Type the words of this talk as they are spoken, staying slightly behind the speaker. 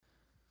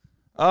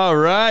All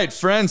right,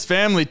 friends,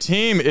 family,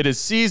 team. It is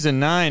season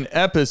 9,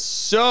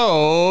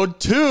 episode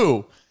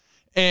 2.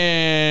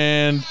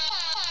 And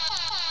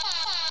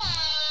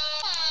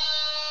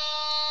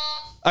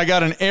I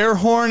got an air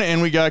horn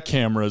and we got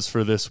cameras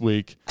for this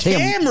week.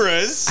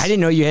 Cameras? I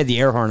didn't know you had the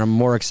air horn. I'm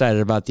more excited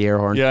about the air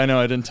horn. Yeah, I know.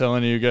 I didn't tell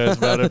any of you guys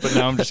about it, but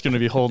now I'm just going to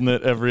be holding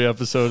it every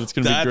episode. It's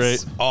going to be great.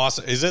 That's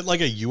awesome. Is it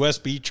like a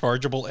USB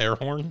chargeable air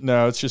horn?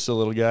 No, it's just a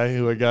little guy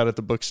who I got at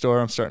the bookstore.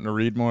 I'm starting to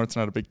read more. It's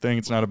not a big thing.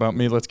 It's not about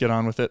me. Let's get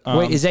on with it.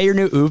 Wait, is that your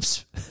new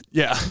oops?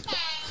 Yeah.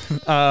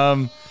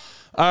 All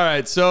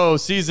right. So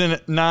season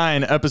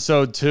 9,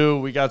 episode 2,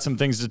 we got some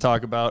things to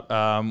talk about.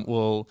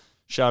 We'll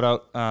shout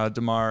out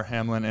Damar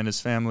Hamlin and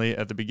his family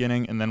at the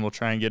beginning, and then we'll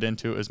try and get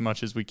into as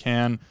much as we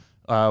can.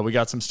 We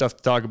got some stuff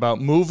to talk about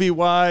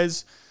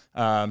movie-wise,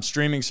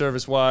 streaming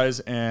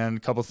service-wise, and a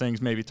couple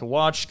things maybe to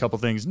watch, a couple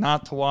things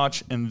not to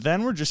watch, and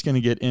then we're just going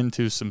to get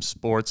into some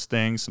sports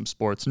things, some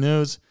sports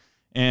news,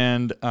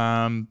 and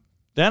then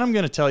I'm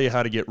going to tell you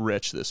how to get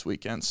rich this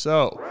weekend.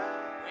 So,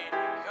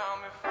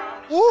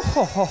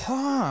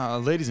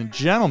 ladies and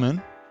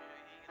gentlemen,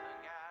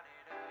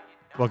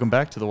 welcome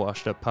back to the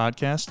Washed Up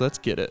Podcast. Let's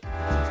get it.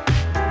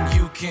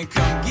 You can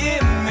come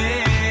get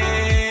me.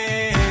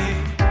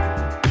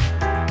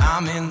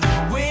 I'm in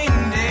the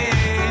windy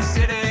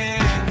city.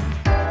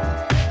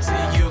 So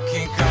you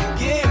can come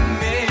get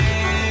me.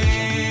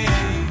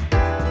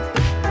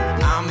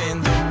 I'm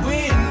in the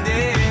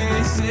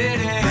windy city.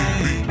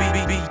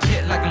 Beat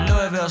kid like a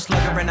Louisville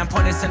slugger, and I'm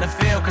pointing center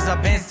field, cause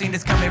I've been seen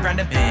this coming round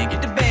the bend.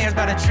 Get the bands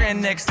by the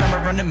trend next summer,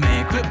 run the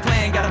man. Quit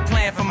playing, got a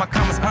plan for my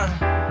commas,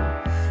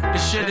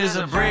 This shit is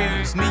a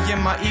breeze. Me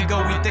and my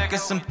ego, we thick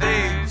as some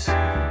thieves.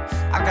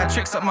 I got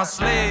tricks up my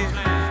sleeve,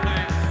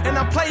 and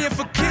I'm playing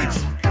for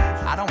keeps.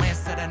 I don't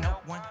answer to no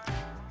one.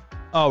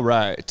 All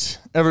right.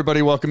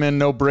 Everybody welcome in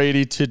No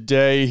Brady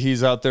today.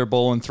 He's out there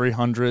bowling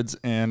 300s,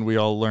 and we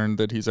all learned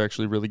that he's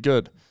actually really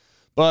good.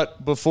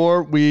 But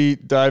before we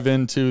dive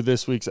into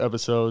this week's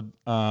episode,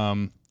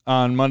 on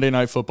Monday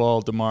Night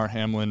Football, Damar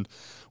Hamlin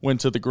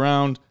went to the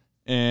ground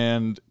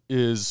and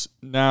is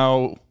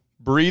now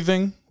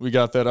breathing. We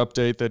got that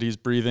update that he's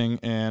breathing,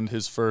 and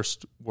his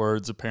first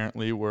words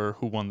apparently were,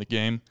 "Who won the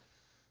game?"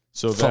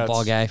 So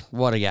Football guy.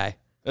 What a guy.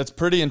 That's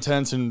pretty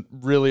intense and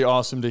really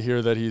awesome to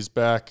hear that he's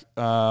back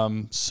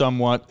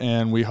somewhat,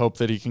 and we hope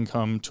that he can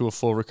come to a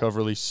full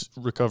recovery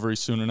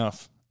soon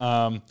enough.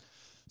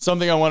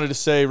 Something I wanted to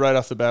say right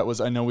off the bat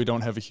was I know we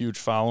don't have a huge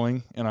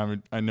following,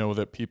 and I know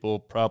that people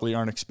probably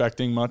aren't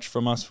expecting much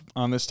from us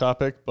on this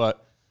topic,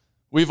 but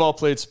we've all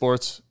played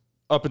sports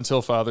up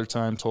until Father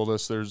Time told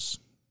us there's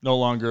no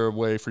longer a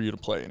way for you to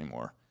play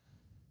anymore.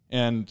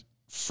 And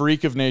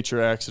freak of nature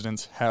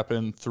accidents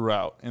happen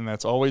throughout, and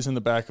that's always in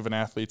the back of an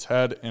athlete's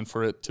head, and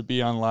for it to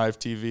be on live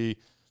TV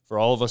for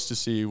all of us to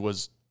see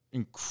was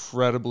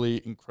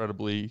incredibly,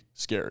 incredibly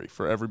scary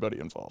for everybody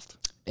involved.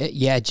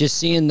 Yeah, just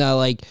seeing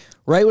the,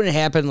 right when it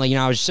happened,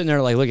 I was sitting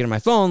there, looking at my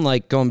phone,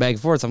 going back and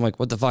forth. I'm like,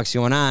 what the fuck's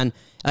going on?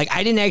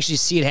 I didn't actually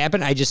see it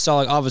happen. I just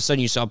saw, all of a sudden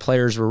you saw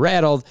players were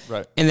rattled.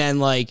 Right. And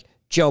then,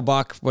 Joe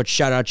Buck,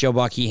 shout out Joe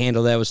Buck, he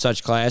handled that with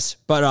such class.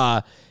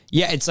 But,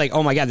 yeah, it's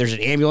oh my God, there's an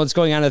ambulance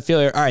going on in the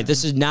field. All right,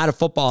 this is not a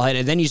football hit.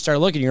 And then you start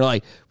looking, you're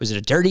like, was it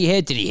a dirty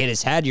hit? Did he hit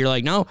his head? You're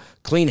like, no,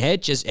 clean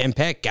hit, just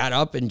impact, got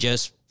up and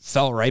just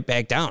fell right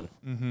back down.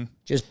 Mm-hmm.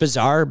 Just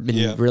bizarre,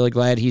 and really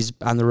glad he's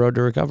on the road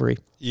to recovery.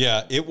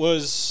 Yeah, it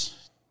was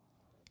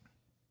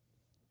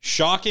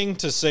shocking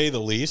to say the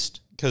least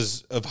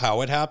because of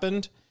how it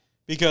happened.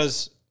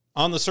 Because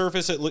on the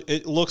surface,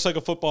 it looks like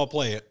a football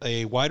play.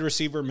 A wide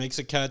receiver makes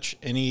a catch,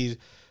 and he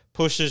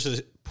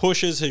pushes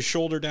his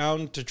shoulder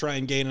down to try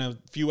and gain a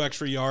few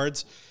extra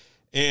yards.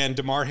 And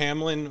Damar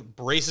Hamlin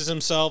braces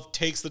himself,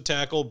 takes the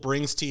tackle,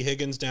 brings T.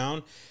 Higgins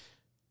down.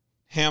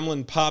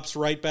 Hamlin pops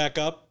right back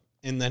up,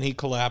 and then he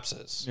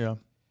collapses. Yeah.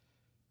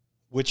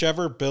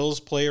 Whichever Bills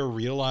player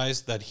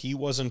realized that he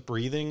wasn't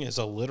breathing is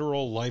a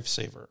literal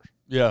lifesaver.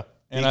 Yeah.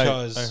 And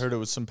because I heard it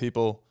was some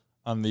people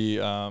on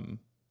the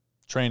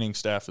training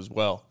staff as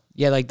well.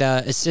 Yeah,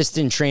 the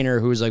assistant trainer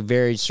who was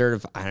very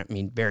certified, I don't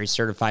mean very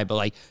certified,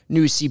 but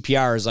new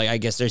CPR is I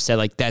guess they said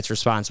that's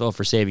responsible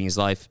for saving his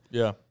life.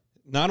 Yeah.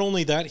 Not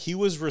only that, he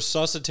was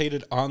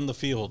resuscitated on the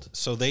field.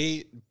 So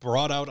they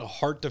brought out a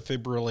heart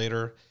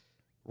defibrillator,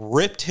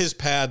 ripped his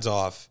pads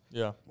off.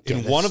 Yeah.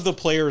 And one of the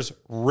players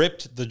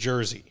ripped the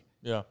jersey.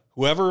 Yeah.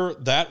 Whoever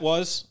that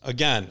was,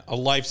 again, a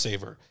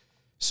lifesaver.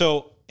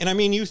 So, and I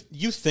mean, you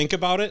think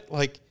about it,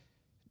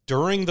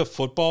 during the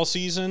football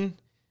season,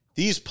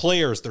 these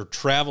players, they're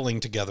traveling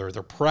together.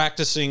 They're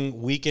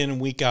practicing week in and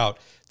week out.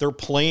 They're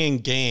playing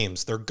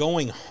games. They're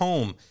going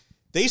home.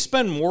 They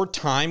spend more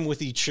time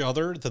with each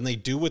other than they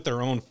do with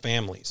their own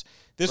families.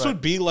 This would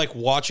be like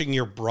watching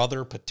your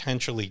brother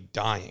potentially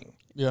dying.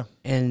 Yeah.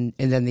 And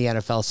then the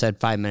NFL said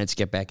 5 minutes,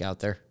 get back out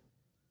there.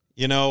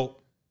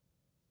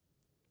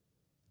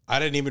 I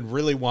didn't even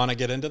really want to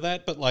get into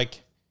that, but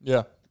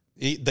yeah,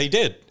 they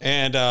did.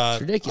 And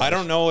ridiculous. I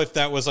don't know if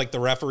that was the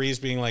referees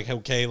being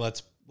okay,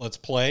 let's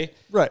play.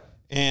 Right.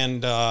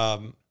 And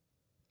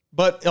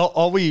But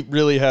all we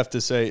really have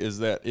to say is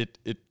that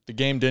the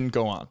game didn't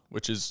go on,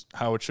 which is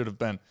how it should have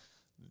been.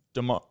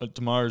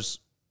 DeMar's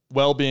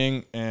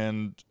well-being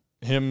and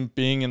him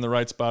being in the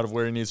right spot of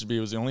where he needs to be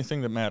was the only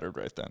thing that mattered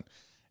right then.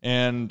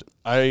 And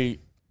I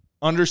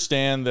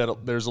understand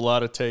that there's a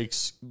lot of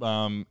takes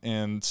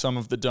and some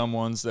of the dumb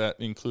ones that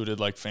included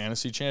like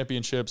fantasy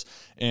championships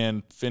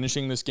and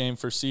finishing this game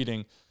for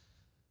seeding.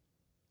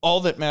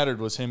 All that mattered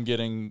was him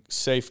getting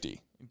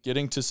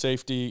to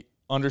safety,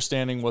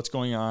 understanding what's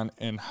going on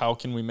and how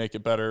can we make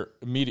it better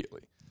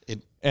immediately.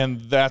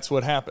 And that's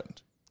what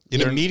happened.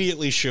 It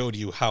immediately showed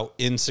you how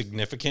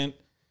insignificant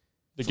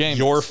The game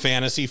your is.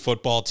 fantasy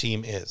football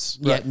team is.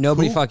 Yeah,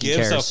 nobody Who fucking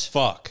gives cares. a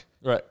fuck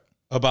Right.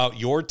 about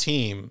your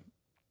team?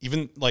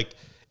 Even like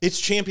it's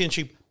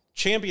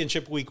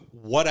championship week,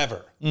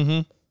 whatever.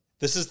 Mm-hmm.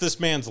 This is this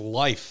man's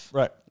life.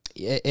 Right.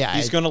 Yeah,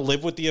 He's going to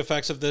live with the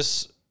effects of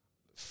this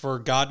for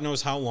God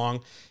knows how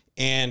long.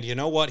 And you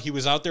know what? He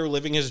was out there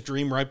living his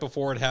dream right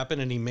before it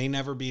happened, and he may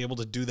never be able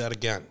to do that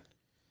again.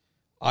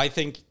 I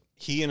think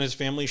he and his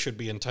family should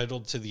be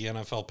entitled to the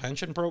NFL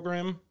pension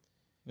program,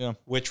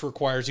 which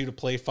requires you to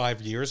play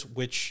 5 years,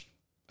 which,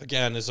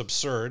 again, is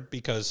absurd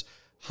because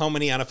how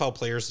many NFL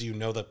players do you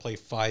know that play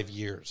 5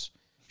 years?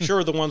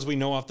 Sure, the ones we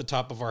know off the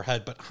top of our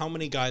head, but how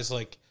many guys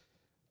like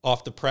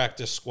off the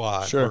practice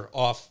squad or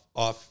off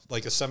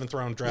like a 7th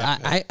round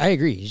draft pick? I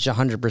agree. He should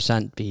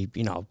 100% be,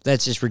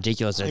 that's just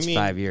ridiculous that it's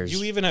 5 years.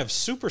 You even have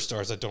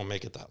superstars that don't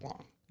make it that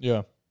long.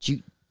 Yeah. Do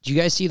you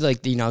guys see,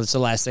 like, this is the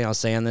last thing I'll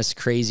say on this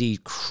crazy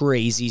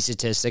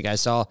statistic I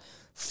saw?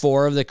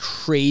 4 of the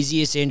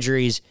craziest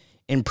injuries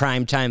in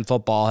primetime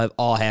football have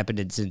all happened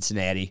in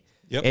Cincinnati.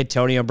 Yep.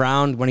 Antonio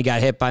Brown, when he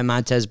got hit by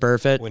Montez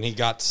Burfict. When he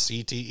got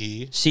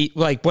CTE. See,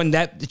 like, when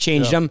that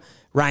changed him,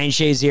 Ryan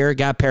Shazier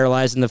got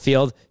paralyzed in the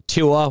field.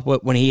 Tua,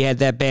 when he had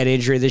that bad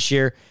injury this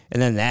year.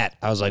 And then that,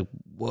 I was like,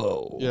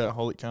 whoa. Yeah,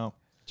 holy cow.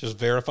 Just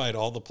verified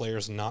all the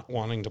players not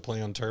wanting to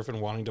play on turf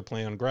and wanting to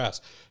play on grass.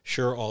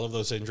 Sure, all of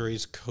those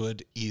injuries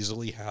could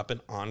easily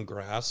happen on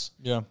grass.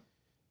 Yeah.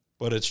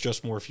 But it's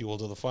just more fuel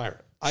to the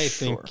fire. I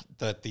think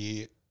that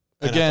the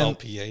Again,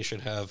 NFLPA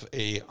should have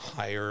a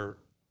higher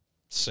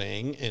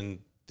saying in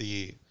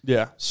the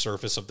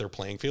surface of their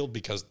playing field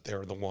because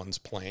they're the ones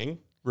playing.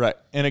 Right.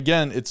 And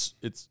again, it's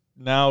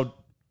now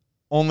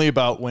only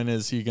about when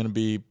is he going to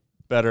be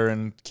better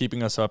and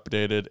keeping us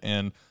updated.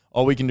 And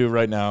all we can do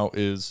right now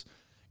is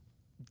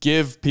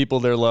give people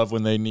their love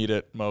when they need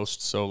it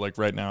most. So like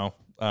right now,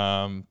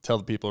 tell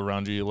the people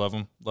around you love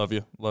them, love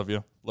you,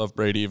 love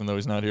Brady, even though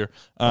he's not here.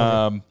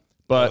 But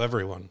love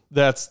everyone.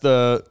 That's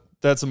the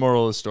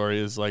moral of the story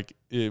is like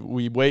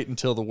we wait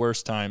until the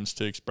worst times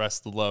to express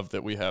the love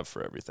that we have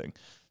for everything.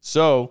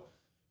 So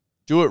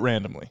do it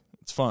randomly.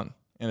 It's fun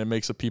and it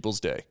makes a people's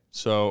day.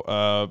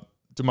 So,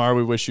 DeMar,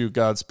 we wish you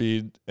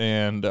Godspeed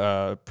and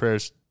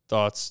prayers,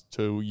 thoughts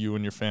to you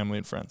and your family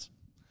and friends.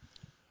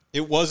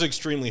 It was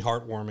extremely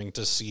heartwarming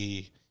to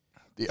see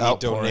the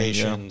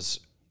donations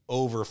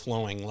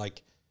overflowing.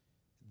 Like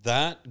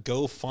that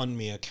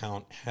GoFundMe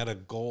account had a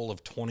goal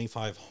of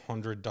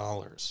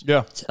 $2,500.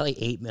 Yeah. It's like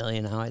 8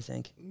 million now, I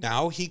think.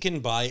 Now he can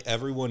buy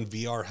everyone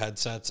VR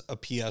headsets, a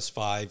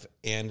PS5,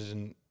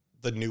 and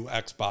the new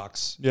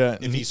Xbox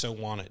if he so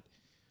wanted.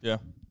 Yeah.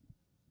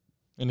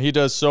 And he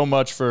does so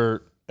much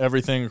for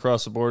everything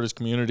across the board, his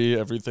community,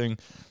 everything.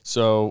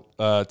 So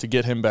to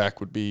get him back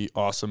would be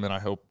awesome. And I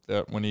hope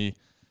that when he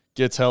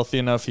gets healthy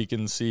enough, he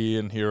can see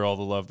and hear all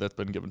the love that's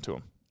been given to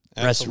him.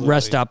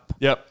 Rest up.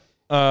 Yep.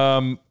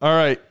 All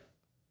right.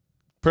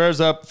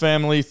 Prayers up,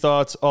 family,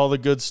 thoughts, all the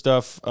good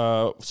stuff,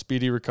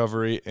 speedy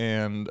recovery.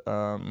 And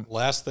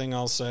last thing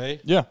I'll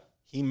say. Yeah.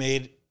 He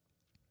made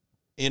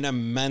an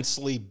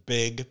immensely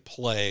big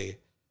play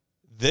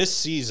this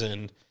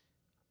season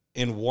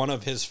in one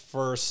of his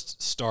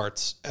first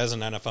starts as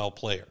an NFL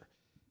player.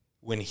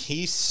 When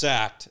he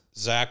sacked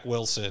Zach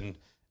Wilson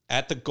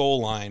at the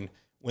goal line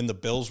when the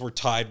Bills were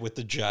tied with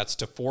the Jets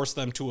to force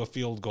them to a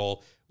field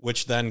goal,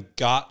 which then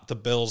got the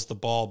Bills the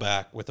ball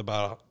back with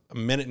about a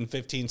minute and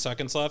 15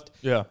 seconds left.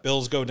 Yeah.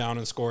 Bills go down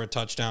and score a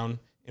touchdown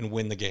and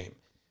win the game.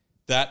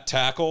 That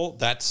tackle,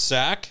 that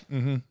sack,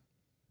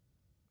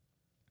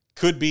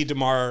 could be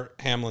DeMar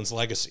Hamlin's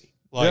legacy.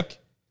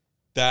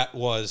 That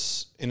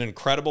was an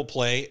incredible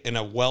play and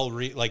a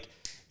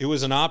it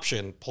was an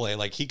option play.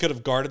 Like he could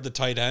have guarded the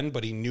tight end,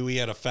 but he knew he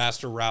had a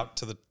faster route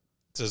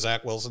to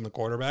Zach Wilson, the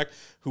quarterback,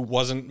 who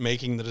wasn't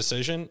making the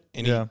decision.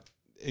 And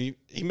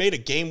he made a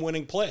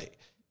game-winning play.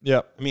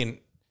 Yeah. I mean,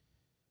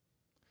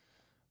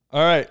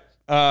 all right.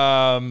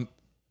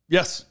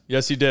 Yes,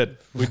 he did.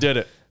 We did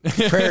it.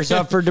 Prayers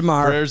up for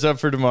DeMar. Prayers up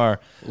for DeMar.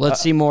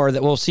 Let's see more of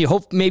that. We'll see.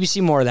 Maybe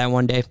see more of that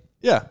one day.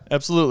 Yeah,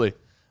 absolutely.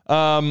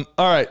 All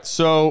right.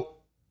 So,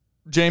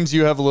 James,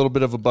 you have a little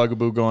bit of a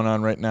bugaboo going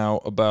on right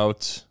now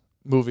about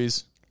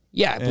movies.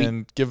 Yeah.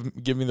 And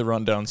give me the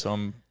rundown so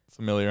I'm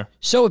familiar.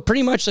 So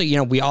pretty much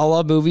like, we all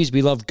love movies.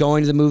 We love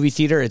going to the movie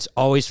theater. It's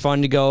always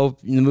fun to go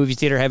in the movie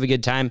theater, have a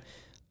good time.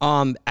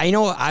 I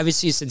know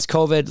obviously since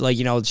COVID, like,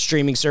 you know,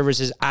 streaming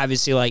services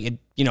obviously like it,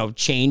 you know,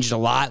 changed a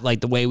lot, like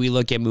the way we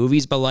look at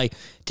movies. But like,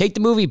 take the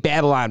movie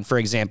Babylon, for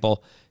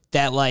example,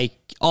 that like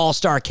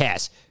all-star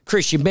cast,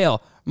 Christian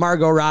Bale,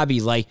 Margot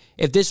Robbie. Like,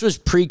 if this was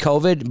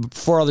pre-COVID,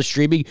 before all the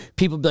streaming,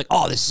 people would be like,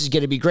 oh, this is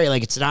going to be great.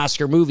 Like, it's an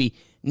Oscar movie.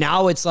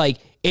 Now it's like,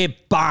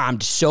 it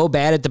bombed so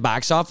bad at the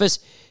box office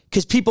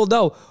because people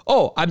know,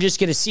 oh, I'm just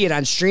going to see it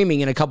on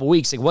streaming in a couple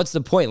weeks. Like, what's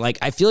the point? Like,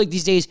 I feel like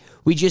these days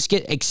we just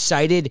get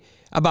excited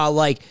about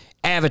like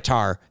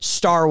Avatar,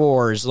 Star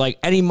Wars, like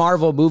any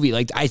Marvel movie.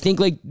 Like, I think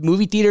like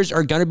movie theaters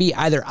are going to be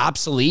either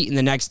obsolete in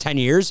the next 10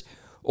 years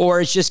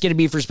or it's just going to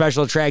be for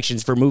special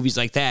attractions for movies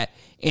like that.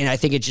 And I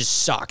think it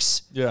just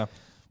sucks. Yeah.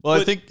 Well,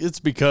 I think it's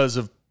because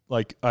of,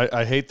 like,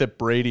 I hate that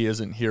Brady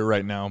isn't here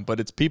right now, but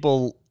it's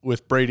people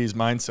with Brady's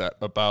mindset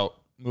about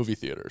movie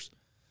theaters.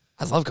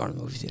 I love going to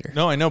the movie theater.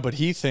 No, I know, but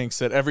he thinks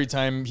that every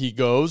time he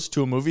goes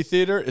to a movie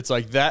theater, it's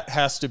like, that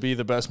has to be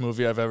the best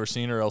movie I've ever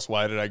seen, or else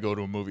why did I go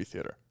to a movie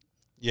theater?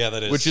 Yeah,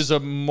 that is. Which is a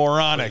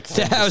moronic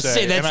thing I to would say.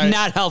 say that's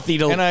not healthy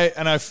to. And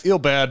I feel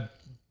bad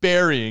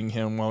burying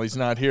him while he's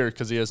not here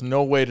because he has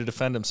no way to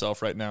defend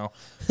himself right now.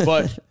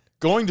 But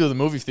going to the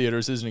movie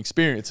theaters is an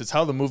experience. It's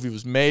how the movie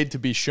was made to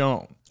be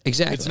shown.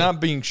 Exactly. It's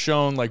not being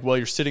shown like while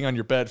you're sitting on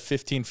your bed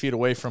 15 feet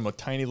away from a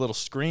tiny little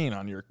screen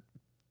on your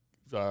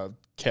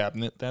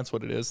cabinet. That's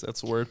what it is.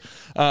 That's the word.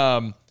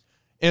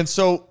 And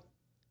so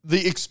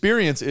the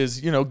experience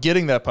is, you know,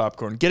 getting that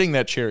popcorn, getting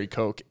that cherry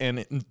Coke, and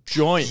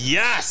enjoying.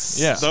 Yes.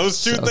 Yeah.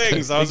 Those two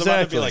things. I was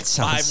about to be Exactly. like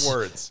Sounds- 5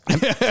 words.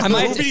 I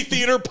might, Movie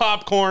theater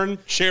popcorn,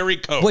 cherry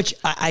Coke. which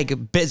I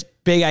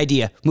big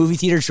idea. Movie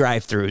theater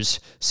drive-throughs.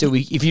 So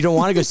if you don't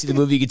want to go see the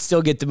movie, you could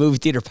still get the movie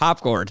theater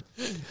popcorn.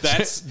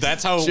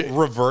 That's how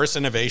reverse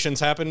innovations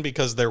happen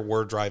because there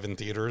were drive-in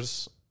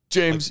theaters.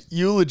 James,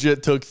 you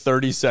legit took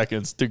 30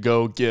 seconds to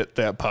go get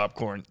that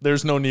popcorn.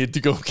 There's no need to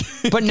go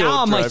get But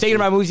now I'm like thinking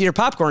about movie theater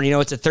popcorn. You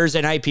know, it's a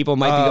Thursday night. People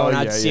might be going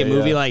out to see a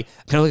movie. yeah. Like,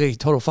 I'm going to look like a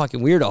total fucking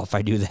weirdo if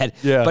I do that.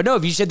 Yeah. But no,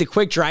 if you said the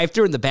quick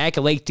drive-thru in the back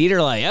of Lake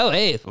Theater, like, oh,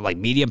 hey, like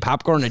medium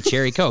popcorn and a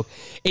cherry Coke.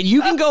 And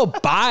you can go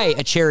buy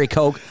a cherry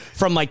Coke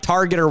from like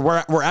Target or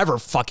wherever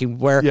fucking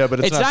where. Yeah, but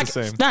it's not the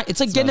same. It's not. It's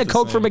like It's getting not a the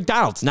Coke from same.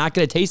 McDonald's. It's not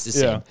going to taste the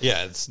same.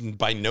 Yeah, it's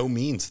by no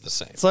means the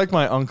same. It's like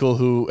my uncle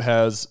who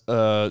has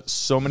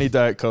so many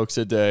Diet Cokes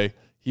a day.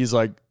 He's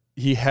like,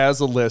 he has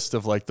a list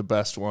of like the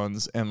best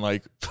ones, and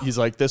like he's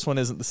like, this one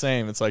isn't the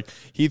same. It's like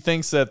he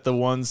thinks that the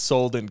ones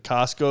sold in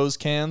Costco's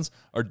cans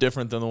are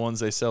different than the ones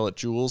they sell at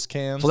Jewel's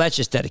cans. Well, that's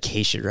just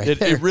dedication, right?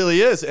 there. It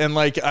really is. And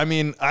like, I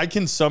mean, I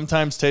can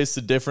sometimes taste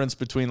the difference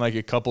between like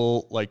a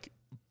couple like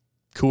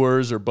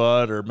Coors or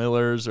Bud or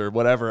Miller's or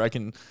whatever. I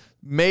can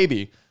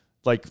maybe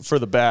like for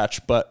the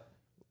batch, but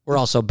We're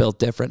also built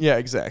different. yeah,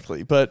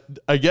 exactly. But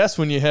I guess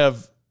when you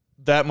have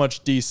that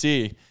much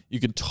DC, you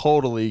can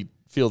totally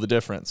feel the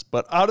difference.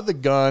 But out of the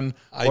gun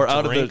or I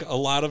out of drink the a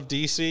lot of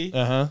DC.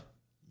 uh-huh.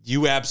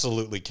 You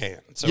absolutely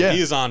can. So Yeah.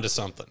 he is on to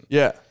something.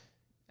 Yeah.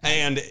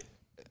 And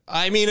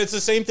I mean, it's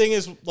the same thing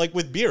as like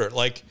with beer.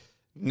 Like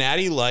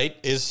Natty Light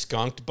is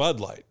skunked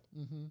Bud Light.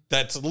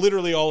 That's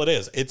literally all it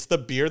is. It's the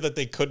beer that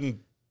they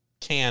couldn't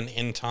can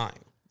in time.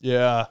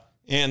 Yeah.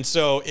 And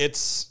so it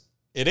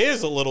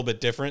is a little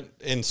bit different.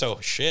 And so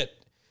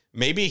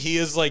maybe he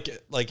is like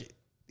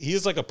he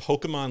is like a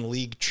Pokemon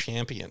League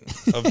champion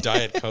of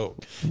Diet Coke.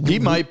 He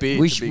might be,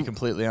 we to be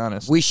completely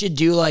honest. We should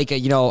do like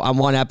on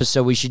one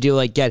episode, we should do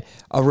like get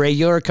a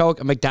regular Coke,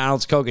 a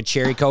McDonald's Coke, a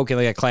cherry Coke, and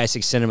like a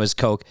classic Cinemas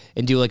Coke,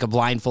 and do like a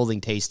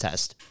blindfolding taste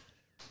test.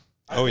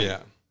 Oh yeah.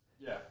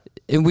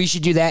 And we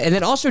should do that. And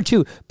then also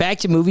too, back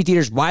to movie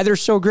theaters, why they're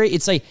so great.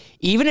 It's like,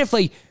 even if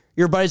like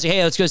your buddy's like,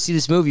 hey, let's go see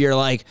this movie, you're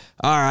like,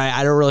 all right,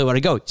 I don't really want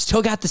to go. You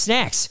still got the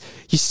snacks.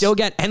 You still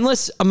got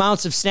endless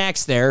amounts of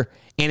snacks there.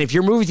 And if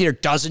your movie theater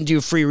doesn't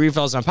do free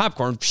refills on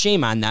popcorn,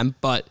 shame on them.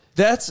 But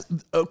That's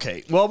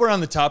okay. While we're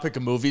on the topic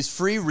of movies,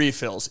 free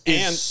refills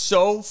is And-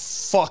 so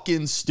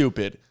fucking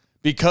stupid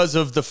because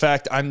of the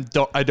fact I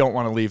don't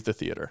want to leave the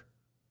theater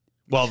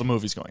while the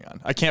movie's going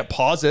on. I can't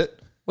pause it.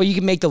 well, you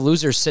can make the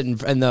loser sit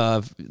in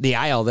the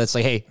aisle. That's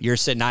like, hey, you're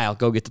sitting aisle,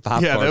 go get the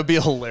popcorn. Yeah, that would be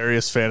a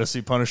hilarious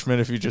fantasy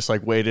punishment if you just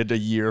like waited a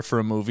year for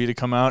a movie to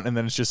come out, and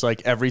then it's just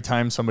like every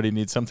time somebody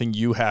needs something,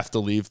 you have to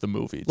leave the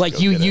movie. to Like go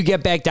you get it.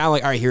 get back down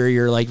like, all right, here are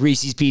your like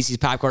Reese's Pieces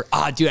popcorn.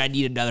 Oh, dude, I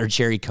need another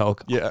cherry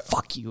Coke. Yeah. Oh,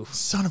 fuck you.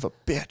 Son of a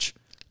bitch.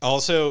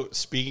 Also,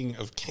 speaking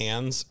of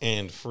cans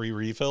and free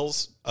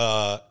refills,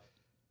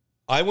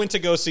 I went to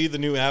go see the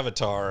new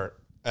Avatar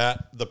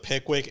at the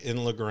Pickwick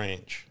in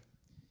LaGrange.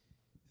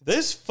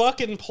 This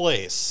fucking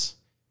place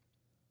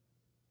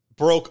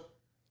broke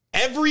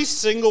every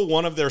single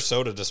one of their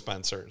soda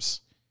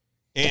dispensers.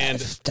 And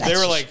That's they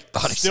were just like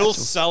still unacceptable.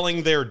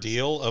 selling their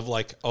deal of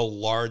like a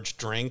large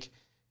drink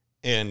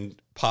and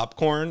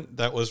popcorn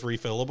that was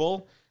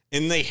refillable.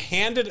 And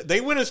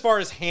they went as far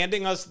as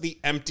handing us the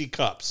empty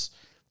cups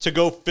to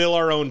go fill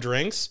our own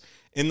drinks.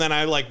 And then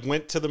I like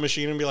went to the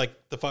machine and be like,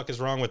 the fuck is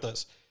wrong with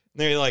this?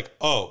 And they're like,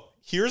 oh,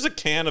 here's a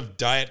can of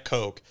Diet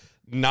Coke.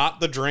 Not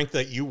the drink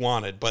that you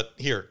wanted, but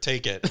here,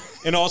 take it.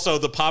 And also,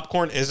 the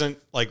popcorn isn't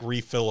like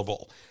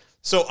refillable.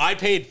 So I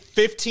paid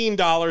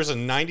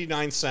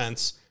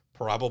 $15.99,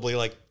 probably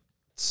like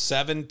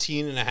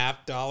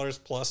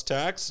 $17.50 plus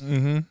tax,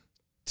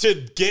 to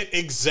get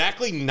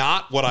exactly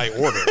not what I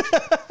ordered.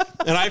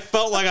 And I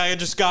felt like I had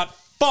just got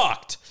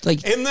fucked.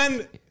 And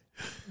then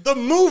the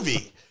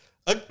movie,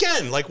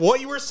 again, like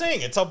what you were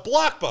saying, it's a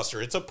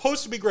blockbuster. It's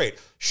supposed to be great.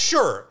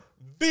 Sure,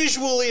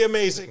 visually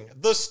amazing.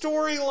 The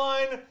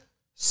storyline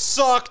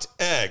sucked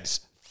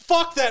eggs.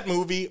 Fuck that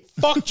movie.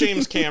 Fuck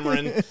James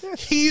Cameron.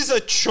 He's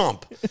a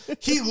chump.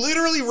 He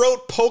literally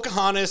wrote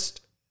Pocahontas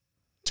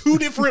 2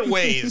 different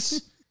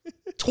ways,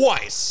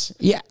 twice.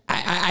 Yeah,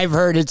 I've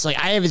heard it's like,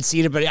 I haven't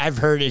seen it, but I've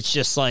heard it's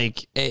just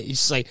like,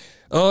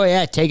 oh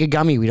yeah, take a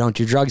gummy. We don't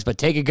do drugs, but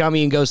take a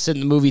gummy and go sit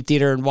in the movie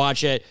theater and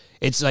watch it.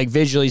 It's like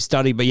visually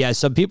stunning, but yeah,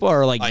 some people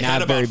are like I not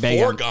had very about big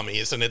 4 on.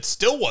 gummies, and it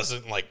still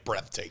wasn't like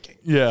breathtaking.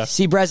 Yeah.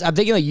 See, Brez, I'm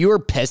thinking like you were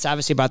pissed,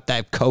 obviously, about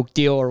that Coke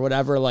deal or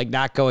whatever, like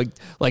not going,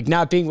 like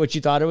not being what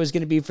you thought it was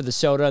going to be for the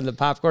soda and the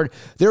popcorn.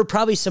 There were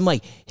probably some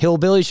like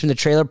hillbillies from the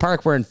trailer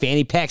park wearing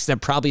fanny packs that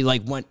probably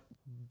like went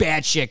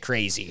batshit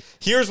crazy.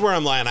 Here's where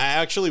I'm lying. I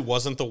actually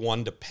wasn't the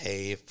one to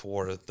pay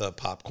for the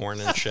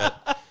popcorn and shit.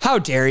 How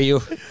dare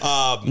you?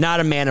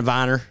 Not a man of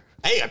honor.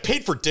 Hey, I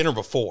paid for dinner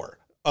before.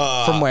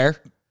 From where?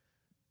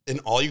 An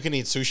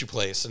all-you-can-eat sushi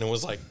place, and it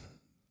was like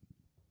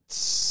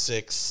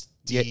 $60.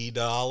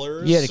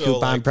 You had a So,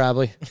 coupon, like,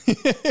 probably.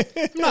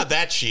 I'm not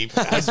that cheap,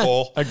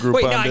 asshole. I grew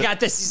Wait, up no, on I it. got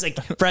this. He's like,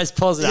 Brez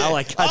pulls it out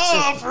like,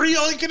 Oh, free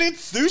all-you-can-eat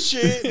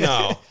sushi.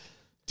 No.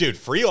 Dude,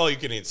 free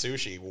all-you-can-eat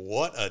sushi.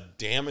 What a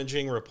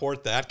damaging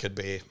report that could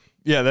be.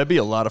 Yeah, that'd be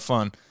a lot of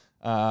fun.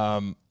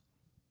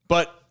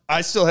 But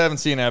I still haven't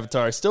seen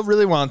Avatar. I still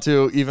really want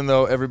to, even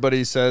though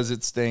everybody says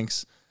it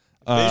stinks.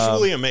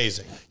 Visually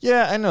amazing.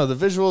 Yeah, I know. The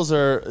visuals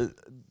are,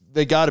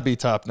 they got to be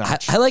top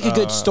notch. I like a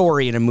good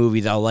story in a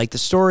movie, though. Like the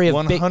story of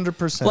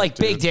 100%, like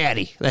Big dude.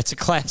 Daddy. That's a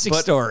classic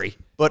story.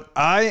 But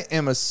I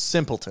am a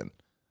simpleton.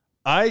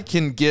 I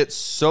can get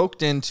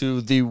soaked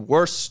into the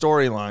worst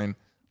storyline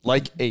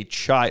like a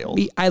child.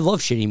 I love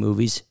shitty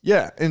movies.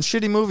 Yeah, and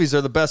shitty movies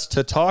are the best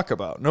to talk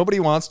about. Nobody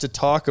wants to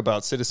talk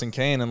about Citizen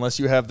Kane unless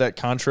you have that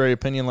contrary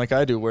opinion like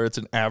I do, where it's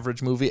an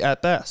average movie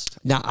at best.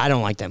 No, I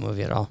don't like that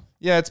movie at all.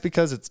 Yeah, it's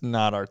because it's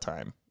not our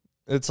time.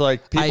 It's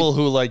like people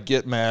who like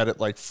get mad at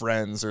like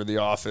Friends or The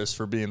Office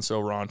for being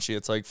so raunchy.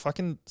 It's like,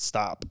 fucking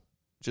stop.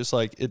 Just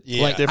like it,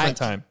 Yeah. like different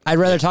time. I'd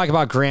rather talk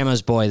about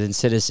Grandma's Boy than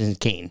Citizen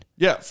Kane.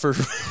 Yeah, for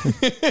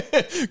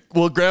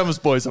well, Grandma's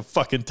Boy is a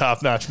fucking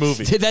top notch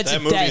movie. That's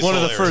That movie is One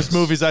of the hilarious. first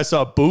movies I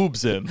saw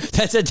boobs in.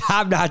 That's a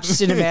top-notch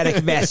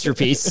cinematic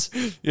masterpiece.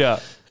 Yeah.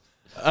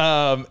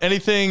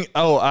 Anything?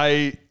 Oh,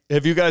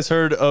 have you guys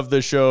heard of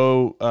the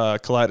show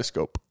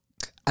Kaleidoscope?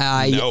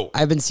 No.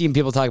 I've been seeing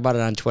people talk about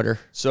it on Twitter.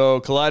 So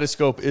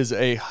Kaleidoscope is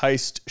a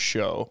heist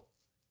show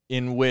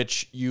in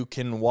which you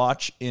can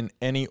watch in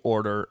any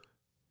order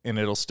and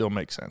it'll still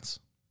make sense.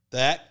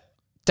 That's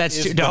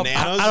is too, no,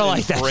 bananas I don't and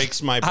like that.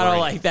 breaks my I brain. don't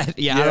like that.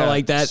 Yeah, I don't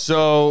like that.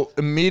 So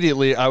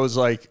immediately I was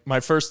like, my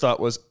first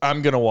thought was,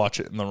 I'm going to watch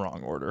it in the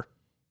wrong order.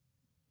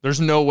 There's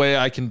no way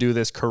I can do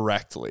this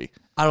correctly.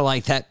 I don't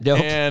like that.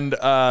 Nope. And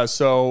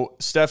so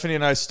Stephanie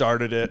and I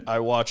started it. I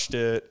watched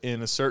it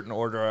in a certain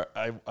order.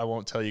 I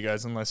won't tell you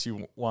guys unless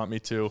you want me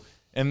to.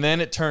 And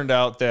then it turned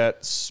out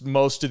that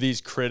most of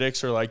these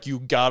critics are like, you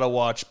got to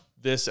watch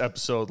this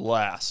episode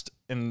last.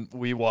 And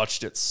we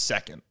watched it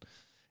second.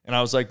 And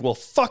I was like, well,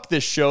 fuck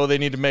this show. They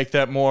need to make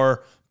that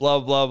more blah,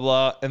 blah,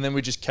 blah. And then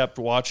we just kept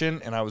watching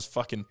and I was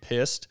fucking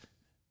pissed.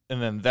 And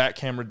then that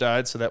camera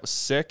died. So that was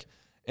sick.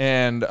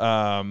 And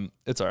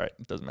it's all right.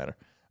 It doesn't matter.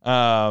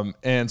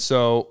 And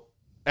so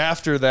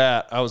after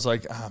that, I was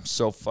like, I'm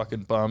so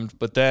fucking bummed.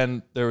 But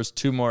then there was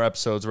 2 more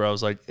episodes where I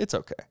was like, it's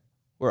okay.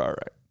 We're all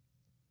right.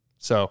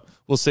 So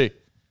we'll see.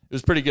 It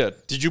was pretty good.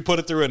 Did you put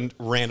it through a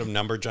random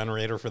number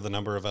generator for the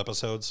number of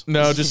episodes?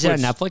 No, Is it on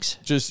Netflix?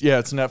 Yeah,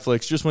 it's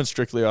Netflix. Just went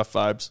strictly off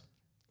vibes.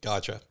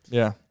 Gotcha.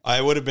 Yeah.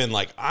 I would have been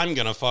like, I'm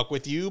going to fuck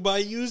with you by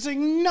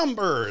using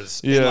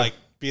numbers. Yeah. And like,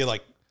 be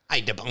like, I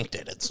debunked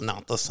it. It's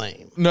not the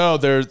same. No,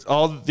 there's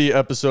all the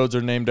episodes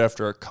are named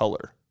after a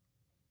color.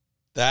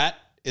 That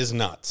is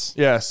nuts.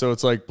 Yeah, so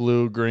it's like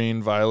blue,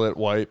 green, violet,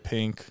 white,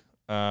 pink,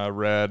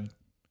 red,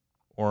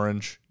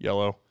 orange,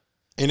 yellow.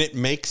 And it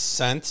makes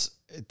sense.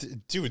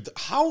 Dude,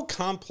 how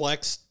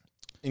complex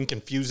and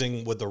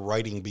confusing would the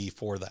writing be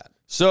for that?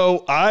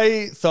 So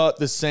I thought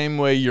the same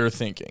way you're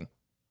thinking.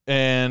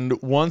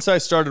 And once I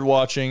started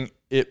watching,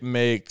 it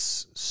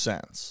makes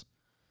sense.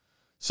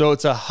 So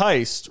it's a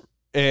heist,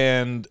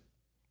 and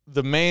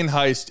the main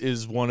heist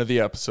is one of the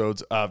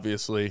episodes,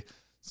 obviously.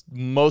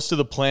 Most of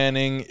the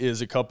planning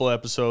is a couple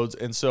episodes,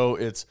 and so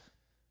it's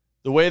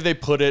the way they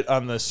put it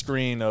on the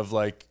screen of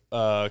like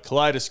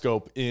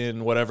kaleidoscope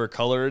in whatever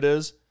color it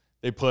is.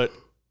 They put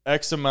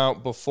X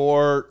amount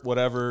before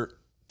whatever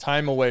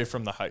time away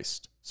from the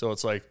heist. So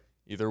it's like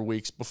either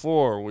weeks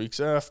before, weeks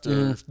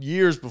after,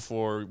 years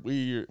before,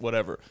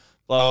 whatever,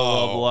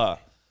 blah, blah, blah.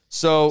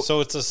 So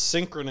it's a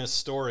synchronous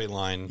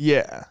storyline.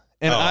 yeah.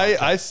 And Oh, okay.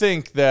 I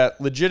think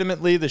that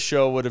legitimately the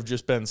show would have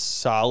just been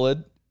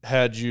solid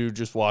had you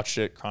just watched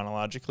it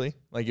chronologically.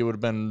 Like, it would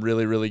have been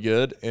really, really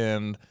good.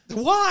 And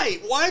Why?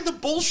 Why the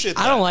bullshit?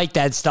 I don't like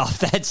that stuff.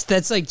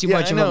 That's like too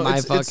much of a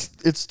mind fuck.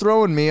 It's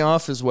throwing me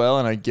off as well,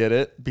 and I get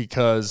it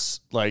because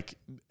like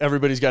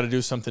everybody's got to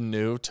do something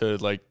new to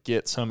like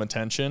get some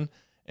attention.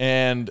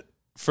 And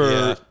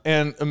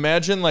and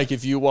imagine like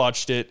if you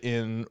watched it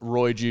in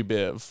Roy G.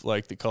 Biv,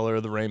 like The Color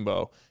of the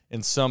Rainbow,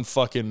 and some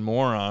fucking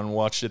moron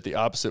watched it the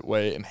opposite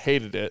way and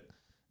hated it.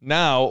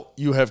 Now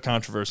you have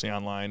controversy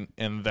online,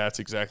 and that's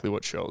exactly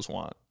what shows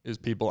want, is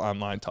people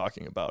online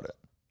talking about it.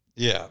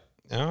 Yeah.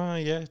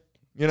 Yeah.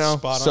 You know?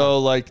 Spot so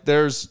on. like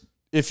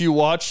if you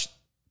watch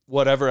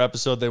whatever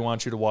episode they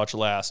want you to watch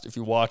last, if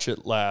you watch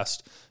it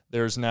last,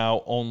 there's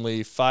now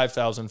only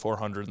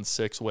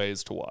 5,406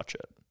 ways to watch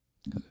it.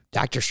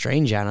 Doctor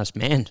Strange on us,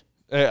 man.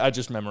 I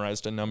just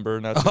memorized a number,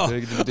 not too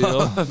big of a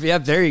deal.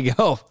 Yep, there you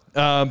go.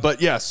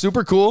 But yeah,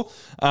 super cool.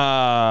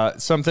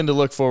 Something to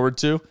look forward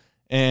to.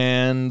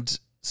 And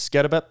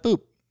Scatterbat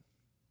Boop.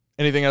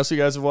 Anything else you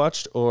guys have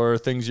watched or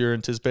things you're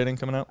anticipating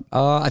coming out?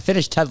 I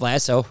finished Ted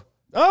Lasso.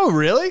 Oh,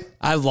 really?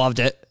 I loved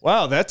it.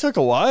 Wow, that took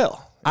a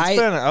while. It's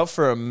been out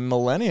for a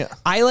millennia.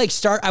 I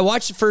watched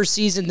the first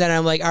season, then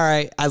I'm like, all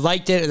right, I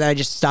liked it, and then I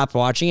just stopped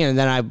watching it, and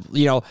then I'm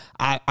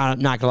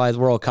not gonna lie, the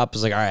World Cup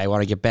was like, all right, I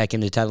want to get back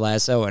into Ted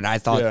Lasso, and I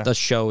thought the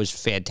show was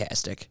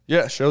fantastic.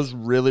 Yeah, show's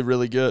really,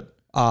 really good.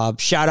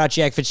 Shout out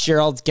Jack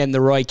Fitzgerald getting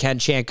the Roy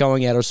Kent chant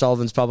going at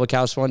O'Sullivan's Public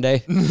House one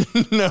day.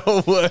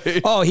 No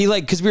way. Oh, he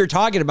because we were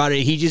talking about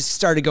it, he just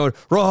started going,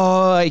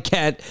 Roy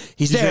Kent,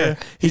 he's there,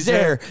 he's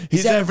there,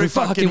 he's every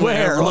fucking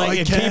where.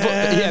 Like,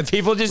 and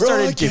people just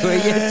started doing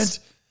it.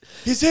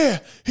 He's here.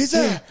 He's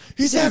there.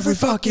 He's every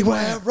fucking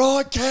where.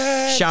 Roy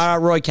Kent. Shout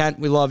out Roy Kent.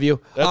 We love you.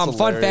 That's Fun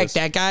hilarious. fact,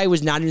 that guy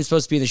was not even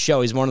supposed to be in the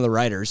show. He's one of the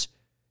writers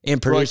and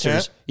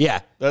producers. Kent? Yeah.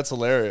 That's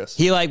hilarious.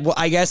 He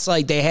I guess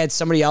like they had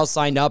somebody else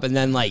lined up, and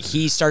then like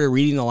he started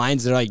reading the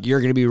lines. They're like,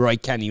 you're going to be Roy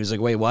Kent. He was like,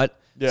 wait, what?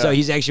 Yeah. So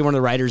he's actually one of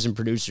the writers and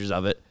producers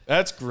of it.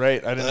 That's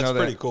great. I didn't know that. That's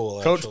pretty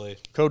cool, Coach, actually.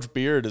 Coach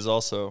Beard is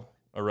also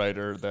a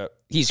writer that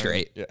He's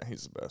great. Yeah,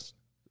 he's the best.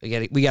 We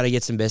got to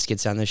get some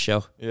biscuits on this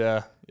show.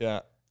 Yeah, yeah.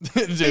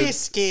 Dude,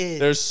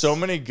 there's so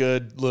many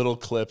good little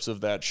clips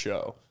of that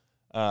show.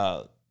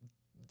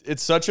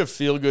 It's such a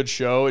feel-good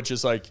show. It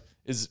just like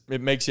it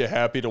makes you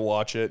happy to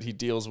watch it. He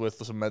deals with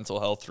some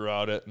mental health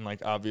throughout it, and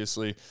like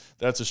obviously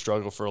that's a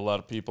struggle for a lot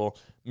of people,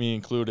 me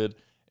included.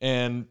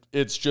 And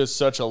it's just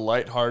such a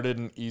lighthearted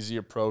and easy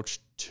approach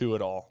to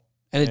it all.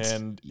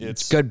 And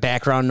it's good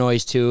background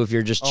noise too if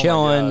you're just my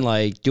chilling, God.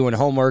 like doing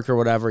homework or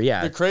whatever.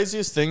 Yeah, The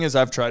craziest thing is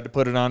I've tried to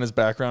put it on as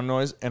background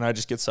noise, and I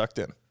just get sucked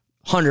in.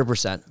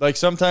 100%. Like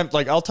sometimes,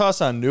 like I'll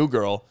toss on New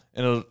Girl,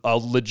 and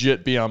I'll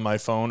legit be on my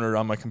phone or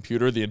on my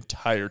computer the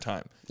entire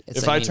time.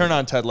 If I turn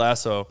on Ted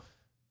Lasso,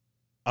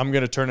 I'm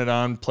going to turn it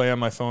on, play on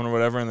my phone or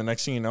whatever, and the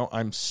next thing you know,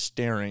 I'm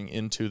staring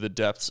into the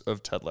depths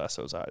of Ted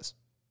Lasso's eyes.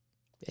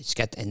 It's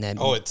got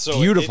It's so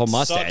beautiful it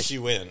mustache. sucks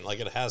you in. Like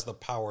it has the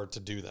power to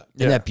do that.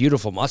 And that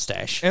beautiful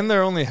mustache. And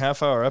they're only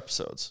half-hour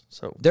episodes,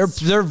 so They're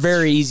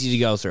very easy to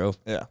go through.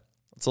 yeah,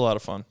 it's a lot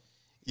of fun.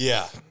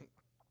 Yeah.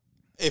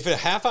 If a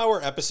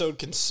half-hour episode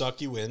can suck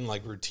you in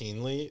like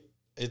routinely,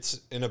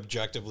 it's an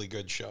objectively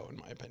good show, in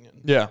my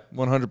opinion. Yeah,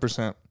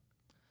 100%.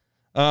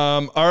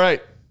 All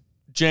right,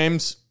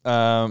 James.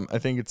 I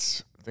think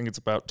it's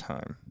about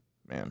time,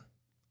 man.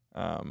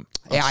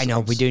 Yeah, I know.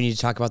 We do need to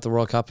talk about the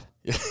World Cup.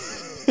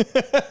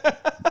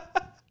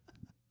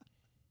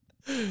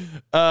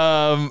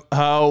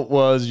 How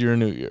was your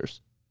New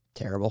Year's?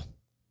 Terrible.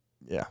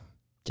 Yeah.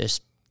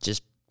 Just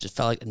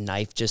felt like a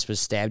knife just was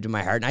stabbed in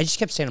my heart. And I just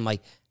kept saying, I'm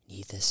like, I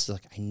need this.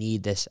 Look, I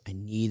need this. I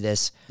need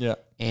this. Yeah.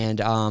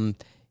 And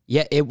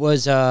it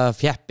was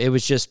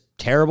just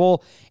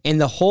terrible. And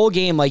the whole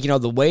game, like,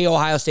 the way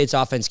Ohio State's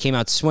offense came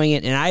out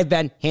swinging, and I've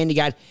been, hand to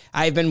God,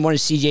 I've been one of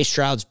CJ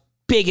Stroud's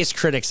biggest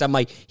critics. I'm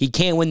like, he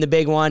can't win the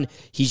big one.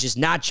 He's just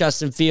not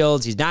Justin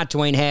Fields. He's not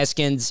Dwayne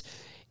Haskins.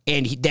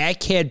 And that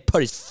kid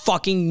put his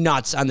fucking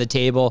nuts on the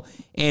table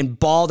and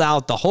balled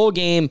out the whole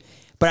game.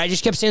 But I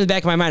just kept saying in the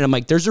back of my mind, I'm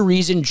like, there's a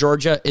reason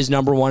Georgia is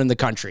number one in the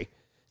country.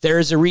 There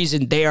is a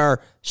reason they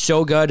are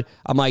so good.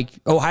 I'm like,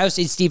 Ohio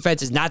State's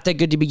defense is not that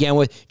good to begin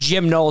with.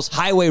 Jim Knowles,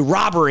 highway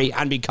robbery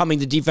on becoming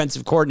the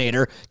defensive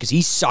coordinator because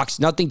he sucks.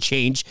 Nothing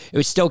changed. It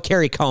was still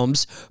Kerry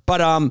Combs. But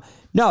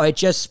no,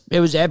 it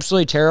was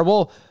absolutely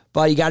terrible.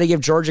 But you got to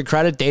give Georgia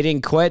credit. They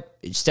didn't quit.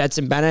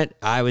 Stetson Bennett,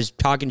 I was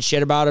talking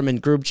shit about him in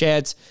group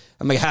chats.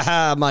 I'm like,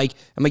 haha. I'm like,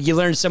 you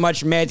learned so much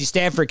from Matthew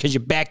Stafford because you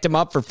backed him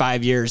up for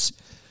 5 years.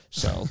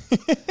 So,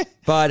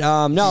 but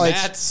no,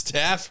 Matt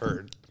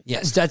Stafford.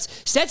 Yes,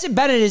 Stetson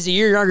Bennett is a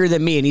year younger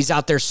than me, and he's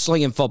out there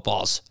slinging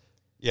footballs.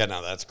 Yeah,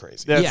 no, that's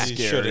crazy. That's He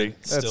scary. shouldn't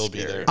That's still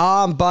be scary.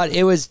 there. But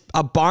it was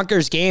a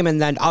bonkers game,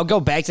 and then I'll go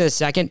back to the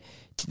second.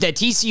 That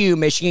TCU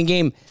Michigan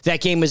game, that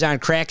game was on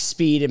crack,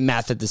 speed, and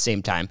meth at the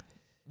same time.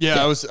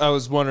 Yeah, I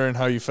was wondering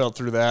how you felt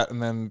through that,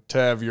 and then to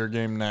have your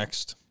game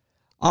next.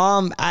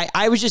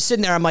 I was just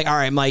sitting there. I'm like, all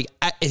right.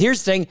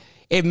 Here's the thing.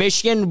 If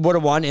Michigan would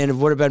have won and it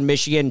would have been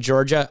Michigan,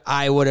 Georgia,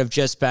 I would have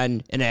just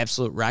been an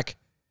absolute wreck.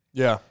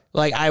 Yeah.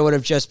 Like, I would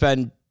have just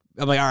been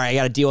I'm like, all right, I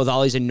got to deal with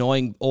all these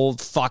annoying old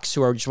fucks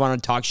who are just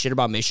want to talk shit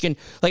about Michigan.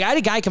 Like, I had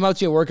a guy come out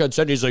to me at work on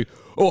Sunday. He's like,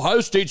 Ohio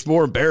State's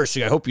more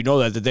embarrassing. I hope you know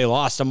that they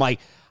lost. I'm like,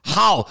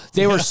 how?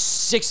 They were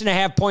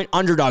 6.5 point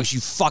underdogs, you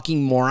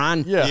fucking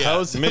moron. Yeah, Yeah,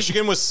 how's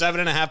Michigan was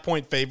 7.5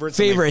 point favorites.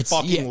 Favorites,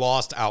 And they fucking yeah.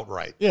 lost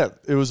outright. Yeah,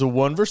 it was a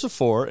 1 versus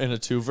 4 and a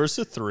 2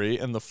 versus 3,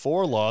 and the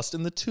 4 lost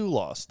and the 2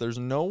 lost. There's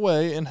no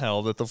way in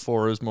hell that the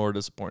 4 is more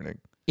disappointing.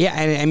 Yeah,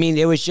 and I mean,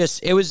 it was,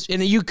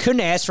 and you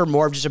couldn't ask for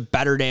more of just a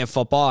better day of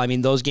football. I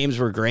mean, those games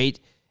were great.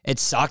 It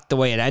sucked the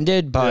way it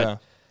ended, but Yeah.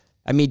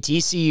 I mean,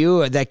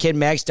 TCU, that kid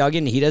Max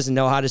Duggan, he doesn't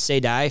know how to say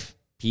die.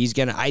 He's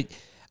gonna.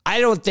 I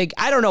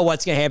don't know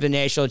what's gonna happen in the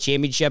national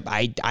championship.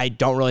 I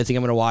don't really think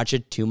I'm gonna watch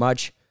it too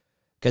much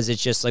because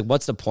it's just like,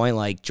 what's the point?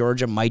 Like,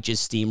 Georgia might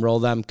just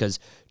steamroll them because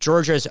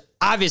Georgia is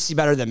obviously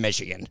better than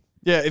Michigan.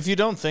 Yeah, if you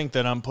don't think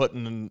that I'm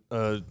putting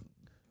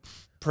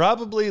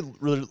probably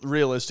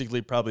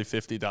realistically probably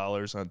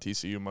 $50 on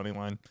TCU money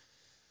line,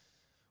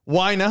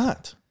 why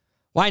not?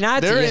 Why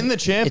not? They're in the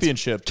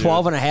championship. It's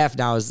 12.5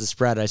 now is the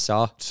spread I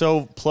saw.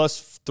 So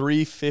plus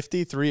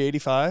 350,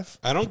 385.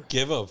 I don't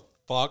give a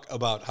fuck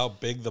about how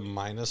big the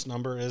minus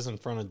number is in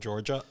front of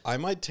Georgia. I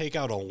might take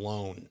out a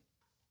loan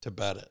to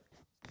bet it.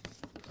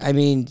 I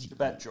mean,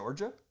 Bet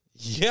Georgia?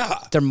 Yeah,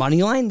 their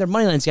money line's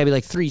got to be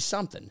like 3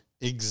 something.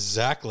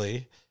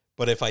 exactly.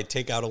 But if I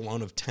take out a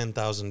loan of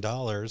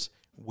 $10,000,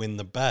 win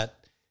the bet,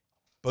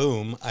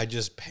 boom, I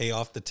just pay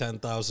off the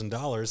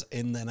 $10,000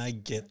 and then I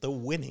get the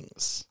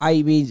winnings.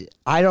 I mean,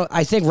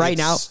 I think right It's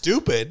now,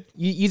 stupid.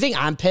 you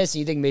think I'm pissed and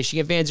you think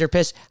Michigan fans are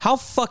pissed? How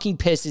fucking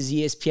pissed is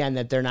ESPN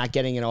that they're not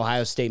getting an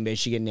Ohio State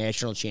Michigan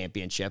national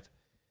championship?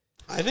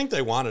 I think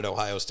they wanted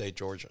Ohio State,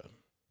 Georgia.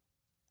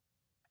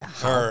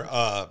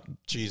 Or,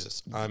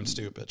 Jesus, I'm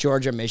stupid.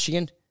 Georgia,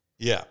 Michigan?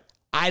 Yeah.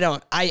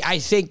 I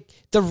think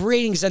the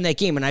ratings on that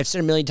game, and I've said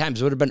it a million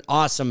times, would have been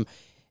awesome.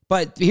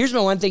 But here's my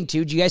one thing,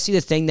 too. Do you guys see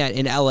the thing that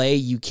in LA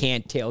you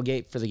can't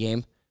tailgate for the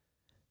game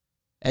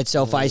at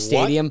SoFi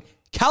Stadium?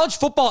 College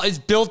football is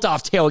built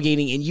off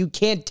tailgating, and you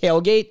can't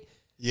tailgate.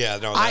 Yeah,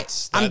 no, I'm-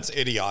 that's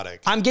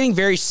idiotic. I'm getting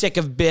very sick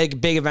of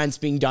big events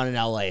being done in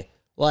LA.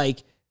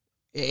 Like,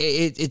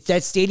 it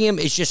that stadium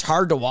is just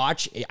hard to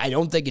watch. I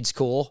don't think it's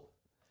cool.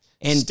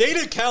 And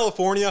State of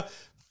California,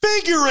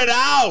 figure it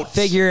out.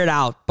 figure it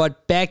out.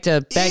 But back to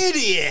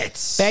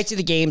Idiots.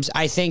 the games.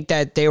 I think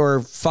that they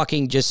were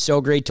fucking just so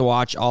great to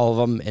watch, all of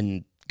them,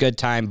 and good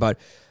time. But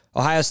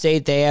Ohio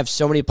State, they have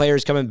so many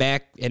players coming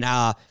back. And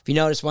if you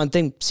notice one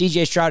thing,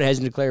 CJ Stroud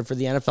hasn't declared for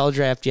the NFL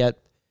draft yet.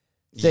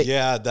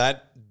 Yeah,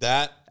 that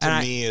to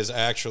And me is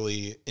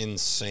actually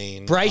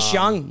insane. Bryce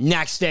Young,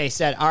 next day,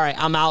 said, all right,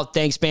 I'm out.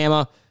 Thanks,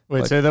 Bama.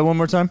 Wait, say that one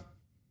more time.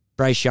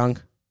 Bryce Young.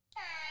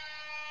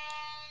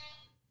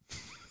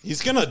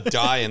 He's going to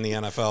die in the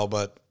NFL,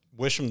 but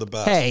wish him the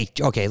best. Hey,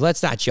 okay,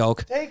 let's not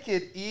joke. Take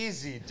it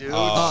easy, dude.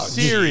 Oh,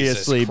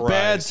 Seriously, Jesus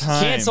bad Christ.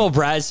 time. Cancel,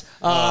 Brez.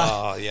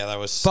 Oh, yeah, that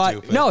was But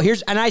stupid. no,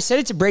 and I said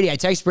it to Brady. I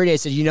texted Brady. I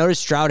said, you notice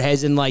Stroud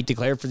hasn't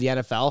declared for the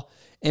NFL?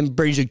 And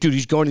Brady's like, dude,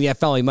 he's going to the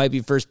NFL. He might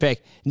be first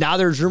pick. Now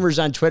there's rumors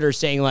on Twitter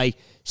saying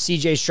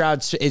CJ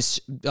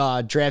Stroud's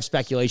draft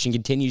speculation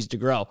continues to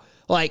grow.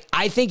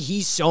 I think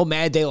he's so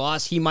mad they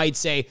lost. He might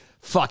say,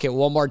 fuck it,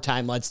 one more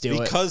time. Let's do it.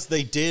 Because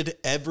they did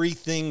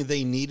everything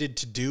they needed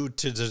to do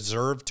to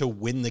deserve to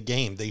win the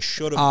game. They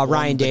should have won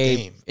Ryan the Day.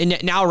 game.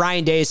 And now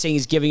Ryan Day is saying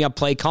he's giving up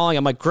play calling.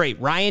 I'm like, great.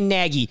 Ryan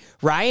Nagy.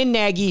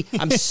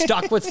 I'm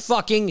stuck with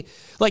fucking,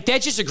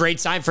 that's just a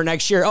great sign for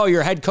next year. Oh,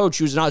 your head coach,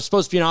 who's not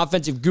supposed to be an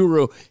offensive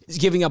guru, is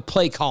giving up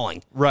play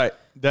calling. Right.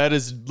 That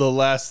is the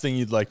last thing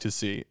you'd like to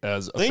see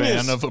as a Thing fan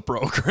is- of a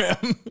program.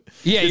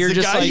 Yeah, It's you're the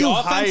just guy like, you The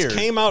offense hired.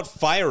 came out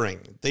firing.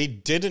 They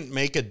didn't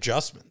make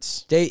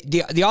adjustments.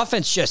 the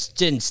offense just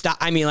didn't stop.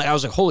 I mean, I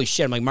was like, holy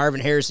shit. I'm like,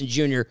 Marvin Harrison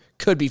Jr.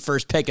 could be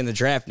first pick in the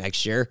draft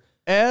next year.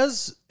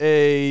 As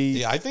a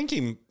Yeah, I think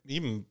he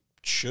even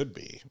should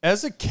be.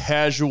 as a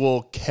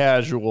casual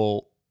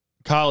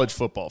college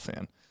football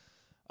fan,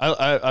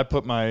 I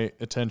put my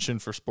attention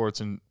for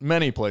sports in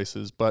many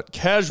places, but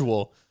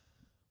casual.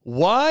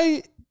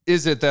 Why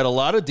is it that a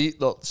lot of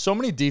so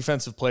many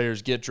defensive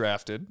players get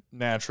drafted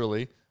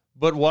naturally,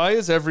 but why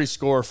is every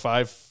score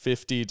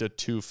 550 to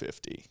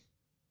 250?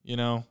 You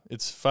know,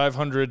 it's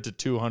 500 to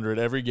 200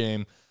 every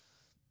game.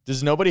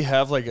 Does nobody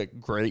have a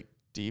great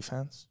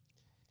defense?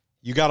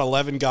 You got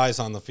 11 guys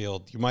on the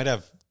field. You might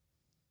have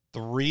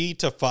 3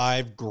 to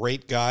 5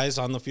 great guys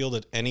on the field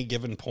at any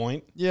given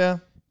point, Yeah.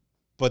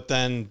 but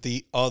then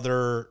the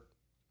other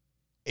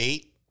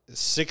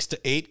 6 to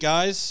 8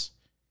 guys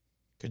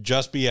could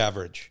just be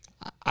average.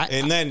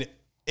 And then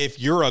if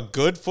you're a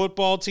good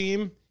football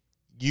team,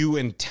 you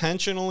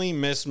intentionally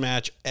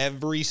mismatch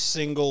every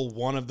single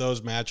one of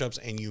those matchups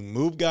and you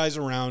move guys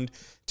around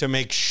to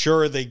make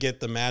sure they get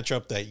the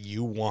matchup that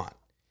you want.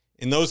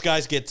 And those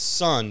guys get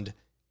sunned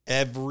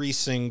every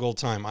single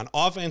time on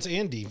offense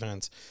and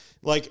defense.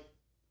 With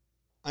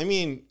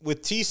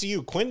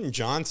TCU, Quentin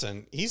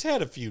Johnson, he's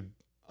had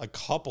a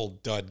couple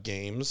dud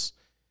games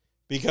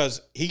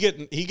because he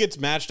gets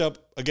matched up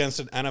against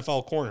an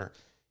NFL corner.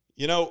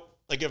 You know,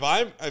 if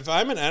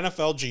I'm an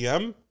NFL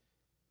GM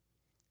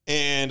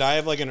and I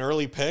have like an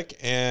early pick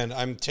and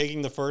I'm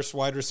taking the first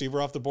wide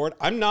receiver off the board,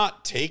 I'm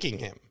not taking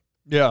him.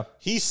 Yeah.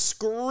 He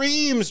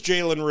screams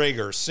Jalen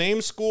Reagor.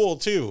 Same school,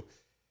 too.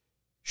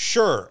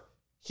 Sure,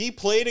 he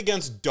played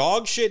against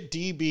dog shit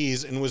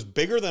DBs and was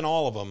bigger than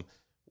all of them.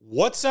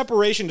 What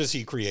separation does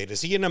he create?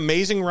 Is he an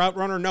amazing route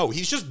runner? No,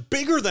 he's just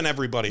bigger than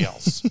everybody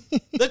else.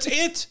 That's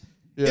it.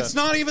 Yeah. It's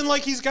not even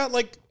like he's got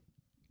like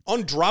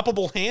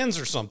undroppable hands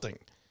or something.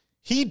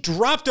 He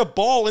dropped a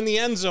ball in the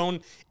end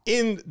zone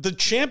in the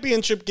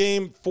championship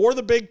game for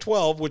the Big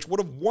 12, which would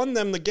have won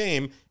them the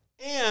game,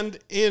 and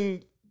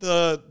in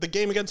the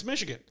game against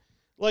Michigan.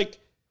 Like,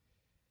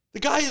 the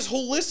guy is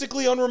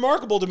holistically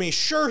unremarkable to me.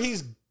 Sure,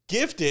 he's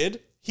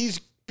gifted.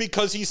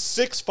 Because he's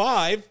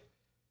 6'5",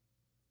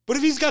 but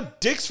if he's got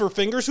dicks for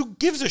fingers, who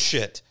gives a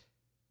shit?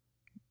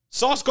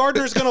 Sauce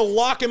Gardner's going to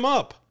lock him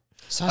up.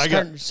 Sauce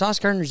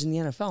Gardner's in the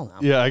NFL now.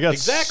 Yeah, I got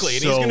Exactly,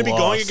 and so he's going to be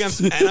going lost.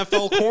 against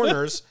NFL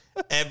corners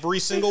every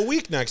single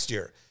week next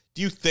year.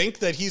 Do you think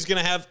that he's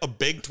going to have a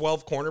Big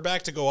 12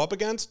 cornerback to go up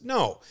against?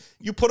 No.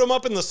 You put him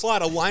up in the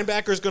slot, a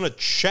linebacker's going to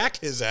check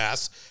his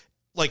ass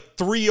like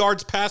 3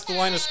 yards past the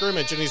line of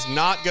scrimmage, and he's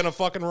not going to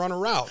fucking run a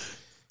route.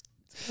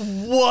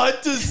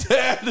 What does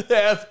that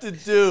have to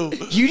do?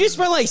 You just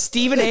went like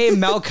Stephen A. and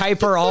Mel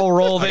Kiper all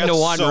rolled I into got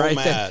one so right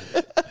mad.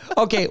 there.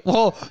 Okay,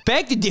 well,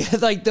 back to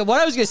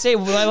what I was going to say,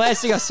 my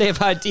last thing I'll say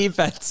about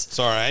defense.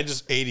 Sorry, I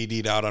just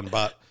ADD'd out on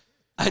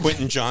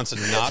Quentin Johnson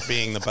not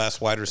being the best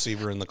wide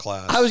receiver in the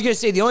class. I was going to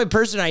say the only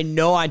person I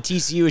know on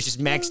TCU is just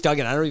Max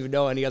Duggan. I don't even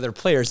know any other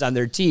players on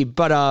their team.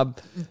 But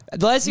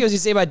the last thing I was going to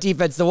say about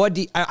defense,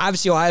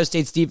 obviously Ohio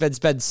State's defense has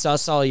been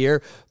sus all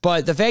year,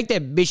 but the fact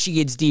that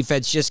Michigan's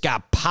defense just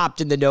got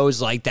popped in the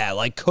nose like that,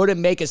 like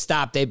couldn't make a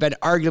stop. They've been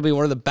arguably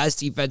one of the best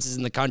defenses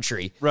in the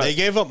country. Right. They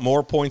gave up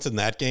more points in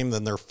that game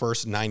than their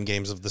first 9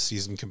 games of the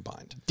season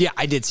combined. Yeah,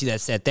 I did see that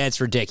stat. That's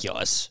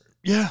ridiculous.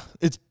 Yeah,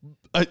 it's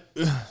I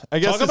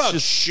guess Talk it's about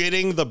just,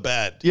 shitting the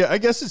bed. yeah, I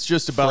guess it's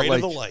just about Afraid of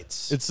like the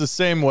lights. It's the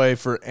same way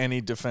for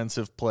any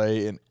defensive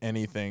play in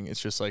anything.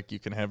 It's just like you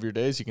can have your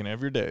days, you can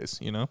have your days,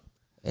 you know?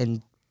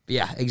 And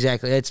yeah,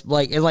 exactly. It's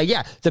like,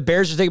 yeah, the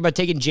Bears are thinking about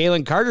taking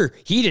Jalen Carter.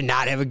 He did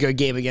not have a good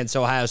game against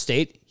Ohio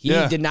State. He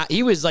did not.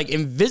 He was like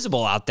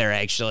invisible out there,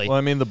 actually. Well,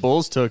 I mean, the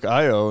Bulls took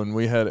Io, and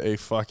we had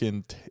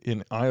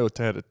Io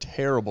had a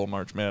terrible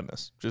March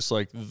Madness, just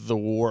like the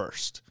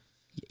worst.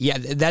 Yeah,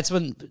 that's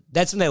when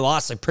they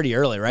lost like pretty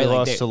early, right? They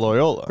Like lost to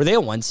Loyola. Were they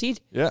a 1 seed?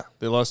 Yeah,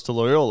 they lost to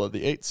Loyola,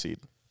 the 8th seed.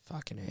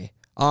 Fucking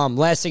A.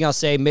 Last thing I'll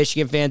say,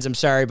 Michigan fans, I'm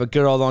sorry, but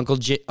good old Uncle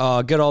Jim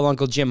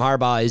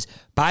Harbaugh is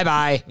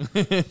bye-bye.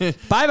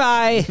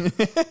 Bye-bye.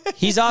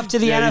 He's off to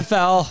the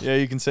NFL. Yeah,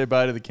 you can say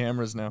bye to the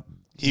cameras now.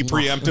 He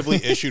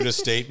preemptively issued a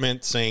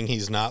statement saying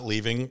he's not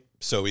leaving,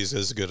 so he's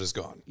as good as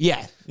gone.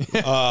 Yeah.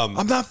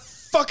 I'm not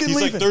fucking He's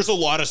leaving. like, there's a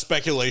lot of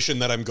speculation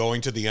that I'm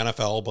going to the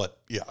NFL, but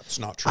yeah, it's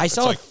not true. I It's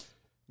saw like,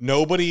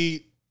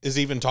 nobody is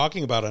even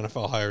talking about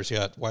NFL hires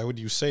yet. Why would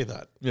you say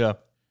that? Yeah.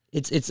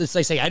 It's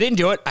like saying, I didn't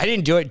do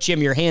it.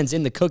 Jim, your hand's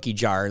in the cookie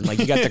jar, and like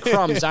you got the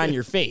crumbs on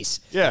your face.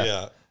 Yeah.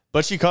 Yeah.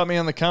 But she caught me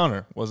on the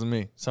counter. Wasn't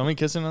me. Somebody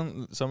kissing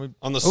on somebody.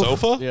 On the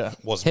sofa? Yeah.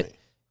 Wasn't me.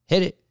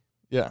 Hit it.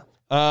 Yeah.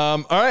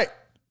 All right.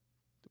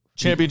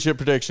 Championship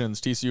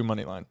predictions, TCU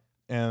money line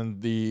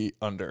and the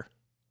under.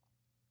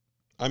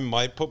 I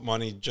might put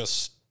money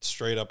just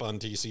straight up on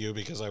TCU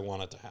because I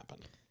want it to happen.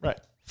 Right.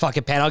 Fuck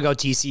it, Pat. I'll go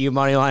TCU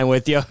money line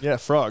with you. Yeah,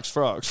 frogs.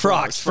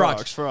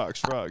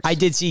 I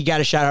did see you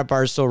got a shout out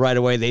Barstool right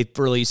away. They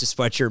released a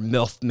sweatshirt,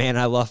 MILF. Man,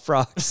 I love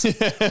frogs.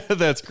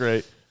 That's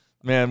great.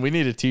 Man, we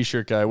need a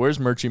t-shirt guy. Where's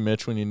Merchie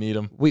Mitch when you need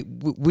him? we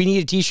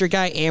need a t-shirt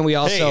guy, and we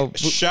also Hey,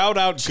 shout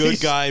out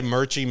good guy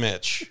Merchie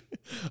Mitch.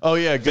 Oh,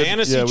 yeah. Good.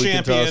 Fantasy yeah, we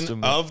can toss champion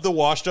him. of the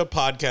Washed Up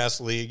Podcast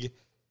League.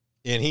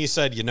 And he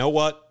said, you know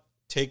what?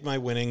 Take my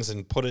winnings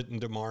and put it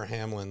into Mar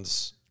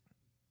Hamlin's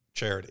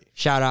charity.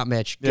 shout out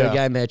Mitch. Good Yeah.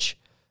 guy, Mitch.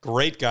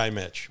 Great guy,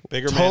 Mitch.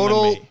 Bigger man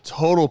than me.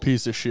 Total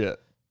piece of shit.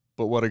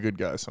 But what a good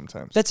guy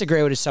sometimes. That's a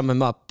great way to sum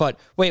him up. But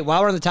wait,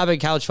 while we're on the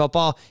topic of college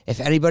football, if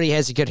anybody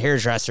has a good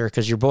hairdresser,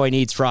 because your boy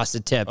needs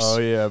frosted tips. Oh,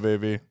 yeah,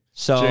 baby.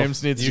 So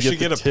James needs You to should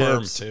get the a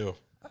perm, tips. too.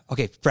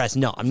 okay, Bress,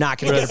 no, I'm not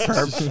going to get a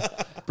perm.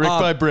 Brick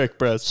by brick,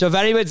 Bress. So if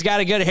anybody's got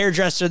a good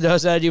hairdresser that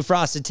knows how to do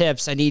frosted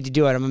tips, I need to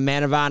do it. I'm a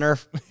man of honor.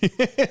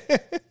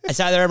 It's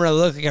either I'm going to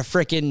look like a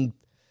freaking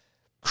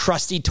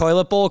crusty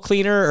toilet bowl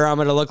cleaner or I'm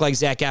going to look like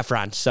Zac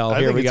Efron. So I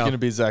here think we it's go. going to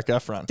be Zac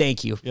Efron.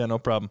 Thank you. Yeah, no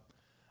problem.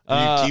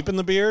 Are you keeping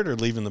the beard or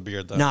leaving the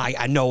beard, though? No,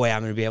 I no way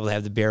I'm going to be able to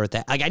have the beard with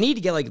that. Like, I need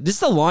to get, like, this is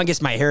the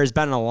longest my hair has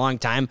been in a long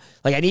time.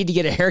 Like, I need to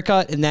get a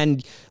haircut and then,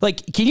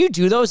 like, can you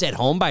do those at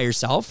home by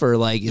yourself or,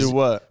 like, Do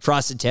what?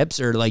 frosted tips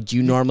or, like, do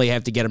you normally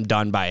have to get them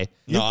done by?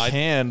 You No, I-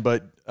 can,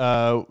 but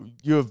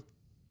you have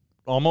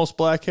almost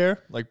black hair,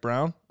 like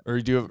brown?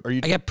 Or do you have, are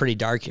you I got pretty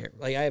dark hair.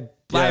 Like, I have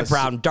Yes.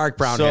 dark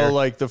brown so, hair.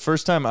 like, the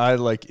first time I,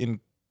 like, in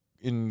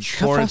got frosted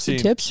quarantine,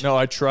 tips? no,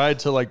 I tried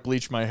to, like,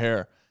 bleach my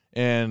hair.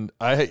 And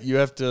I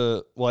tried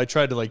to,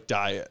 like,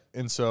 dye it.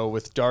 And so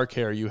with dark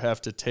hair, you have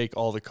to take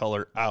all the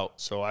color out.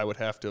 So I would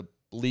have to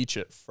bleach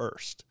it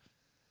first.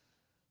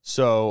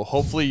 So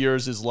hopefully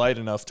yours is light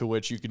enough to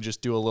which you can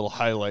just do a little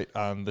highlight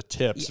on the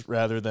tips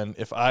rather than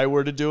if I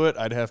were to do it,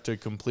 I'd have to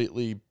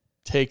completely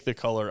take the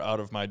color out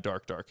of my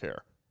dark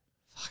hair.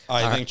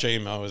 I think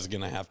J-Mo is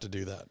going to have to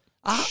do that.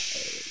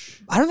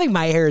 I don't think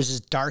my hair is as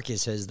dark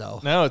as his though.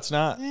 No, it's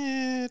not.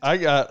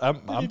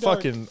 I'm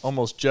fucking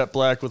almost jet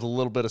black with a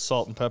little bit of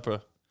salt and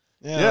pepper.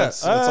 Yeah,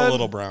 it's a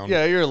little brown.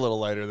 Yeah, you're a little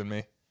lighter than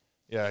me.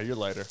 Yeah, you're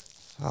lighter.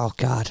 Oh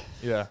God.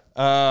 Yeah.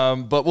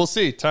 But we'll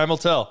see. Time will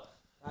tell.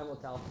 I will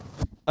tell.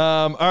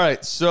 All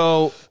right.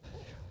 So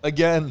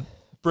again,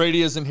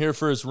 Brady isn't here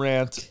for his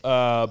rant,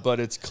 but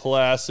it's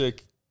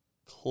classic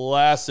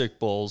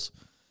Bulls.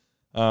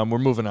 We're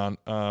moving on.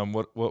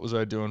 What was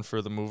I doing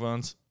for the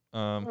move-ons?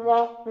 That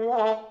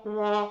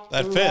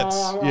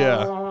fits.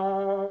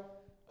 Yeah.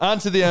 On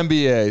to the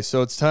NBA.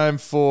 So it's time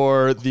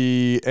for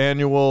the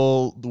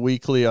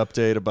weekly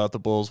update about the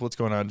Bulls. What's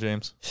going on,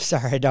 James?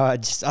 Sorry, no,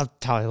 I'll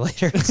tell you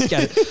later.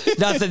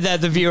 Not that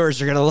the viewers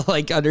are gonna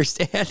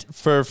understand.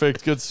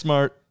 Perfect. Good,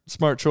 smart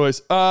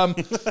choice.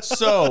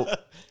 So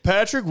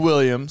Patrick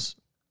Williams,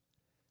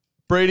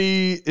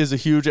 Brady is a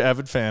huge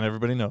avid fan.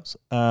 Everybody knows.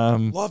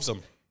 Loves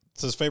him.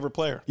 It's his favorite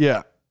player.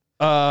 Yeah.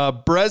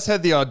 Brez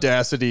had the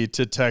audacity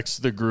to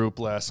text the group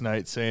last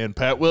night saying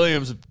Pat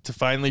Williams to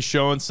finally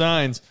showing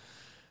signs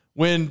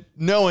when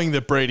knowing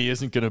that Brady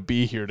isn't going to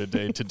be here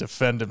today to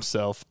defend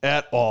himself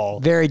at all.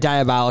 Very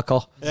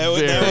diabolical. That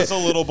was a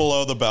little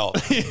below the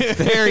belt.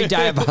 Very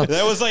diabolical.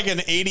 That was like an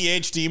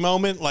ADHD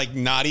moment, like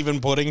not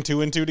even putting 2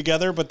 and 2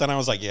 together. But then I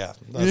was like, yeah,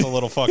 that's a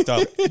little fucked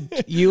up.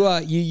 You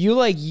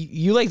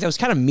that was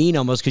kind of mean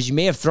almost because you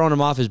may have thrown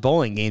him off his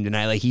bowling game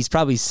tonight. Like he's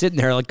probably sitting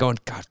there like going,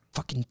 God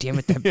fucking damn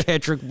it, that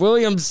Patrick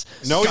Williams.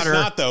 No, stutter.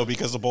 he's not though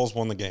because the Bulls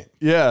won the game.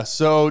 Yeah.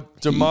 So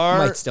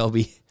might still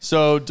be.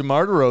 So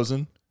DeMar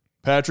DeRozan,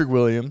 Patrick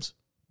Williams,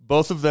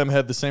 both of them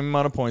had the same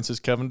amount of points as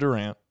Kevin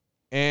Durant,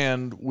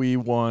 and we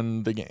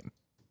won the game.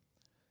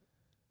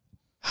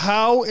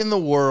 How in the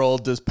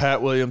world does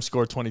Pat Williams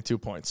score 22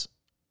 points?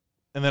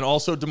 And then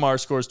also DeMar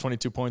scores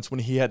 22 points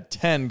when he had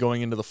 10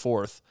 going into the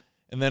fourth.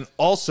 And then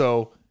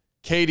also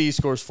KD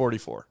scores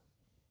 44.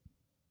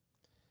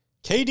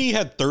 KD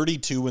had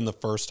 32 in the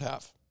first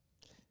half.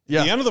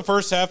 Yeah. At the end of the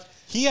first half,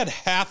 he had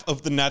half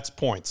of the Nets'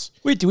 points.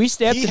 Wait, do we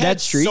stay up He the had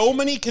Nets streak? so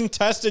many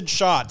contested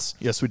shots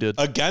Yes, we did.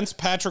 against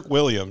Patrick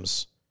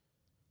Williams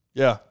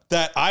Yeah.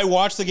 that I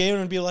watched the game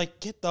and be like,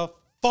 get the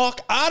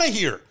fuck out of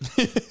here.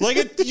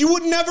 You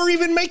would never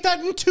even make that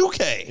in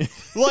 2K.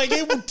 Like,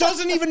 it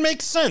doesn't even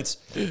make sense.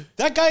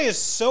 That guy is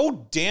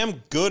so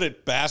damn good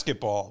at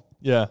basketball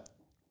Yeah.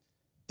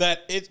 that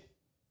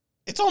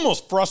it's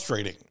almost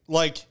frustrating.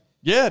 Like,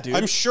 Yeah, dude.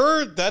 I'm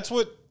sure that's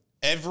what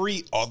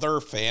every other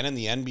fan in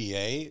the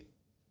NBA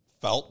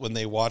felt when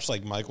they watched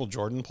like Michael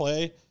Jordan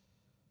play.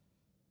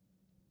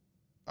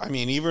 I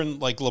mean, even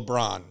like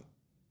LeBron,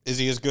 is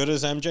he as good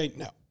as MJ?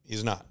 No,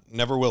 he's not.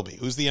 Never will be.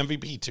 Who's the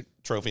MVP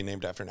trophy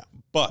named after now?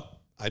 But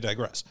I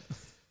digress.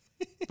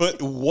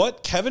 But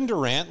what Kevin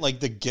Durant, like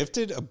the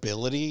gifted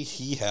ability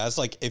he has,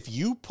 like if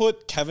you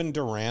put Kevin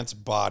Durant's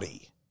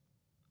body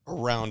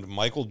around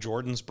Michael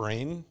Jordan's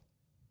brain,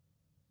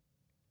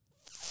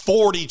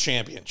 40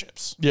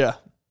 championships. Yeah.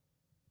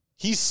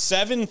 He's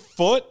 7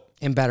 foot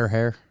And better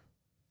hair.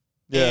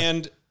 Yeah.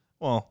 and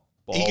Well,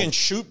 he can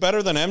shoot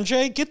better than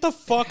MJ. Get the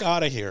fuck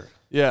out of here.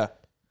 Yeah.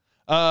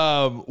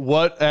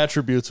 What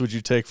attributes would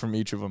you take from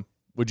each of them?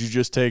 Would you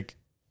just take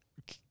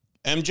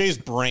MJ's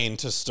brain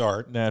to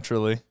start.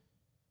 naturally?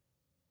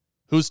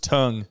 Whose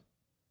tongue?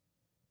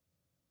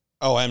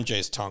 Oh,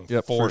 MJ's tongue.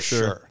 Yep, for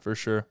sure. For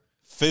sure.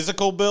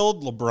 Physical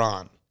build,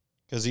 LeBron.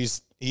 Because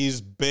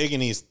he's big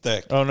and he's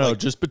thick. Oh, no, Like,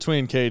 just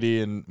between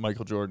KD and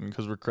Michael Jordan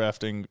because we're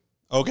crafting.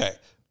 okay.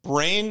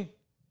 Brain,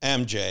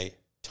 MJ.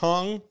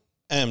 Tongue,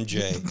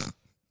 MJ.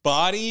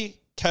 Body,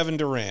 Kevin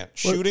Durant.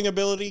 Shooting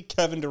ability,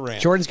 Kevin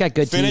Durant. Jordan's got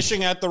good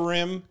Finishing at the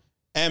rim,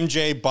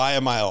 MJ by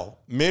a mile.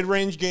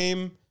 Mid-range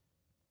game,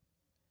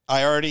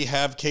 I already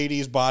have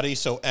KD's body,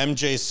 so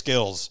MJ's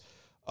skills.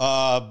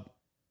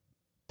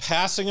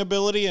 Passing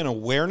ability and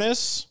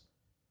awareness,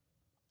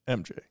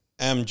 MJ.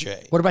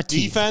 MJ. What about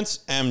teeth? defense?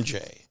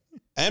 MJ.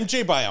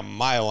 MJ by a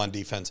mile on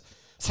defense.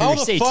 So How you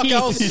the say fuck teeth. He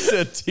else?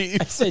 said teeth.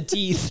 I said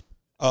teeth.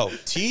 Oh,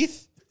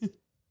 teeth?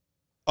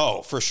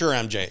 Oh, for sure,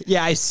 MJ.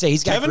 Yeah, I say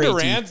he's got Kevin great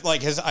Durant, teeth.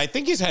 like I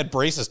think he's had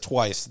braces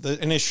twice,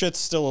 and his shit's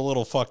still a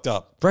little fucked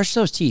up. Brush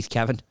those teeth,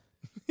 Kevin.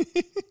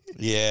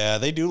 Yeah,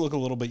 they do look a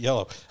little bit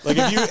yellow. Like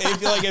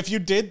if you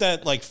did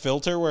that like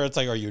filter where it's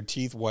like, are your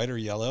teeth white or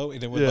yellow,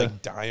 and it would Yeah.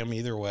 like dye them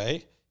either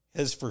way,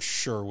 his for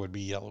sure would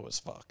be yellow as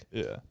fuck.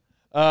 Yeah.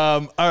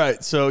 All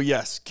right. So,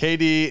 yes,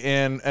 KD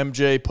and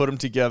MJ put them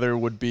together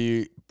would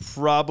be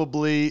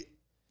probably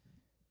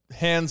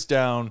hands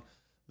down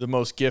the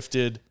most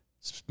gifted,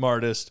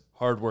 smartest,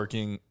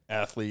 hardworking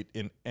athlete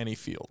in any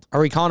field. Are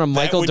we calling him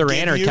Michael would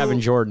Durant give or you- Kevin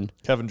Jordan?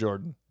 Kevin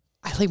Jordan.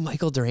 I think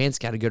Michael Durant's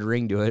got a good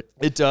ring to it.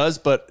 It does,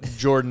 but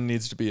Jordan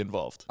needs to be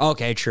involved.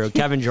 Okay, true.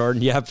 Kevin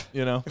Jordan, yep.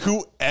 You know?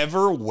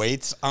 Whoever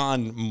waits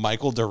on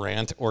Michael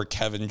Durant or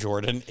Kevin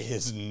Jordan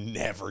is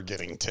never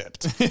getting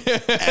tipped.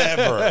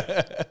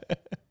 Ever.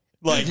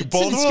 Like,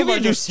 both of gonna them be a are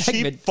new just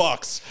segment. cheap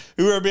fucks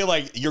who are being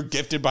like, you're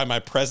gifted by my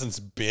presence,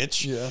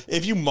 bitch. Yeah.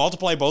 If you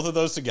multiply both of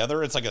those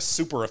together, it's like a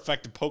super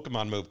effective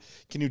Pokemon move.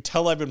 Can you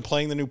tell I've been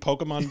playing the new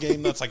Pokemon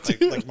game? That's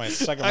like my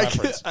second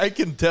reference. I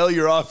can tell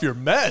you're off your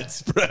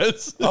meds,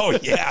 Press. Oh,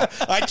 yeah.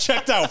 I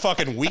checked out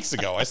fucking weeks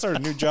ago. I started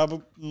a new job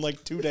in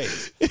like 2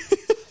 days.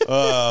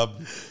 All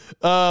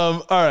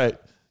right.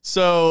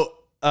 So,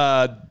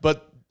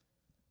 but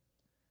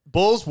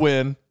Bulls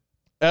win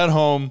at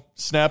home,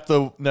 snap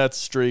the Nets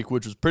streak,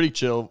 which was pretty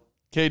chill.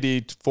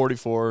 KD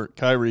 44,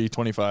 Kyrie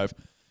 25.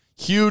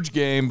 Huge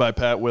game by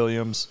Pat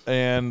Williams,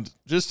 and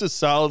just a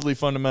solidly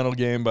fundamental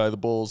game by the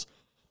Bulls.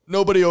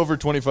 Nobody over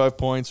 25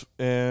 points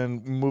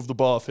and move the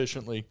ball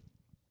efficiently.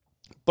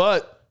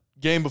 But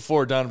game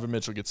before, Donovan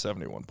Mitchell gets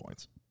 71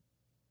 points.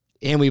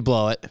 And we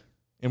blow it.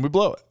 And we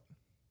blow it.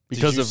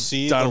 Because you of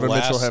see the Donovan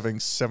Mitchell last- having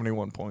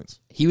 71 points.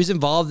 He was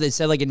involved. They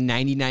said like in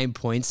 99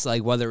 points,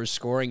 like whether it was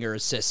scoring or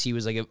assists, he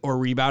was like, or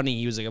rebounding,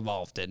 he was like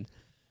involved in.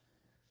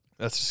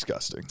 That's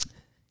disgusting.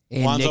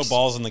 And Lonzo Knicks-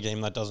 Ball's in the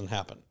game. That doesn't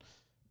happen.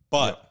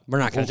 But We're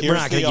not going to here's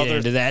get the other-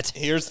 into that.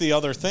 Here's the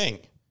other thing.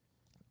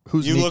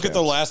 Who's You look at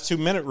the kneecaps? last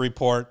 2-minute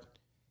report.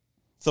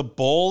 The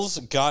Bulls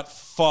got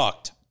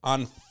fucked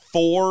on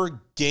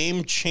 4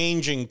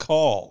 game-changing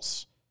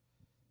calls.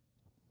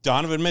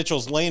 Donovan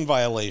Mitchell's lane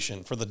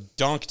violation for the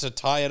dunk to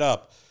tie it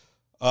up.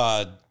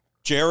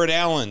 Jared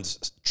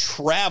Allen's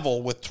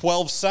travel with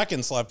 12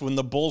 seconds left when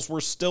the Bulls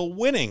were still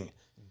winning.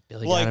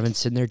 Billy like- Donovan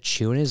sitting there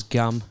chewing his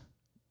gum.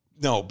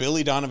 No,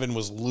 Billy Donovan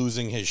was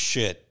losing his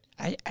shit.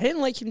 I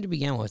didn't like him to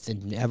begin with,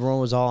 and everyone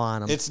was all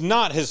on him. It's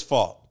not his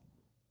fault.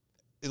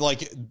 Like,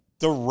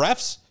 the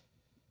refs,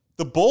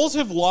 the Bulls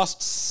have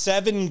lost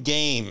 7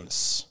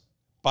 games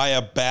by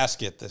a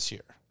basket this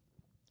year.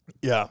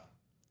 Yeah.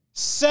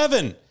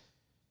 7.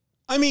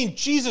 I mean,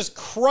 Jesus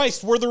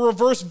Christ, we're the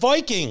reverse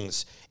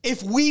Vikings.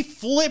 If we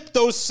flip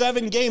those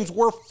 7 games,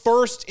 we're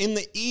first in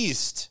the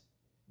East.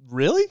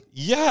 Really?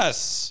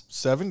 Yes.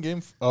 7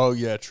 game? Oh,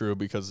 yeah, true,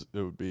 because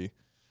it would be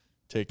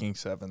taking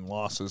 7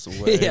 losses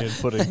away Yeah. and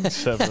putting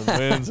 7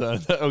 wins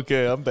on.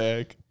 Okay, I'm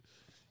back.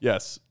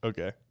 Yes,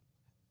 okay.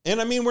 And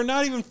I mean, we're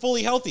not even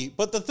fully healthy.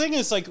 But the thing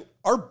is, like,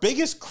 our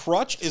biggest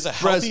crutch is a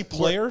healthy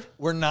player.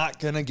 We're not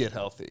going to get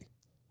healthy.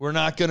 We're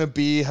not going to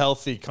be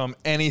healthy come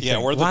anything.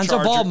 Yeah, we're the Lonzo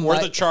Ball Chargers. We're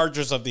might- the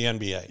Chargers of the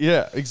NBA.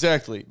 Yeah,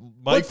 exactly.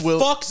 Mike But will.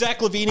 fuck Zach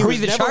LaVine. He Are we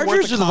was the never Chargers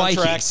worth or the the contract.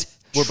 Vikings?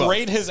 We're both.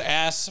 Trade his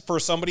ass for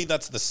somebody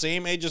that's the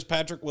same age as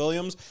Patrick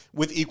Williams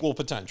with equal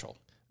potential.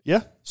 Yeah,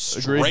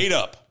 agreed. Straight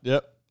up.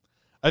 Yep.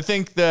 I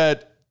think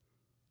that.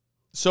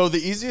 So the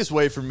easiest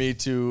way for me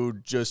to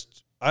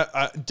just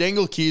I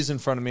dangle keys in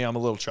front of me. I'm a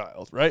little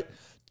child, right?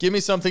 Give me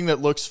something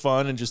that looks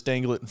fun and just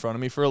dangle it in front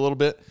of me for a little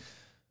bit.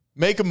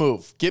 Make a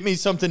move. Get me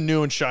something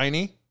new and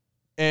shiny.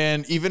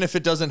 And even if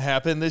it doesn't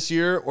happen this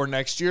year or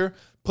next year,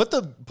 put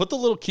the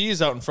little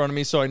keys out in front of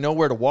me so I know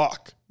where to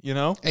walk. You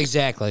know,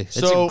 exactly. That's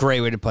So- a great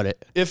way to put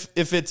it. if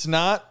it's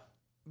not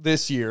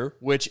this year,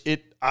 which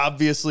it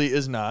obviously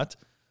is not,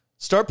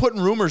 start putting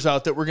rumors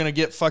out that we're gonna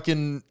get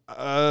fucking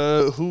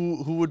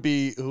who would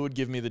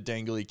give me the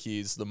dangly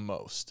keys the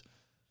most?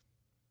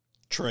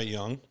 Trae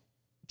Young.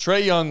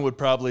 Trae Young would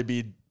probably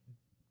be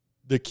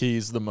the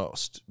keys the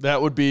most.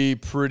 That would be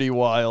pretty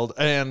wild.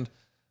 And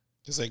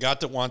Because they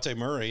got DeJounte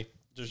Murray.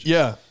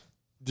 yeah,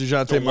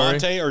 DeJounte Murray.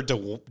 DeJounte or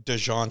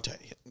DeJounte?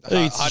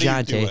 It's How do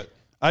you do DeJounte. it?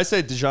 I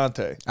say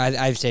DeJounte.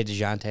 I've said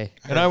DeJounte.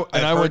 And I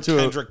I've went heard to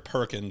Kendrick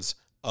Perkins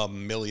a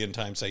million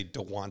times say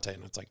DeJounte,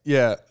 and it's like,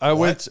 I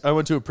What?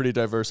 went to a pretty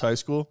diverse high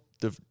school.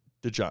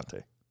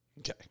 DeJounte.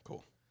 okay,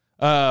 cool.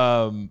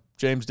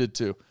 James did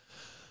too.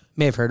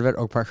 May have heard of it.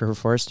 Oak Park River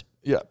Forest.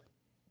 Yeah.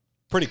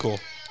 Pretty cool.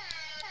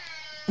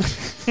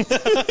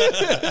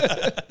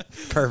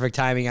 Perfect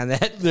timing on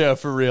that. Yeah,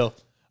 for real.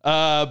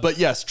 But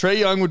yes, Trae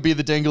Young would be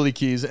the dangly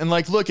keys. And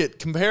like, look at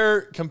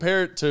compare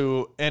it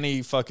to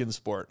any fucking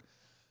sport.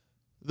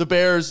 The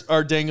Bears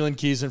are dangling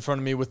keys in front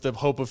of me with the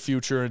hope of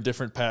future and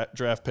different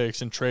draft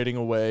picks and trading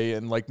away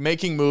and like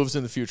making moves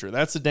in the future.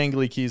 That's the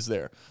dangly keys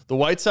there. The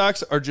White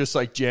Sox are just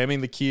like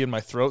jamming the key in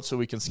my throat so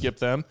we can skip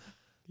them.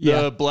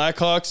 Yeah. The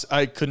Blackhawks,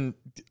 I couldn't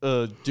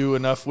do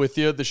enough with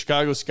you. The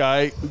Chicago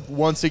Sky,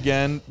 once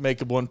again, make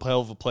one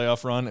hell of a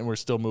playoff run, and we're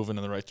still moving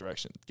in the right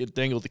direction.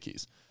 Dangle the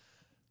keys.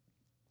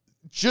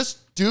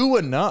 Just do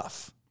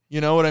enough. You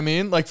know what I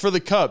mean? Like for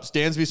the Cubs,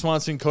 Dansby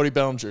Swanson, Cody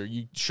Bellinger.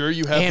 You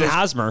have And those,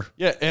 Hosmer.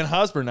 yeah, and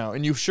Hosmer now.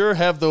 And you sure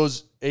have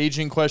those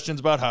aging questions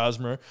about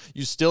Hosmer.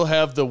 You still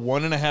have the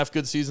 1.5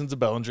 good seasons of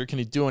Bellinger. Can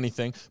he do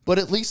anything? But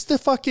at least the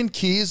fucking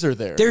keys are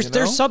there. There's you know?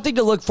 there's something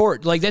to look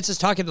forward. Like that's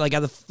just talking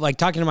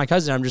talking to my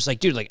cousin. I'm just like,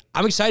 dude, like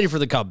I'm excited for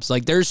the Cubs.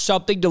 Like there's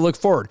something to look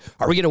forward.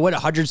 Are we gonna win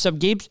 100-some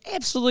games?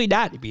 Absolutely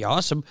not. It'd be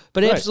awesome,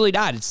 but Right. absolutely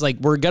not. It's like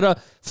we're gonna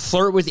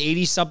flirt with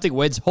 80-something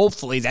wins.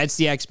 Hopefully that's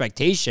the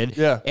expectation.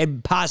 Yeah.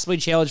 and possibly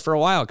challenge for a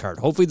wild card.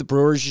 Hopefully the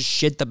Brewers just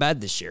shit the bed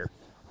this year.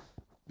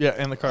 Yeah,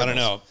 and the I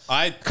Cardinals.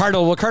 don't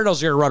know.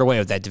 Cardinals are gonna run away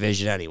with that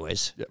division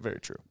anyways. Yeah, very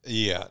true.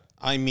 Yeah.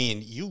 I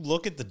mean, you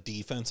look at the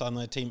defense on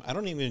that team. I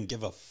don't even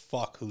give a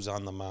fuck who's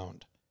on the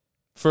mound.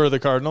 For the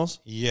Cardinals?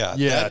 Yeah.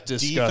 Yeah, that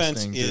defense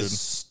disgusting,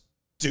 is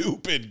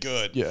stupid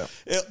good. Yeah.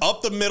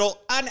 Up the middle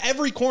on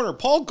every corner.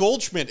 Paul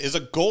Goldschmidt is a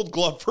Gold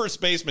Glove first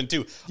baseman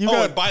too.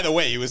 And by the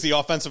way, he was the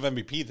offensive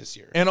MVP this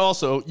year. And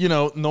also,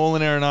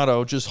 Nolan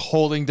Arenado just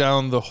holding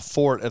down the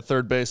fort at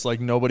third base like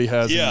nobody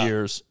has in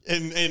years.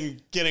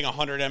 And getting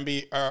 100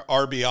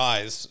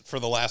 RBIs for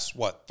the last,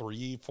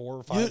 3,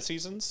 4, 5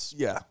 seasons?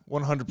 Yeah,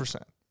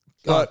 100%.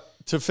 But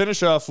to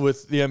finish off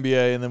with the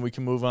NBA, and then we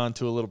can move on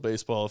to a little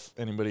baseball if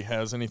anybody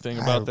has anything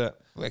about that.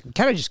 We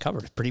kind of just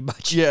covered it pretty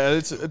much. Yeah,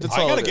 it's I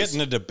all got to it get is.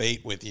 in a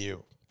debate with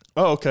you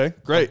Oh, okay,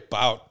 great.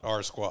 about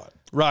our squad.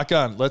 Rock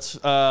on.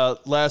 Let's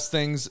last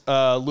things.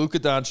 Luka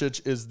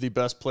Doncic is the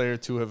best player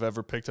to have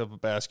ever picked up a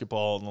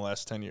basketball in the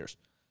last 10 years.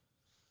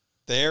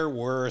 There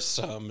were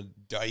some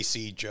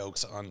dicey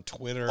jokes on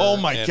Twitter. Oh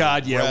my and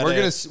God! Yeah,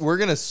 Reddit. we're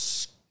gonna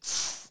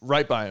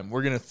right by him.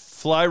 We're gonna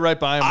fly right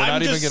by him. We're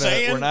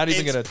not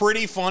even gonna. It's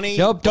pretty funny.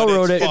 Nope, don't but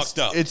ruin it. Fucked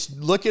up.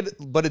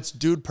 But it's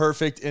dude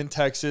perfect in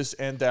Texas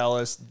and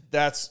Dallas.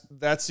 That's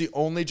the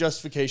only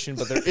justification,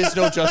 but there is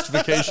no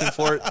justification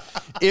for it.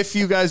 If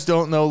you guys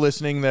don't know,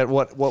 listening, that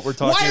what we're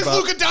talking Why is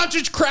about. Luka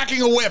Doncic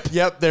cracking a whip?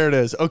 Yep, there it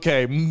is.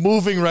 Okay,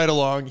 moving right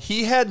along.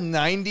 He had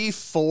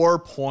 94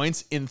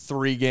 points in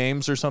 3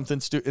 games or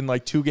something in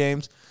like 2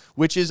 games,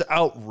 which is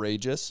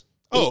outrageous.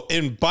 Oh,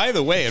 and by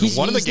the way, in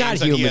one of the he's not games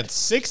that he human. had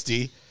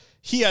 60,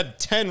 he had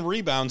 10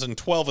 rebounds and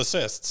 12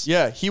 assists.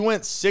 Yeah, he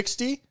went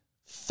 60,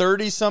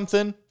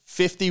 30-something,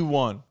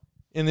 51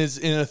 in a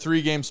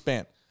 3-game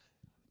span.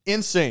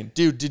 Insane.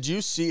 Dude, did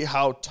you see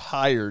how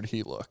tired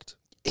he looked?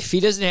 If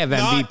he doesn't have MVP,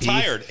 Not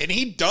tired, and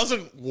he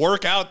doesn't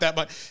work out that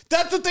much.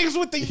 That's the things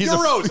with the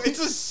Euros. It's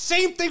the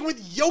same thing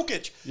with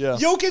Jokic. Yeah.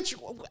 Jokic,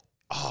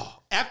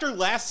 after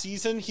last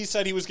season, he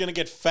said he was going to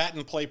get fat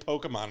and play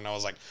Pokemon, and I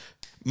was like,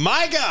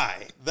 my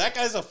guy, that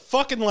guy's a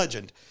fucking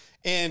legend.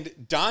 And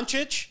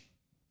Doncic,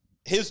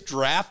 his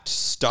draft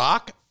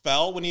stock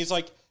fell when he's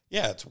like,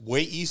 yeah, it's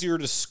way easier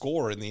to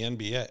score in the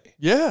NBA.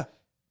 Yeah.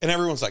 And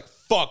everyone's like,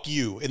 fuck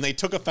you. And they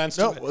took offense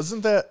No, to it.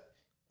 wasn't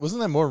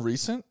that more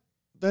recent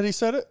that he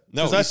said it?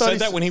 No, 'Cause he I thought said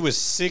that when he was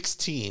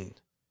 16.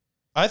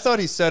 I thought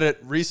he said it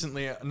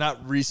recently,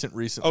 not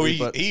recently. Oh,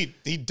 but he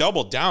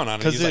doubled down on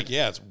it. 'Cause He's it- like,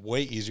 yeah, it's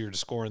way easier to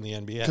score in the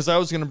NBA. because I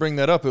was going to bring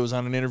that up. It was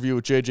on an interview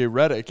with JJ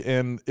Redick,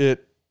 and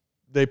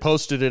they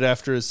posted it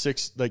after his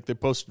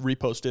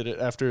reposted it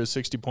after his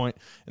 60-point,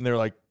 and they were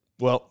like,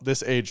 well,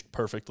 this aged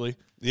perfectly.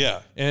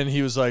 Yeah. And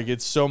he was like,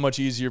 it's so much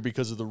easier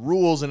because of the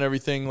rules and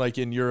everything. Like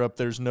in Europe,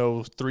 there's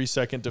no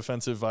 3-second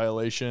defensive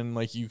violation.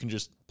 Like you can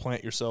just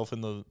plant yourself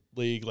in the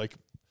league. Like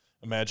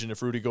imagine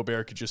if Rudy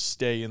Gobert could just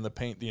stay in the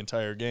paint the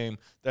entire game.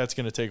 That's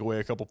going to take away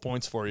a couple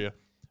points for you.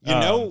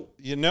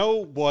 You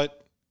know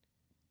what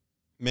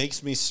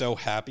makes me so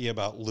happy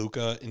about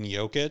Luka and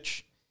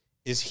Jokic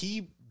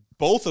is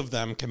both of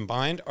them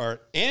combined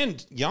and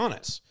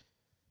Giannis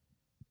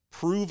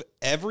prove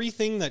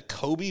everything that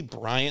Kobe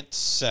Bryant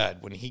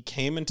said when he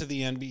came into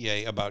the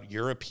NBA about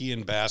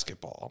European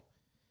basketball,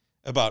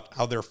 about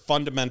how they're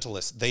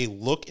fundamentalists. They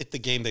look at the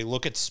game. They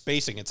look at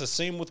spacing. It's the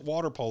same with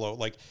water polo.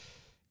 Like,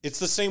 it's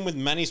the same with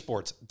many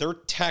sports. They're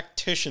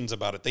tacticians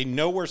about it. They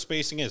know where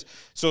spacing is.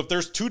 So if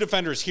there's 2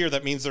 defenders here,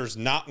 that means there's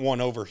not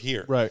one over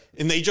here. Right.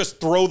 And they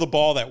just throw the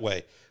ball that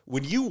way.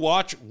 When you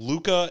watch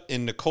Luka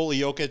and Nikola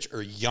Jokic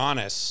or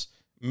Giannis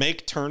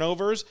make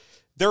turnovers,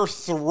 they're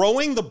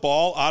throwing the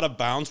ball out of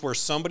bounds where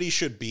somebody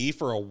should be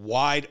for a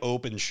wide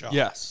open shot.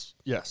 Yes.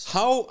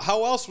 How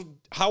else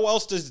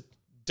does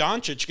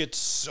Doncic get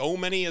so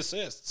many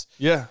assists?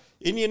 Yeah.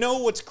 And you know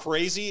what's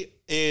crazy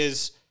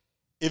is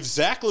if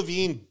Zach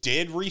LaVine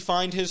did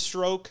refine his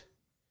stroke,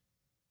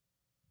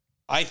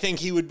 I think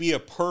he would be a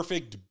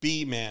perfect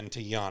B-man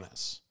to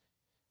Giannis.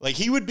 Like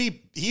he would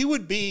be,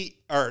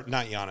 or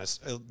not Giannis,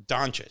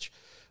 Doncic.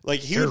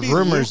 Like he would be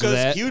rumors of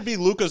that. He would be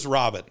Luka's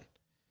Robin.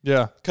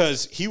 Yeah.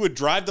 Because he would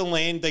drive the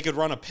lane. They could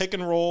run a pick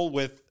and roll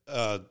with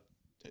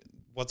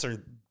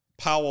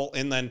Powell,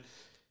 and then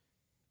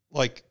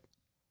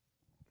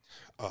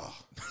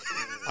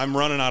I'm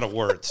running out of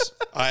words.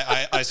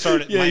 I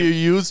started. Yeah, you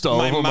used all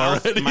of them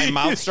already. My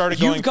mouth started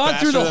going. You've gone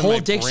through faster the than whole my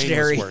brain was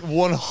dictionary. working.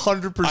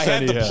 100%. I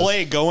had he the has.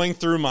 play going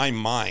through my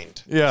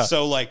mind. Yeah.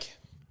 So like,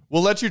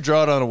 We'll let you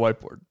draw it on a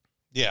whiteboard.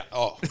 yeah.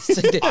 Oh,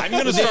 I'm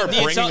gonna start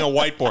bringing a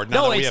whiteboard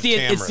now that we have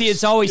cameras.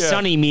 It's always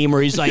sunny meme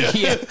where he's like,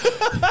 yeah.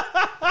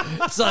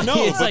 It's like,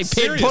 No, it's but like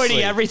pinpointing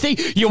seriously. everything.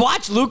 You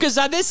watch Lucas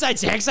on this side,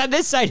 Zach's on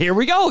this side. Here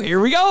we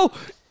go.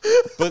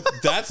 But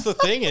that's the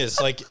thing is,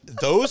 like,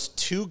 those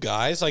 2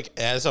 guys, like,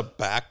 as a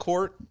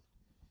backcourt,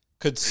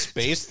 could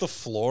space the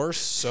floor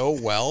so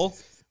well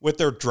with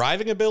their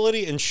driving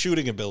ability and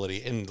shooting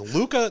ability. And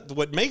Luka,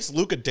 what makes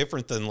Luka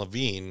different than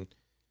LaVine,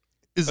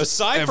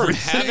 aside from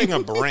having a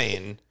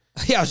brain,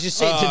 Yeah, I was just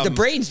saying, the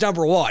brain's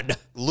number 1.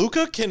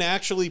 Luka can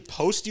actually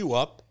post you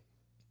up,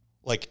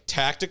 like,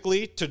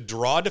 tactically to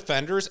draw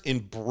defenders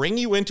and bring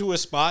you into a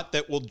spot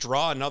that will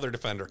draw another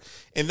defender.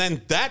 And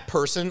then that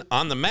person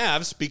on the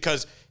Mavs,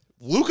 because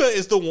Luka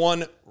is the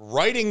one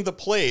writing the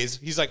plays.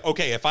 He's like,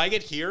 okay, if I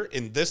get here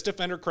and this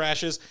defender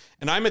crashes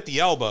and I'm at the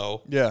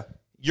elbow, Yeah.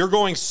 you're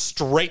going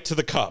straight to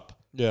the cup.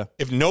 Yeah.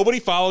 If nobody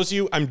follows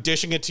you, I'm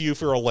dishing it to you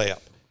for a layup.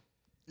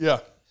 Yeah.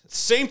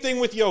 Same thing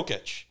with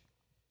Jokic.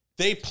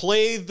 They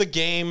play the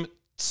game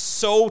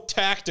so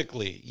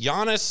tactically.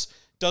 Giannis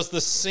does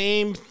the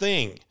same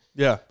thing.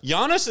 Yeah.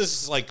 Giannis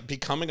is like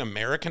becoming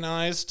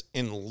Americanized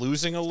and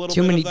losing a little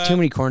Too bit many of that. too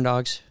many corn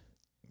dogs.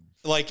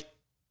 Like,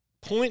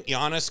 point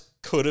Giannis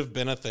could have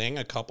been a thing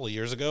a couple of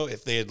years ago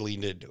if they had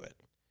leaned into it.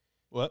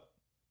 What?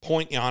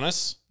 Point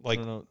Giannis, like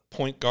I don't know.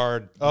 point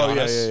guard Oh,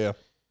 Giannis. yeah.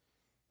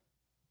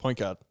 Point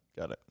guard.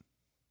 Got it.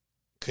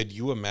 Could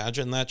you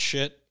imagine that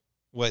shit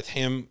with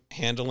him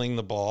handling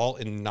the ball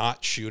and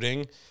not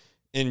shooting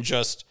and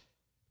just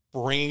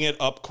bringing it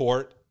up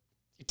court,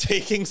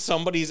 taking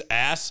somebody's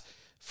ass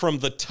from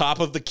the top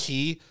of the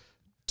key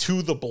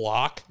to the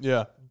block,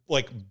 Yeah.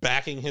 like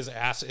backing his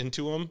ass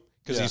into him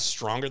because Yeah. he's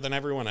stronger than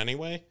everyone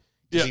anyway?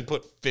 Because Yeah. he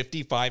put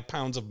 55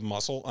 pounds of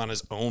muscle on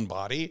his own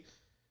body,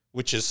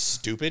 which is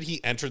stupid.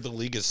 He entered the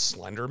league as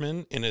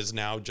Slenderman and is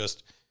now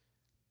just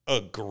a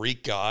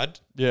Greek god,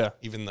 Yeah.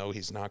 even though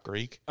he's not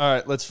Greek. All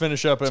right, let's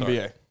finish up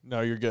NBA.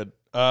 No, you're good.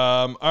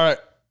 All right,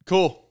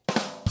 cool.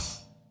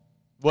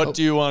 What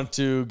do you want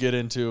to get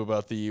into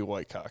about the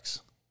Whitecocks?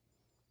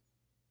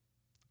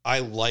 I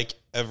like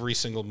every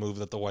single move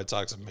that the White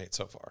Sox have made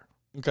so far.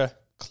 Okay.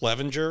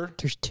 Clevenger,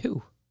 There's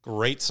two.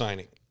 great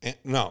signing.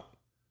 No,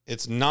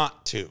 it's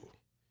not two.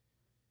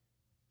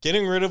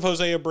 Getting rid of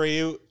Jose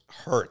Abreu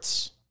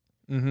hurts.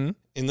 Mm-hmm.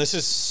 And this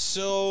is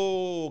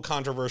so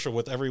controversial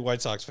with every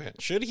White Sox fan.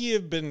 Should he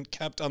have been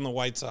kept on the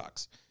White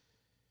Sox?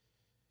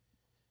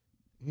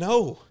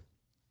 No.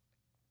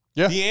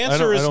 Yeah. The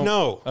answer is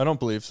no. I don't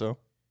believe so.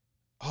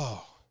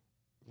 Oh,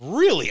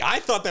 really? I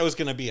thought that was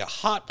going to be a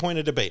hot point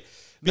of debate.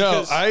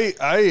 No, Because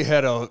I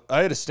had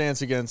a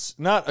stance against,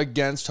 not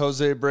against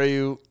Jose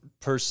Abreu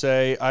per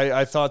se.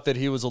 I thought that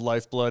he was a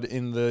lifeblood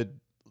in the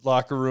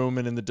locker room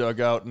and in the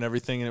dugout and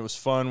everything, and it was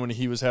fun when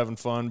he was having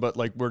fun, but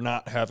like we're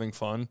not having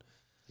fun.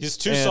 he's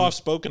too and-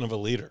 soft-spoken of a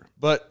leader.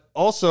 But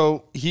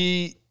also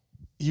he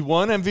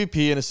won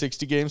MVP in a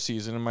 60-game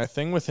season, and my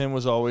thing with him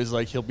was always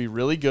like he'll be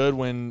really good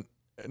when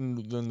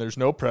there's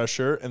no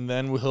pressure, and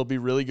then he'll be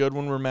really good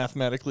when we're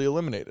mathematically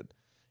eliminated.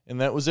 And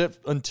that was it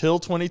until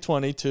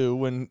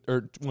 2022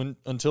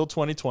 until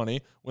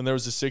 2020 when there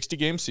was a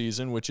 60-game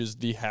season, which is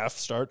the half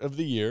start of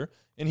the year,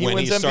 and he When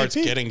wins he MVP. starts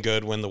getting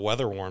good when the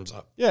weather warms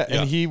up. Yeah,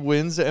 and he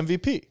wins the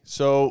MVP.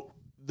 So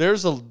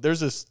there's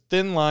a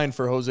thin line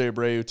for Jose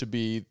Abreu to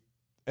be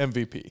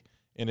MVP,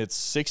 and it's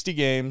 60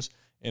 games,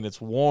 and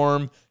it's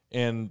warm,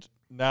 and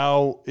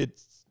now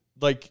it's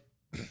like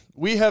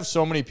we have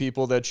so many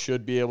people that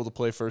should be able to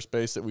play first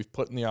base that we've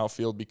put in the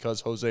outfield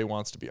because Jose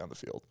wants to be on the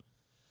field.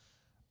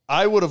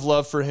 I would have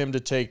loved for him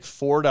to take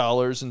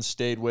 $4 and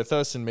stayed with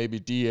us and maybe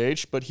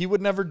DH, but he would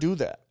never do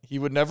that. He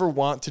would never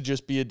want to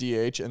just be a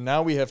DH, and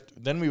now we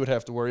would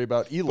have to worry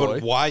about Eloy.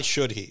 But why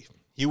should he?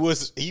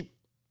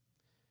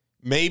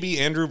 Maybe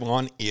Andrew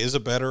Vaughn is a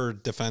better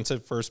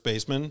defensive first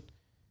baseman,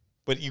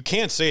 but you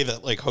can't say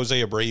that like Jose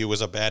Abreu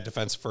was a bad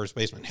defensive first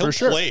baseman. He'll For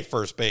sure. play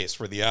first base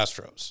for the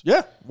Astros,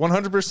 Yeah,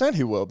 100%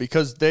 he will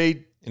because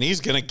and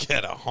he's going to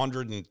get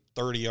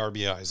 130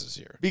 RBIs this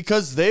year.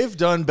 they've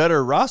done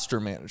better roster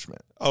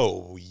management.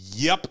 Oh,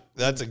 yep.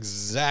 That's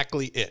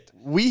exactly it.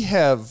 We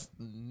have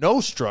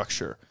no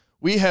structure.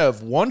 We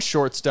have one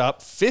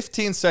shortstop,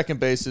 15 second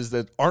bases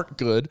that aren't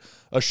good,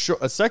 a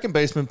second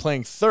baseman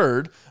playing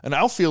third, an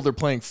outfielder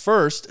playing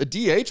first, a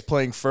DH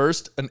playing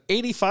first, an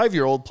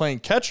 85-year-old playing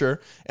catcher,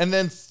 and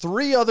then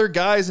 3 other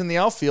guys in the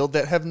outfield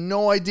that have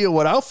no idea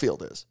what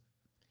outfield is.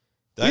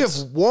 We have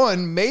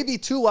 1, maybe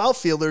 2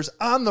 outfielders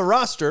on the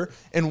roster,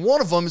 and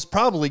one of them is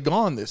probably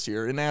gone this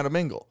year in Adam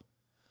Engel.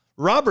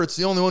 Robert's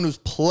the only one who's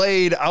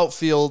played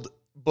outfield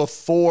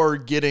before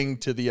getting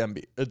to the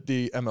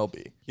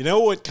MLB. You know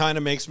what kind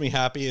of makes me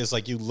happy is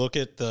like you look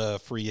at the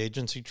free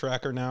agency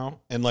tracker now,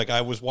 and like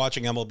I was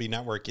watching MLB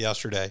Network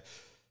yesterday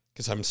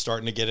because I'm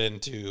starting to get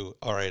into,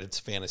 all right, it's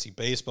fantasy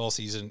baseball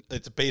season.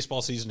 It's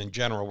baseball season in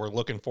general. We're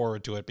looking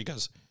forward to it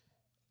because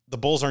the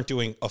Bulls aren't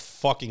doing a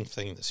fucking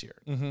thing this year.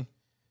 Mm-hmm.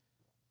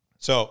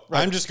 So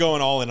I'm just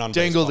going all in on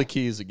Dangle baseball. the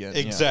keys again.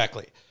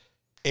 Exactly.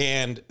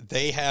 And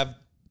they have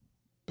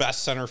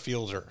best center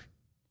fielder,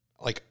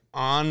 like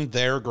on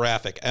their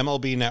graphic,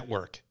 MLB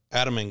Network,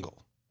 Adam Engel.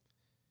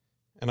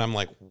 And I'm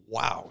like,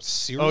 wow,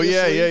 seriously?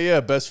 Oh, yeah.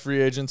 Best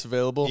free agents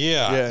available.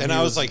 Yeah. And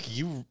I was like,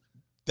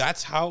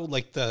 that's how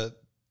like the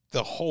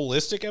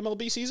holistic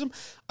MLB season?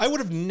 I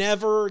would have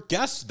never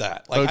guessed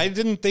that. Like, I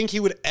didn't think he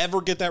would ever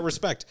get that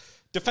respect.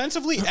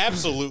 Defensively,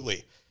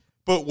 absolutely.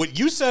 But what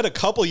you said a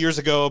couple years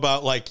ago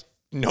about like,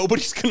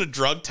 nobody's going to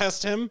drug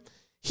test him,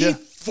 he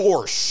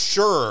for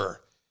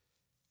sure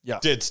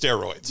did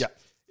steroids.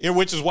 Yeah.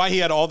 Which is why he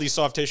had all these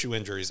soft tissue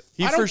injuries.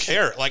 I don't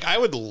care. Like, I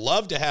would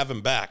love to have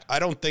him back. I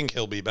don't think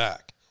he'll be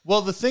back.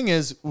 Well, the thing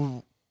is,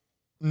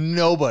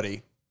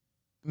 nobody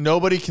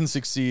can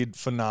succeed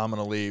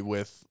phenomenally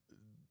with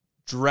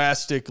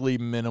drastically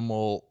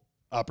minimal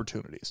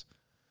opportunities.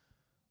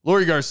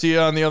 Lori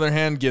Garcia, on the other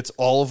hand, gets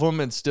all of them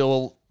and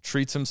still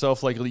treats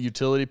himself like a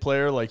utility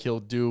player, like he'll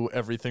do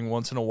everything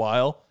once in a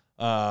while.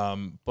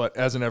 But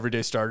as an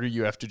everyday starter,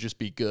 you have to just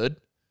be good.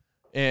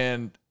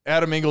 And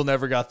Adam Engel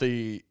never got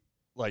the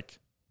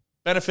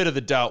benefit of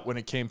the doubt when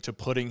it came to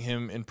putting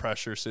him in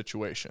pressure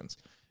situations.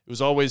 It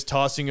was always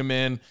tossing him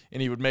in,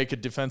 and he would make a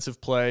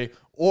defensive play,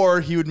 or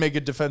he would make a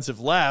defensive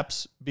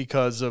lapse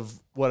because of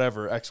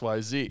whatever,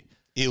 XYZ.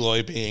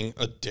 Eloy being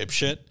a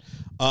dipshit.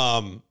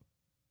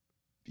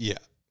 Yeah.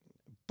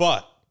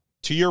 But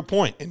to your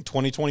point, in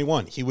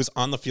 2021, he was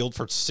on the field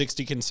for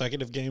 60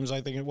 consecutive games,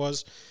 I think it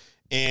was,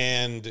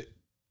 and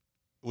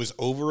was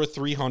over a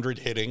 300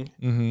 hitting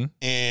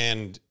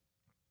and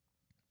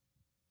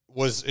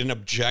was an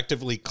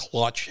objectively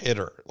clutch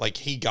hitter. Like,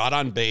 he got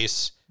on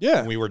base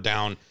when we were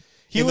down.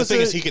 The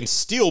thing is, he can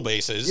steal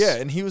bases. Yeah,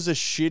 and he was a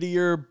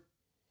shittier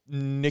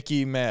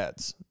Nicky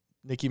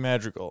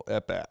Madrigal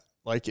at bat.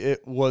 Like,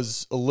 it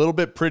was a little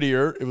bit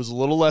prettier. It was a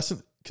little less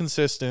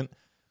consistent,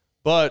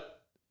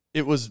 but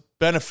it was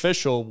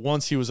beneficial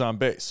once he was on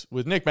base.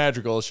 With Nick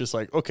Madrigal, it's just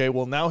like, okay,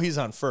 well, now he's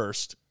on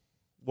first.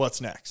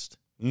 What's next?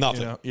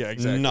 Nothing. You know? Yeah,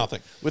 exactly.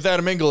 Nothing. With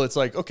Adam Engel, it's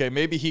like, okay,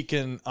 maybe he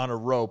can, on a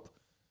rope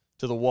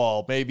to the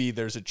wall, maybe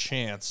there's a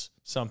chance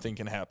something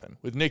can happen.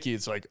 With Nicky,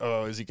 it's like,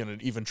 oh, is he going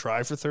to even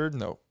try for third?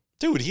 No.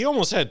 Dude, he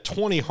almost had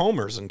 20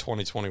 homers in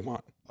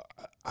 2021.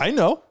 I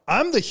know.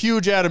 I'm the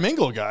huge Adam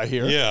Engel guy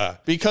here. Yeah.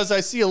 Because I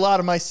see a lot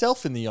of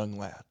myself in the young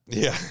lad.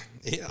 Yeah.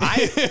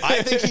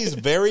 I think he's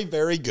very,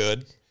 very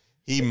good.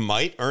 He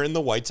might earn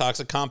the White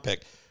Sox a comp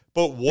pick.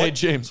 But what? Hey,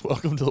 James,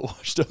 welcome to the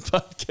Washed Up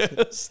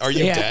Podcast. Are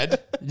you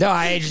dead? No,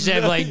 I just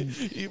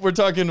have We're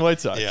talking White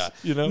Sox. Yeah.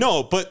 You know?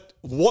 No, but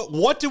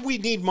what do we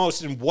need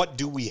most and what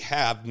do we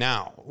have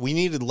now? We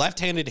needed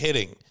left-handed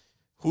hitting.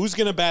 Who's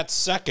going to bat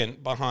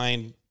second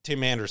behind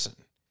Tim Anderson?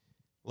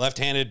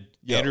 Left-handed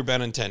Andrew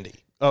Benintendi.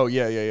 Oh,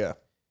 yeah.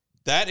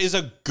 That is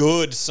a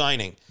good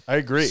signing. I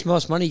agree. it's the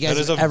most money you guys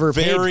That is have a ever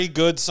very paid.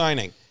 good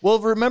signing. Well,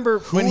 remember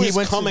when Who he is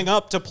went coming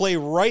up to play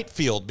right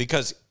field,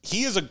 because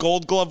he is a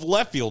Gold Glove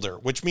left fielder,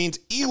 which means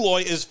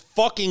Eloy is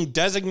fucking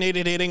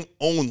designated hitting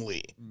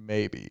only.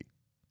 Maybe.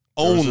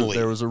 Only.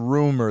 There was a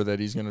rumor that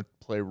he's going to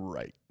play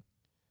right.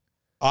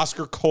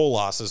 Oscar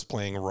Colas is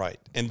playing right,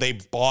 and they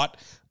bought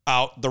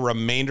out the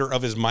remainder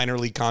of his minor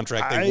league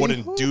contract. They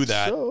wouldn't do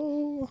that.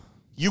 So.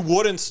 You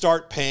wouldn't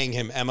start paying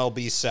him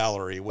MLB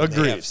salary when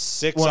Agreed. they have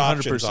 6 100%.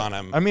 options on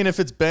him. I mean, if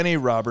it's Benny,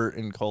 Robert,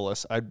 and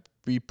Colas, I'd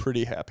be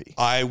pretty happy.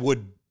 I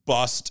would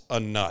bust a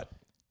nut.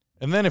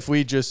 And then if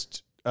we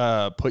just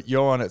put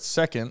Yohan at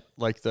second,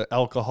 like the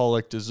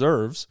alcoholic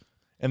deserves,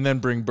 and then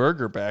bring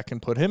Berger back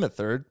and put him at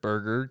third,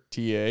 Berger, TA,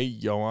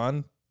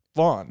 Yohan,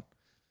 Vaughn.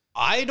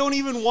 I don't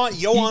even want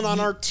Yohan on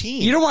our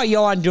team. You don't want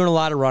Yohan doing a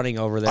lot of running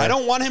over there. I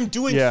don't want him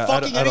doing Yeah,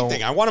 fucking I don't-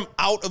 anything. I want him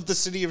out of the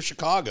city of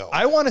Chicago.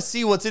 I want to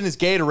see what's in his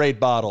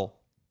Gatorade bottle,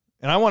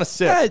 and I want to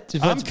sip. Yeah, it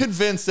depends. I'm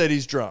convinced that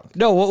he's drunk.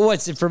 No,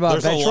 what's it from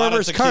There's a lot of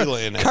Benchwarmers?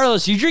 tequila in it.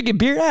 Carlos, you drinking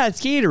beer? Ah, it's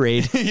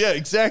Gatorade. Yeah,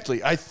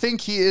 exactly. I think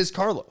he is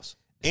Carlos.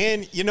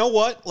 And you know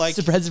what? Like,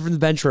 It's the president from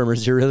the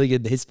Benchwarmers. You're a really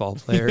good baseball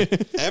player.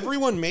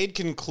 everyone made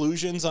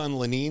conclusions on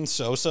Lenine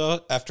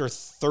Sosa after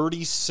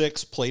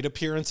 36 plate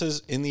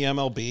appearances in the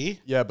MLB.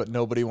 Yeah, but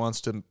nobody wants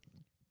to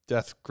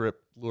death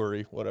grip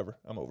Lurie, whatever.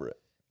 I'm over it.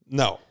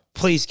 No.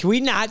 Please, can we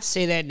not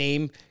say that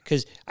name?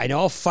 Because I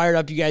know how fired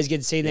up you guys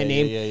get saying that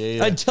name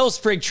yeah. until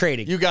spring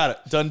trading. You got it.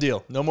 Done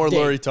deal. No more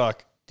Lurie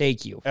talk.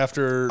 Thank you.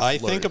 After I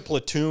think a Lurie.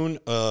 platoon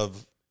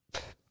of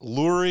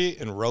Lurie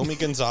and Romy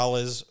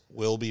Gonzalez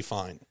will be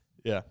fine.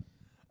 Yeah.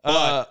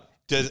 But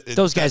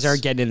Those guys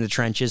aren't getting in the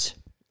trenches.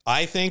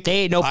 I think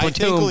They ain't no I think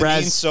platoon,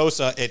 Lenine Brez.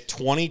 Sosa at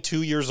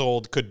 22 years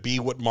old could be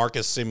what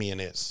Marcus Simeon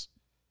is.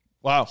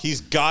 Wow. He's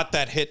got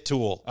that hit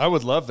tool. I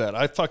would love that.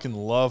 I fucking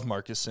love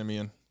Marcus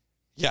Simeon.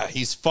 Yeah,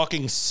 he's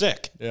fucking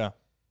sick. Yeah.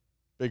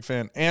 Big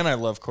fan. And I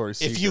love Corey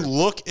Seager. If you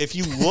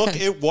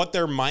look at what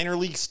their minor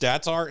league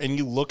stats are and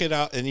you look it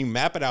out and you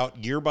map it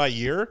out year by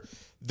year,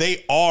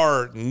 they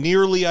are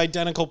nearly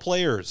identical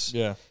players.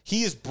 Yeah.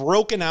 He is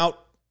broken out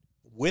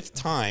with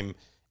time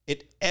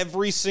at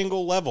every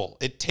single level.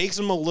 It takes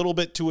him a little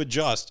bit to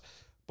adjust,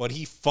 but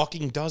he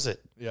fucking does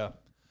it. Yeah.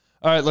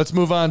 All right, let's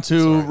move on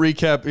to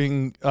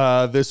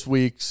recapping this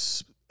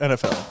week's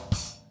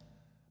NFL.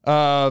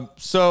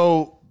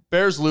 So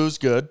Bears lose,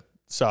 good,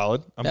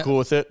 solid. I'm cool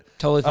with it.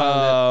 Totally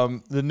fine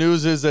with The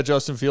news is that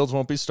Justin Fields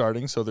won't be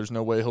starting, so there's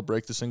no way he'll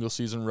break the single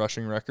season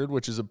rushing record,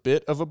 which is a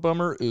bit of a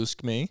bummer.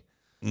 Oosk me.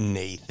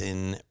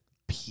 Nathan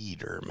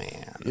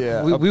Peterman.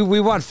 Yeah.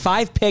 We want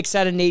 5 picks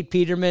out of Nate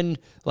Peterman.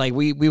 Like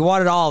we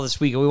want it all this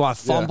week. We want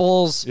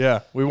fumbles. Yeah,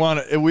 we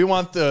want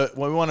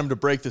him to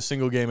break the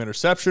single game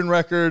interception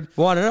record.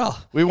 We want it all.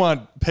 We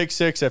want pick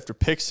six after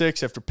pick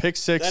six after pick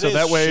six. That so is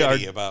that way,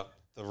 shitty about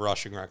the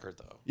rushing record,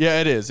 though. yeah,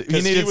 it is. He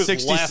Because he needed was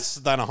 60. less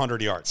than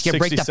 100 yards. Can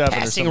break the 67 or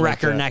passing something like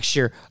record that. next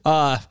year.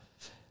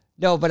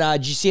 No, but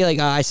did you see,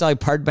 I saw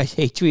Pardon by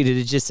Day tweeted,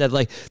 it just said,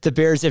 the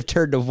Bears have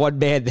turned to one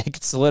man that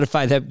could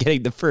solidify them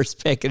getting the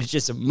first pick, and it's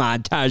just a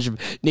montage of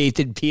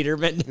Nathan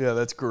Peterman. Yeah,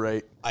 that's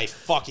great. I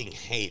fucking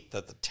hate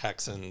that the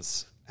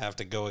Texans have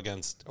to go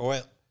against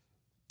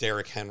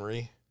Derrick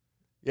Henry.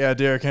 Yeah,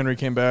 Derrick Henry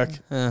came back.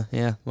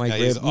 Yeah, Mike Yeah,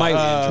 he's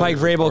Vrabel. Mike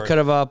Vrabel could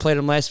have played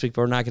him last week,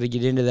 but we're not going to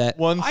get into that.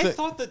 I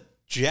thought that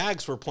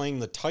Jags were playing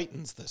the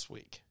Titans this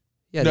week.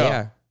 Yeah, they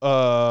are.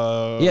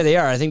 Yeah, they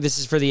are. I think this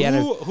is for the end.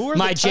 Who are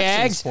my the Texans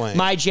Jags? playing?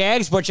 My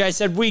Jags, which I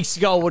said weeks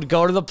ago would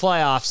go to the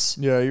playoffs.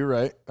 Yeah, you're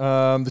right.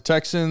 The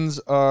Texans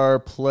are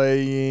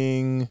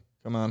playing.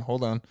 Come on,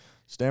 hold on.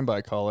 Stand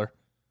by, caller.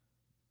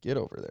 Get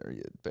over there,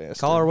 you bastard.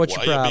 Caller, what's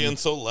your problem? Why are you being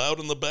so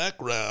loud in the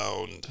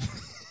background?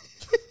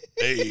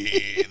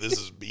 Hey, this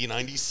is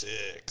B96.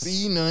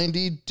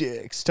 B90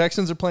 dicks.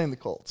 Texans are playing the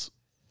Colts.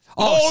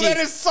 Oh, see, that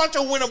is such a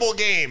winnable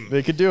game.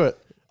 They could do it.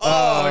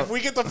 If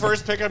we get the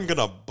first pick, I'm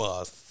gonna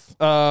bust.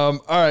 All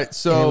right, and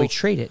so then we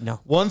trade it. No.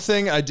 one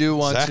thing I do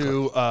want Exactly.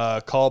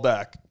 to call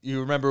back. You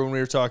remember when we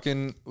were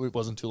talking? It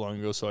wasn't too long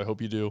ago, so I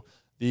hope you do.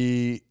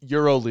 The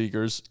Euro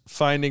Leaguers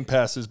finding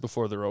passes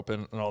before they're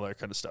open and all that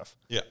kind of stuff.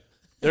 Yeah.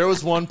 There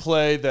was one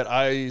play that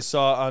I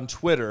saw on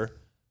Twitter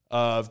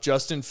of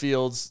Justin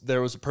Fields.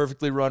 There was a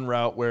perfectly run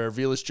route where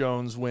Velus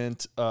Jones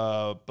went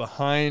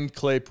behind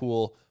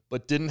Claypool,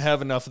 but didn't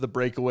have enough of the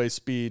breakaway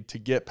speed to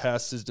get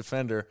past his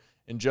defender.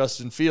 And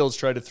Justin Fields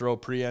tried to throw a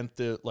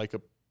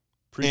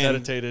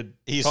premeditated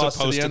He's toss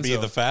supposed the to end be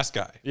zone. the fast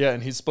guy Yeah,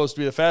 and he's supposed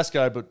to be the fast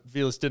guy, but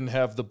Velus didn't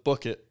have the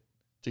book it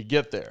to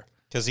get there.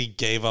 because he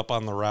gave up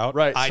on the route.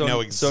 Right, I so-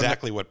 know so-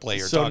 exactly what play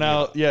you're So talking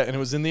now, about. yeah, and it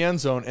was in the end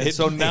zone, and It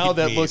so now made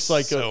that me looks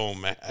like so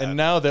mad. and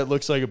now that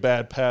looks like a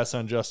bad pass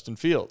on Justin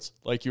Fields.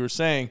 Like you were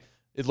saying,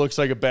 it looks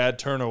like a bad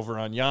turnover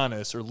on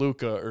Giannis or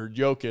Luka or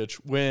Jokic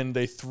when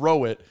they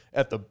throw it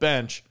at the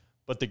bench,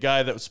 but the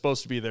guy that was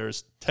supposed to be there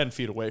is 10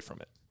 feet away from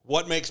it.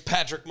 What makes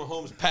Patrick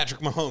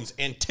Mahomes?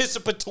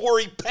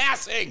 Anticipatory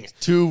passing.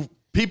 To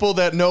people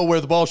that know where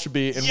the ball should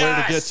be and where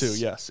to get Yes! to.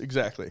 Yes,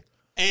 exactly.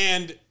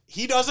 And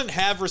he doesn't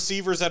have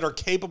receivers that are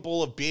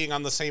capable of being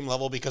on the same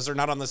level because they're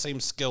not on the same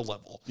skill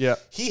level. Yeah.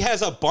 He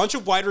has a bunch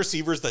of wide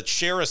receivers that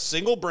share a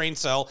single brain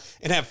cell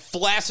and have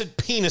flaccid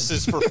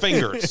penises for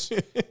fingers.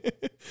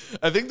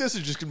 I think this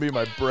is just going to be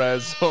my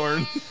Brez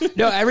horn.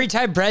 No, every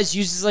time Brez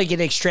uses like an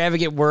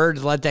extravagant word,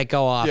 let that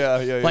go off.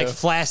 Yeah. Like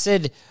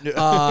flaccid,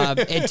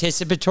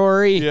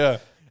 anticipatory. Yeah.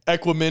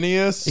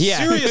 Equiminius. Yeah.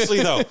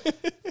 Seriously, though,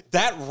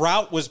 that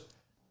route was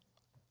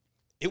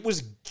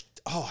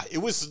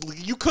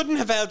you couldn't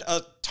have had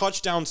a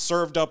touchdown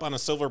served up on a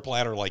silver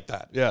platter like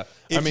that. Yeah.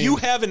 If you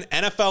have an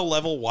NFL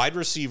level wide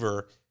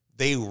receiver,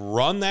 they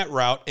run that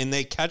route and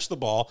they catch the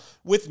ball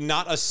with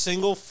not a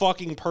single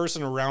fucking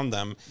person around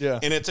them. Yeah.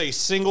 And it's a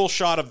single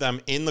shot of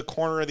them in the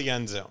corner of the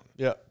end zone.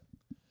 Yeah.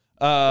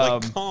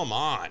 Like, come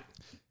on.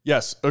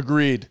 Yes,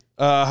 agreed.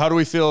 How do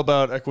we feel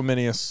about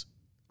Equiminius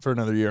for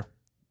another year?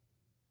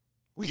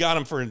 We got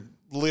him for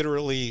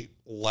literally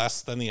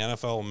less than the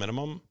NFL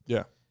minimum.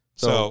 Yeah.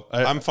 So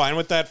I'm fine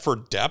with that for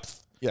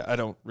depth. Yeah, I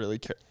don't really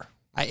care.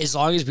 As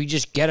long as we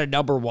just get a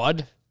number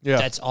one, Yeah.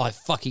 that's all I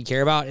fucking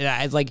care about. And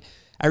I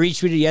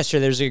retweeted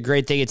yesterday. There's a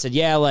great thing. It said,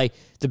 yeah, like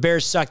the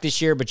Bears suck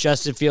this year, but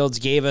Justin Fields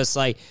gave us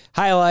like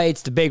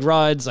highlights, the big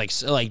runs,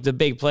 like the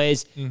big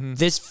plays. Mm-hmm.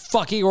 This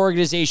fucking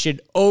organization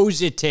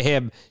owes it to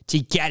him to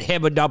get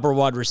him a number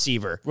one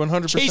receiver.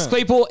 100%. Chase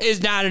Claypool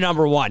is not a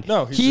number one.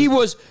 No, he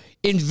was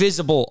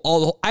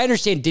invisible. I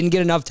understand didn't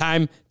get enough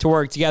time to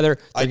work together.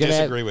 I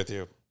disagree with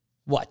you.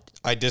 What?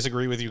 I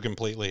disagree with you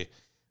completely.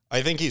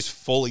 I think he's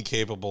fully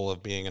capable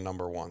of being a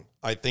number one.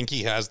 I think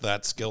he has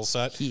that skill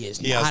set. He is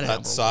He not has a that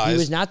number size. one. He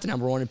was not the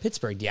number one in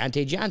Pittsburgh.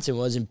 Deontay Johnson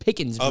was, and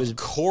Pickens was. Of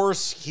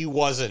course he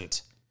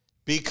wasn't.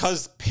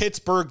 Because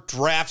Pittsburgh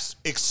drafts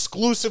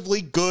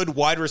exclusively good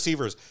wide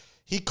receivers.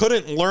 He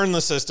couldn't learn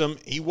the system.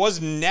 He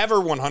was never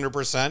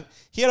 100%.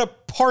 He had a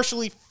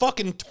partially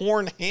fucking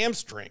torn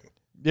hamstring.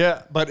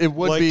 Yeah, but it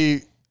would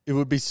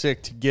Like- be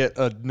sick to get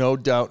a no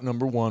doubt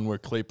number one where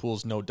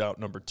Claypool's no doubt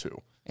number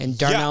two. And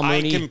Darnell I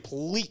Mooney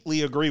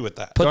completely agree with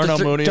that. put Darnell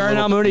the Mooney,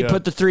 Darnell Mooney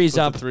put the threes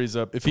put up. The threes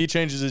up. If he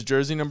changes his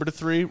jersey number to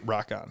 3,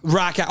 rock on.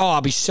 Rock out. Oh,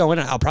 I'll be so in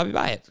it. I'll probably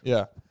buy it.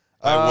 Yeah.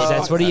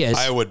 That's what he is.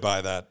 I would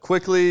buy that.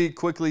 Quickly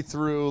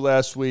through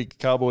last week,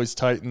 Cowboys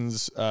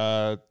Titans.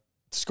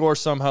 Score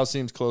somehow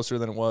seems closer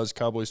than it was.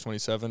 Cowboys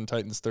 27,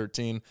 Titans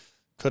 13.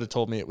 Could have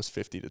told me it was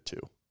 50-2.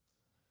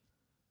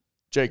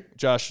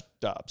 Josh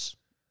Dobbs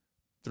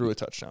threw a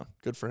touchdown.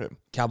 Good for him.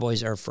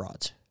 Cowboys are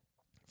frauds.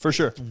 For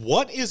sure.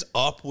 What is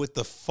up with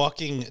the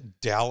fucking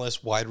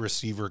Dallas wide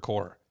receiver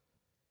core?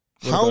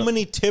 How about-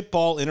 many tip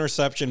ball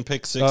interception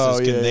pick sixes Oh,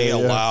 can yeah, they yeah,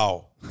 yeah.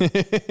 allow?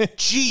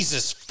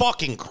 Jesus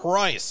fucking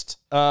Christ.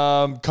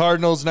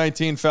 Cardinals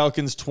 19,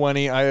 Falcons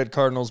 20. I had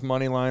Cardinals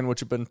money line, which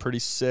had been pretty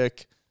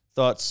sick.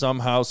 Thought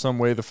somehow, some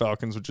way the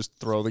Falcons would just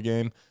throw the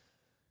game.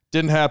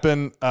 Didn't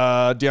happen.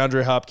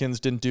 DeAndre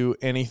Hopkins didn't do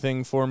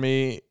anything for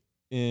me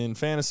in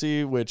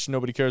fantasy, which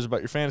nobody cares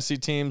about your fantasy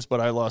teams, but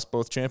I lost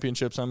both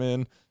championships I'm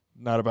in.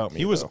 Not about me.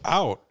 He was though.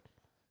 out.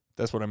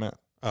 That's what I meant.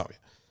 Oh, yeah.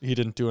 He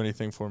didn't do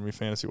anything for me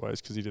fantasy-wise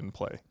because he didn't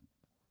play.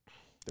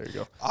 There you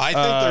go. I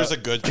think there's a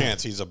good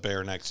chance he's a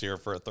Bear next year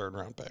for a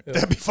third-round pick.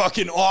 That'd be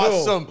fucking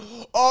awesome.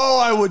 Oh,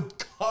 I would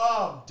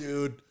come,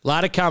 dude. A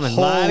lot of coming. A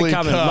lot Holy of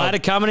coming. A cow. lot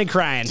of coming and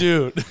crying.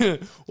 Dude.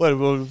 What,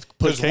 we'll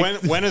put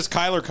Because when is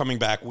Kyler coming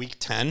back? Week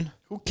 10?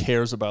 Who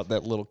cares about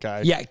that little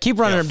guy? Yeah, keep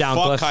running Yeah, him down,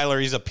 fuck Cliff. Kyler.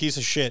 He's a piece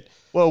of shit.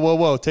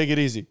 Whoa. Take it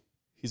easy.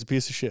 He's a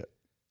piece of shit.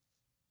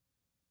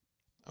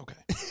 Okay.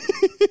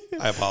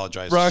 I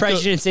apologize.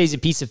 Surprised you didn't say he's a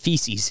piece of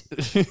feces.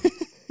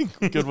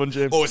 Good one,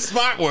 James. Oh,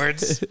 smart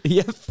words.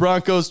 Yep.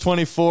 Broncos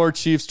 24,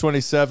 Chiefs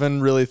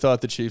 27. Really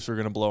thought the Chiefs were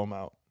going to blow them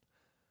out.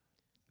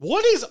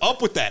 What is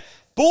up with that?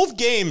 Both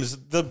games,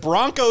 the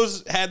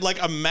Broncos had like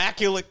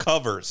immaculate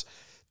covers.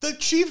 The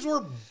Chiefs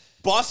were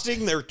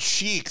busting their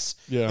cheeks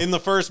in the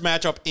first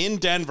matchup in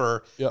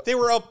Denver. Yep. They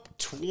were up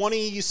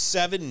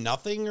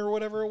 27-0 or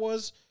whatever it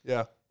was.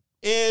 Yeah.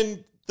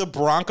 And the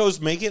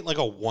Broncos make it like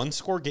a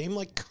one-score game.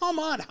 Like, come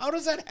on. How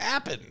does that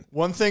happen?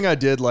 One thing I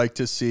did like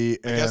to see,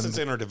 I guess it's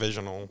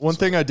interdivisional. One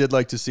thing I did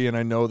like to see, and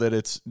I know that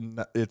it's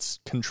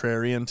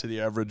contrarian to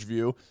the average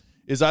view,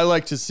 is I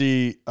like to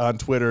see on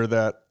Twitter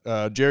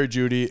that Jerry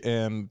Jeudy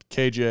and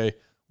KJ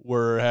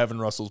were having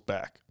Russell's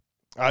back.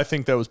 I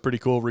think that was pretty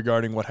cool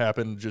regarding what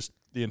happened just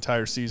the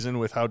entire season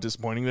with how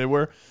disappointing they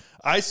were.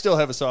 I still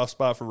have a soft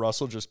spot for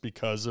Russell just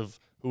because of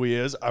who he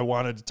is. I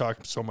wanted to talk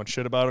so much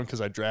shit about him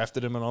because I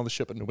drafted him and all the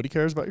shit, but nobody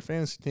cares about your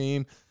fantasy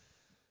team.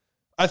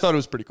 I thought it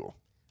was pretty cool.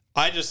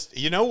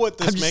 You know what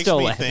this I'm makes still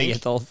me laughing think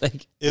at the whole thing.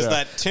 is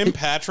that Tim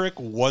Patrick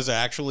was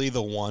actually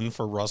the one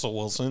for Russell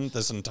Wilson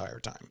this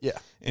entire time. Yeah.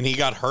 And he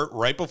got hurt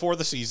right before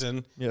the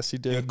season. Yes, he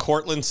And did.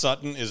 Cortland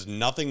Sutton is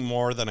nothing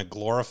more than a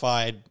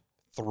glorified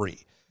 3.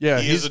 Yeah,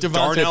 he he's is a Devontae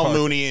Darnell Parker.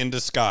 Mooney in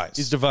disguise.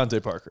 He's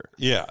Devontae Parker.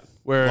 yeah.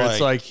 Where it's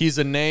like he's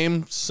a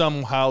name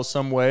somehow,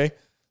 some way.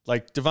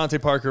 Like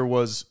Devontae Parker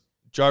was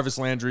Jarvis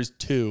Landry's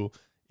 2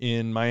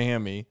 in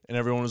Miami, and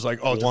everyone was like,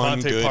 "Oh, One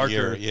Devontae good Parker,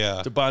 year,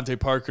 yeah. Devontae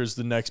Parker's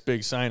the next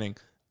big signing."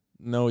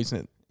 No, he's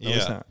not. No,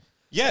 he's not.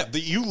 Yeah,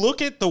 you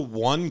look at the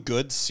one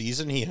good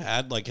season he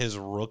had, like his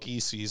rookie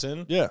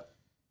season. Yeah,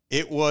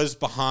 It was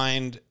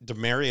behind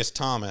Demaryius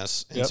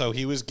Thomas, and Yep. so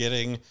he was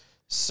getting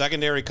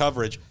secondary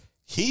coverage.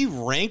 He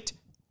ranked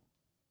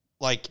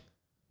like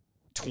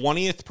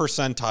 20th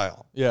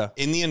percentile yeah.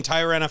 in the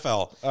entire NFL.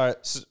 All right,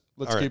 S-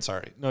 let's all right, keep.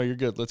 sorry. No, you're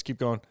good. Let's keep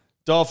going.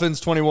 Dolphins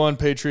 21,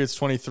 Patriots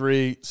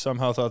 23.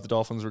 Somehow thought the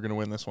Dolphins were going to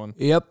win this one.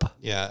 Yep.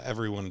 Yeah,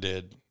 everyone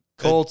did.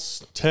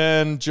 Colts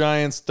 10,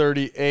 Giants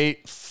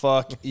 38.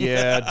 Fuck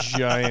yeah,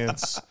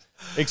 Giants.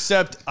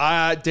 Except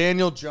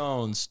Daniel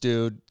Jones,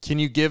 dude. Can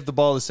you give the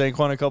ball to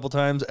Saquon a couple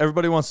times?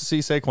 Everybody wants to see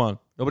Saquon.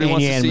 Nobody And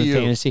wants you to had see him in you.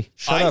 fantasy.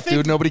 Shut I up, think-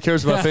 dude. Nobody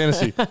cares about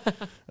fantasy.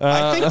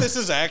 I think this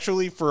is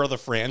actually, for the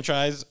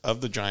franchise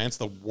of the Giants,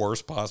 the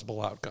worst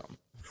possible outcome.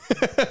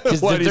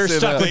 Because Why do you they're say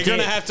stuck that? with They're going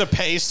to have to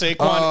pay Saquon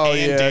Oh,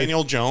 and yeah.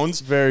 Daniel Jones.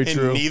 Very and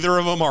true. neither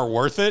of them are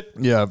worth it.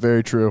 Yeah,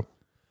 very true.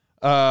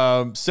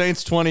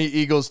 Saints 20,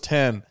 Eagles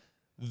 10.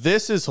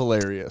 This is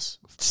hilarious.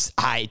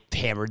 I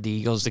hammered the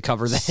Eagles to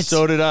cover that.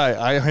 So did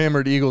I. I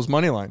hammered Eagles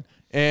money line.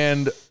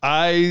 And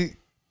I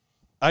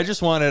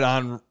just want it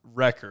on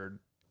record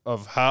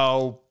of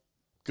how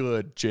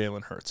good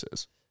Jalen Hurts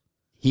is.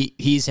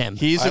 he's him.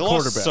 He's I a lost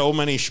quarterback. so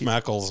many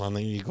schmeckles on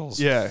the Eagles.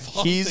 Yeah,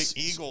 Fuck he's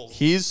the Eagles.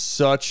 he's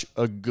such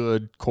a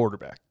good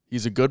quarterback.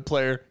 He's a good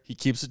player. He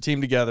keeps the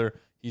team together.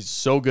 He's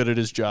so good at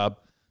his job.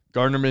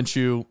 Gardner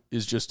Minshew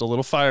is just a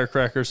little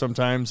firecracker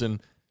sometimes,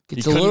 and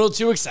It's a little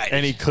too exciting.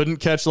 and he couldn't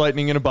catch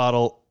lightning in a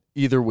bottle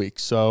either week.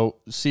 So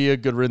see ya,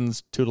 good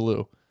riddance,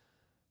 toodaloo.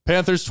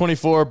 Panthers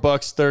 24,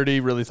 Bucks 30.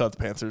 Really thought the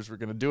Panthers were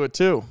going to do it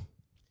too.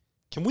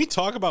 Can we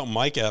talk about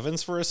Mike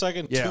Evans for a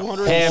second? Yeah.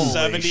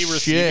 270 Holy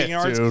receiving shit,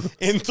 yards dude.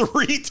 and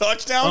 3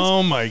 touchdowns.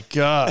 Oh my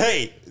god!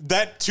 Hey,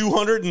 that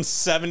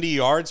 270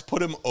 yards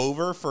put him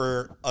over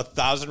for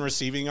 1,000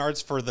 receiving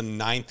yards for the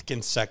 9th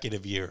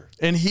consecutive year.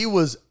 And he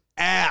was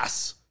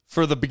ass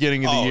for the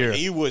beginning of the year.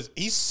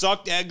 He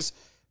sucked eggs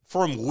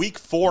from week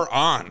 4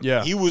 on.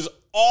 Yeah. He was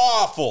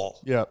awful.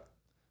 Yeah.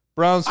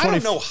 Browns 20. I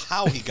don't know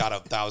how he got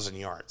 1,000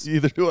 yards.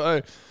 Either do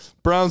I.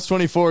 Browns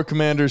 24,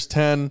 Commanders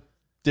 10.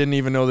 Didn't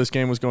even know this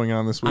game was going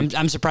on this week.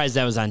 I'm surprised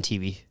that was on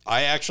TV.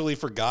 I actually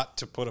forgot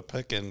to put a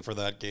pick in for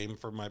that game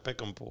for my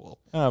pick'em pool.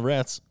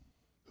 Rats.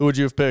 Who would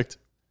you have picked?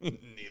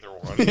 Neither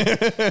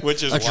one.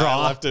 Which is why draw.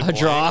 I left it A blank.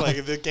 draw.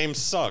 Like, the game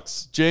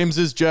sucks.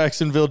 James's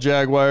Jacksonville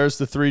Jaguars,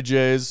 the 3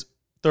 J's,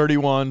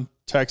 31,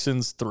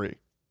 Texans 3.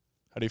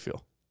 How do you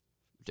feel?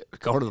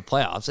 Go to the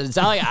playoffs. And it's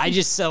not like I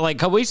just said like a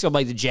couple weeks ago, I'm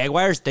like the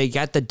Jaguars, they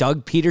got the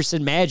Doug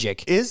Peterson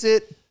magic. Is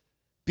it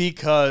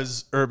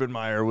because Urban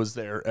Meyer was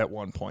there at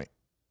one point?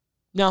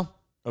 No.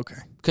 Okay.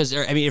 Because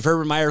I mean, if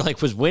Urban Meyer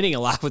like was winning a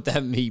lot with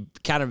them, he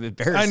kind of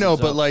embarrassed. I know,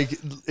 himself. but like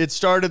it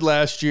started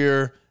last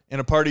year, and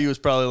a part of you was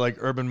probably like,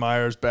 Urban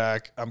Meyer's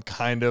back. I'm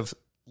kind of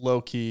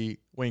low key,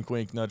 wink,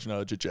 wink, nudge,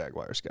 nudge, a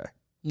Jaguars guy.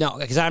 no,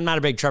 because I'm not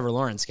a big Trevor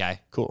Lawrence guy.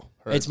 Cool.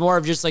 Heard. It's more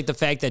of just like the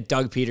fact that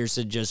Doug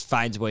Peterson just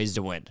finds ways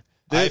to win.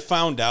 I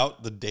found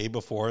out the day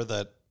before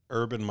that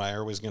Urban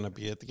Meyer was going to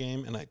be at the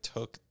game, and I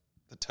took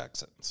the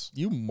Texans.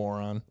 You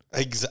moron.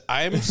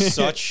 I'm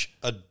such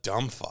a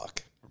dumb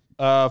fuck.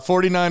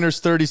 49ers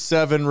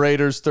 37,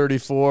 Raiders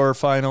 34,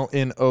 final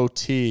in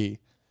OT.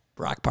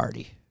 Brock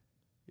Party.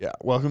 Yeah,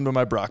 welcome to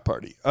my Brock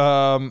party.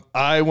 I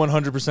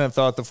 100%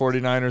 thought the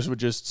 49ers would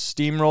just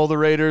steamroll the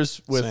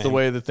Raiders with the Same.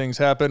 way that things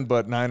happen,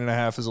 but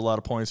 9.5 is a lot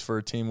of points for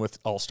a team with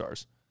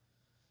all-stars.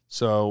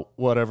 So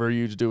whatever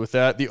you do with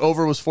that. The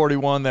over was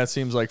 41. That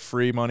seems like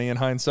free money in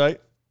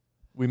hindsight.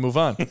 We move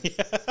on.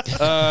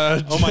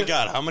 Oh my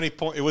God, how many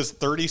points? It was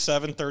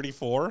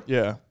 37-34.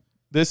 Yeah.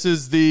 This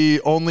is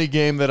the only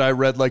game that I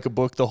read like a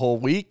book the whole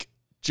week.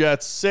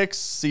 Jets 6,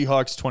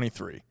 Seahawks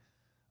 23.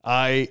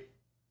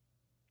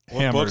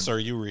 What books are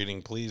you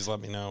reading? Please let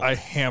me know. I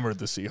hammered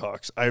the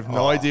Seahawks. I have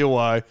no idea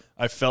why.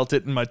 I felt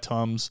it in my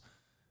tums,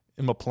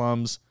 in my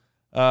plums.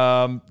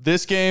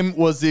 This game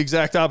was the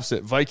exact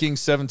opposite. Vikings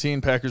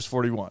 17, Packers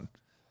 41.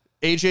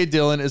 A.J.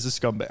 Dillon is a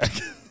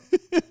scumbag.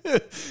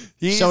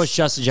 So is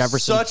Justin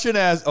Jefferson. Such an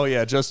ass. Oh,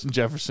 yeah, Justin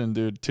Jefferson,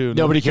 dude, too.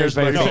 Nobody cares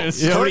about your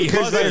fantasy. face. Nobody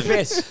Kirk cares about your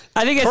Cousins. face.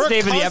 I think that's the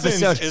name of the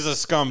Cousins episode. is a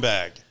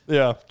scumbag.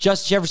 Yeah.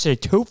 Justin Jefferson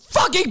had 2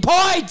 fucking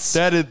points.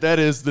 That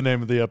is the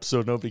name of the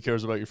episode. Nobody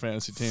cares about your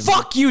fantasy team.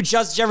 Fuck you,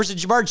 Justin Jefferson.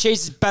 Jamar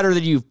Chase is better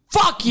than you.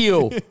 Fuck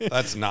you.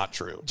 That's not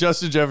true.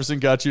 Justin Jefferson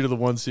got you to the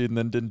 1 seed and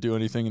then didn't do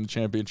anything in the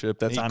championship.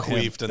 That's He on him.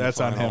 queefed in the That's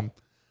on final. him.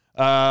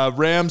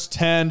 Rams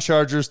 10,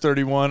 Chargers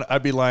 31.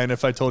 I'd be lying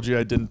if I told you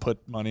I didn't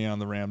put money on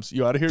the Rams.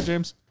 You out of here,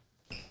 James?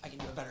 I can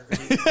do a better.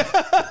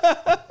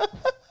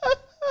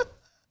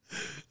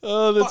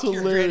 Oh, that's Fuck,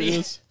 you're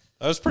hilarious.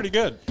 That was pretty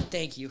good.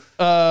 Thank you.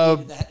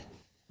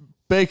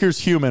 Baker's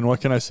human. What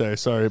can I say?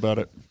 Sorry about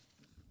it.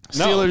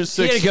 No, Steelers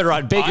He 6. had a good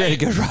run. Baker had a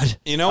good run.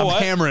 You know I'm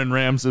what? hammering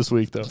Rams this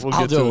week, though. We'll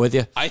I'll get do to it with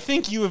you. I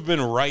think you have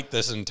been right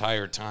this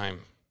entire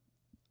time.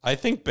 I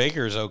think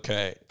Baker's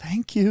okay.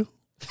 Thank you.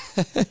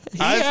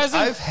 hasn't-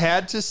 I've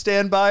had to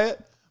stand by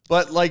it,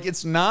 but like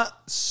it's not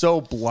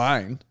so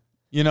blind.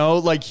 You know,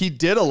 like he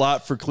did a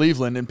lot for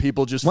Cleveland, and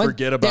people just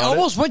forget about They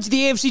almost went to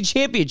the AFC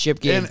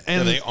Championship game.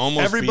 And they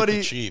almost everybody, beat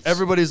the Chiefs.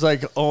 Everybody's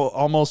like, oh,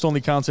 almost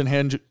only counts in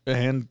hand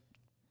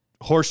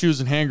horseshoes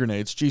and hand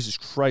grenades. Jesus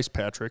Christ,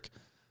 Patrick.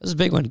 That was a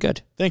big one.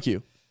 Good. Thank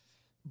you.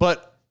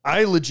 But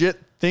I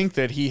legit think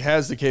that he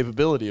has the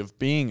capability of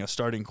being a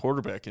starting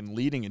quarterback and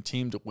leading a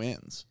team to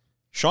wins.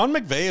 Sean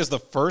McVay is the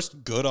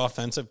first good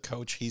offensive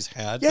coach he's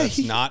had Yeah, that's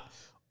not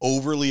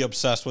overly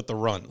obsessed with the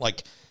run.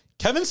 Like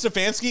Kevin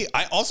Stefanski,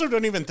 I also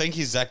don't even think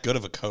he's that good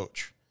of a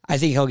coach. I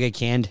think he'll get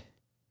canned.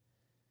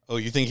 Oh,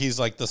 you think he's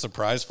like the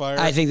surprise fire?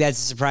 I think that's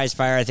a surprise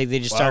fire. I think they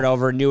just start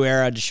over a new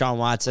era. Deshaun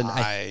Watson.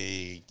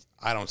 I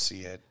don't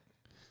see it.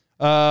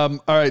 All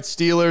right,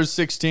 Steelers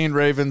 16,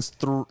 Ravens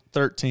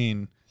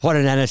 13. What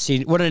an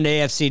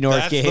AFC North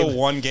That's game. the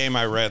one game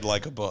I read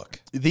like a book.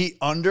 The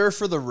under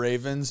for the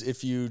Ravens,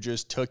 if you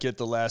just took it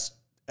the last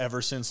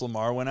ever since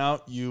Lamar went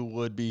out, you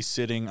would be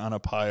sitting on a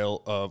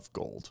pile of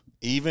gold.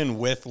 Even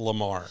with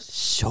Lamar.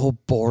 So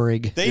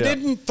boring. They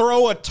didn't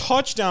throw a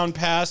touchdown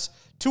pass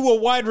to a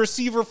wide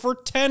receiver for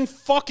 10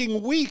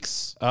 fucking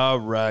weeks. All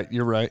right,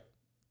 you're right.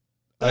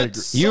 I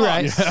agree. You're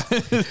right.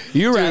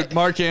 You're right. Dude,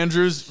 Mark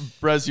Andrews,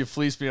 Brez, you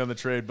fleeced me on the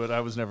trade, but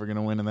I was never going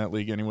to win in that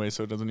league anyway,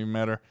 so it doesn't even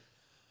matter.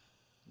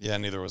 Yeah,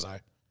 neither was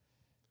I.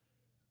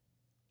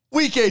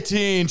 Week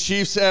 18,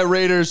 Chiefs at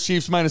Raiders,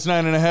 Chiefs minus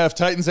 9.5.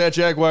 Titans at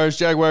Jaguars,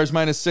 Jaguars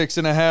minus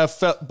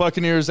 6.5.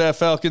 Buccaneers at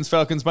Falcons,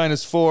 Falcons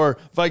minus 4.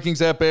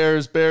 Vikings at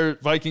Bears,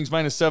 Vikings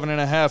minus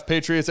 7.5.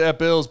 Patriots at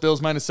Bills,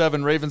 Bills minus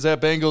 7. Ravens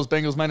at Bengals,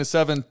 Bengals minus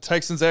 7.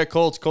 Texans at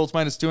Colts, Colts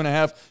minus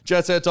 2.5.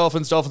 Jets at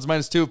Dolphins, Dolphins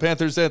minus 2.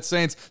 Panthers at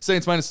Saints,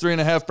 Saints minus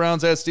 3.5.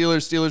 Browns at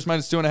Steelers, Steelers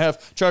minus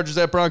 2.5. Chargers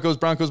at Broncos,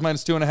 Broncos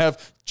minus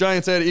 2.5.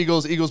 Giants at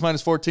Eagles, Eagles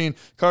minus 14.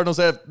 Cardinals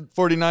at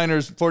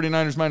 49ers,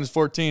 49ers minus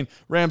 14.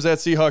 Rams at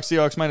Seahawks,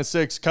 Seahawks minus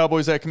 6.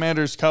 Cowboys at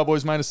Commanders,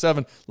 Cowboys minus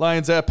 7.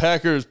 Lions at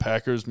Packers,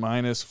 Packers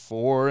minus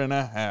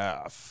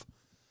 4.5.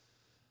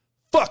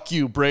 Fuck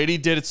you, Brady.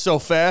 Did it so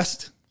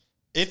fast.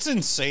 It's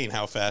insane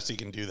how fast he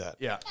can do that.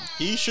 Yeah.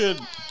 He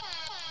should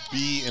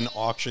be an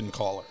auction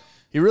caller.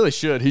 He really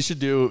should. He should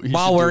do.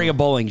 While wearing a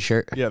bowling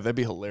shirt. Yeah, that'd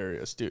be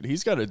hilarious, dude.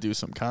 He's got to do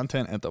some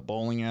content at the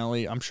bowling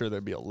alley. I'm sure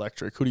that'd be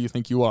electric. Who do you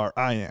think you are?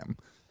 I am.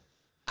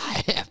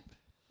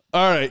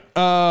 All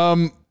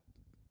right.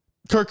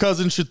 Kirk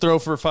Cousins should throw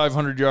for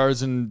 500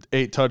 yards and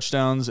 8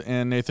 touchdowns,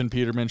 and Nathan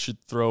Peterman should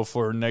throw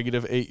for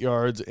negative 8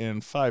 yards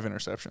and 5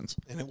 interceptions.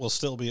 And it will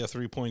still be a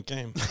 3-point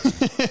game.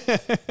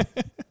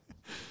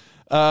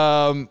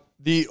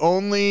 The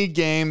only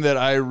game that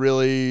I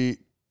really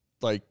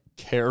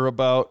care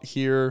about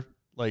here,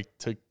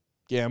 to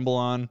gamble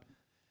on,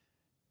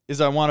 is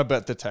I want to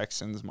bet the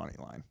Texans money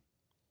line.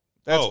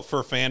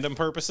 For fandom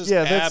purposes?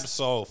 Yeah,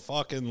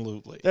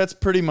 Abso-fucking-lutely. That's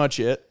pretty much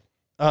it.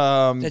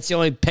 That's the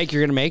only pick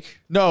you're going to make?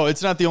 No,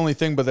 it's not the only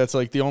thing, but that's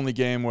the only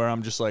game where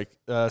I'm just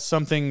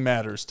something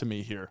matters to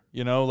me here.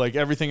 You know,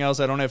 everything else,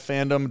 I don't have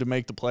fandom to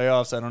make the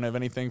playoffs. I don't have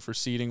anything for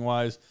seeding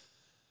wise.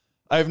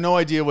 I have no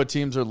idea what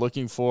teams are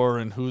looking for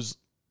and who's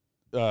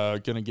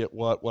going to get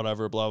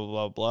whatever, blah, blah,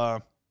 blah, blah.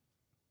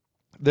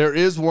 There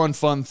is one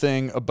fun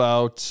thing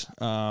about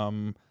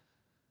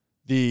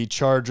the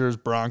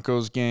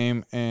Chargers-Broncos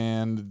game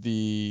and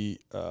the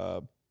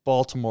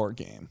Baltimore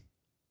game.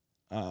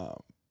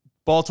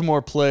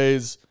 Baltimore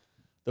plays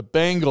the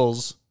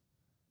Bengals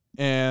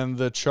and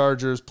the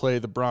Chargers play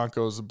the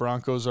Broncos. The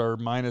Broncos are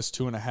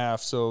 -2.5,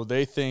 so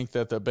they think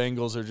that the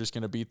Bengals are just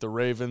going to beat the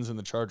Ravens and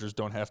the Chargers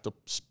don't have to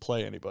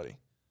play anybody.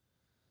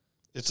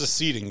 It's a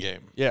seeding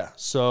game. Yeah,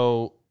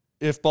 so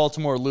if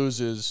Baltimore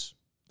loses,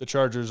 the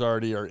Chargers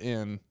already are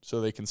in,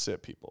 so they can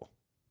sit people.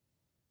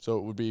 So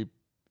it would be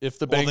if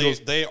the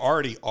Bengals... they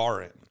already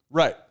are in.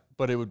 Right,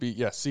 but it would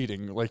be,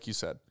 seeding, like you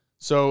said.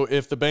 So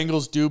if the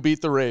Bengals do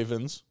beat the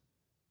Ravens,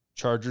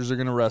 Chargers are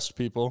going to rest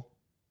people.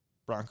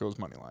 Broncos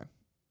money line.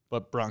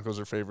 But Broncos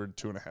are favored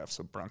 2.5,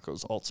 so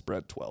Broncos alt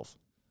spread 12.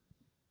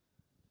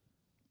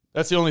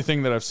 That's the only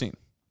thing that I've seen.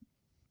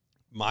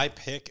 My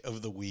pick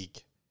of the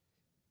week,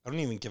 I don't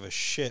even give a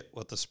shit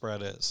what the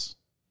spread is.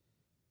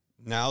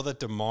 Now that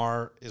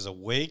DeMar is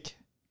awake,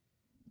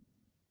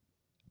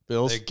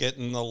 Bills? they get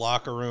in the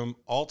locker room,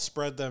 alt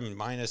spread them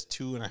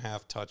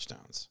 -2.5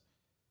 touchdowns.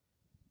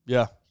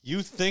 Yeah.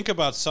 You think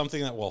about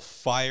something that will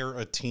fire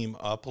a team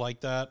up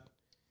like that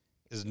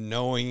is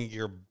knowing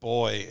your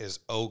boy is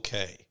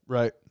okay.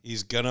 Right.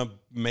 He's going to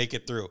make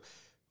it through.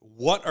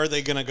 What are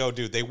they going to go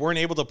do? They weren't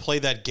able to play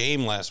that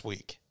game last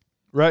week.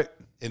 Right.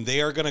 And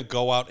they are going to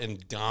go out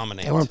and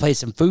dominate. I want to play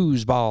some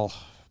foosball.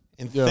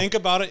 And think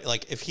about it.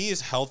 Like, if he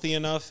is healthy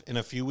enough in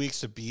a few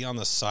weeks to be on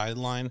the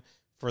sideline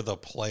for the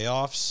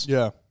playoffs,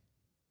 Yeah.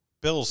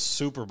 Bills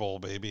Super Bowl,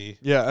 baby.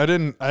 Yeah,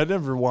 I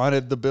never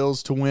wanted the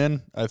Bills to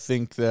win. I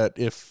think that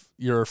if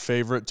you're a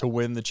favorite to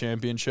win the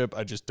championship,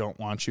 I just don't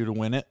want you to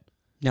win it.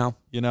 No.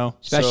 You know?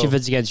 Especially So- if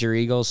it's against your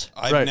Eagles.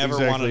 I've Right, never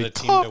exactly. wanted a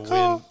team to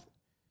win.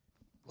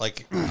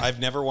 Like, I've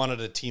never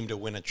wanted a team to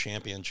win a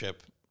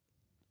championship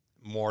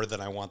more than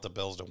I want the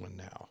Bills to win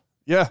now.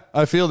 Yeah,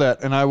 I feel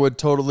that. And I would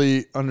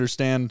totally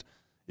understand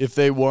if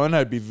they won,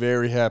 I'd be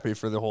very happy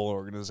for the whole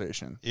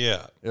organization,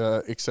 Yeah.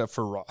 except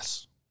for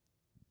Ross.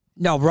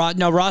 No, Ross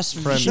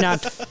should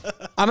not.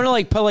 I'm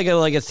gonna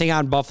put a thing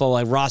on Buffalo.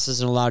 Like Ross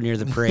isn't allowed near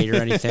the parade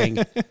or anything.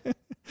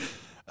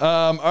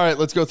 All right,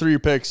 let's go through your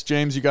picks.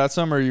 James, you got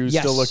some, or are you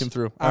Yes. still looking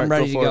through? All I'm right,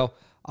 ready to for go. it.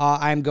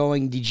 I'm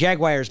going the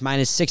Jaguars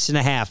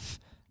 -6.5.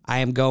 I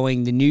am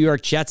going the New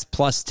York Jets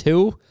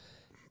 +2,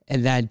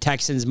 and then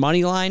Texans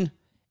money line.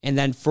 And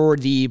then for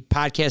the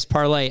podcast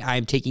parlay,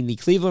 I'm taking the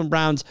Cleveland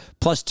Browns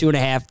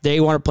 +2.5. They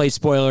want to play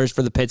spoilers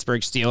for the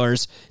Pittsburgh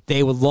Steelers.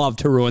 They would love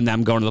to ruin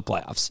them going to the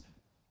playoffs.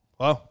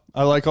 Wow,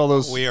 I like all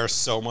those. We are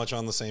so much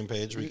on the same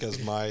page because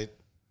my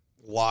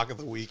lock of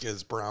the week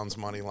is Browns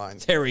money line.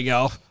 There we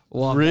go.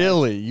 Love that.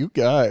 Really, you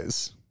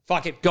guys.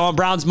 Fuck it. Going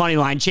Browns money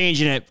line.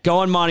 Changing it.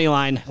 Going money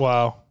line.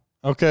 Wow.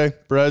 Okay,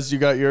 Brez, you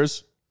got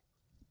yours?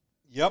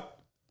 Yep.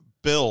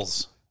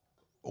 Bills.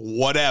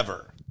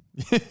 Whatever.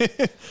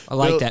 I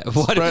like Bill- that.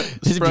 What? This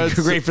would be spreads-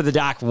 great for the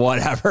doc.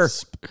 Whatever.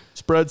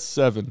 Spread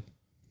 7.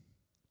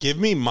 Give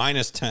me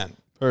 -10.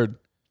 Heard.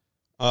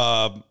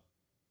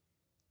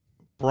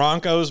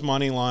 Broncos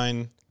money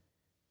line,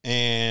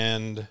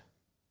 and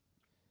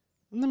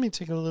let me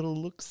take a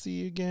little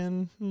look-see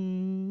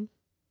again.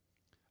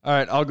 All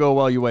right, I'll go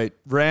while you wait.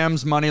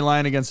 Rams money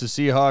line against the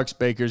Seahawks.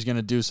 Baker's going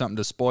to do something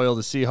to spoil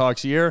the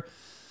Seahawks year.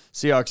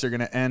 Seahawks are going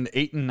to end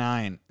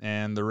 8-9,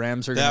 and the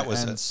Rams are going to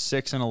end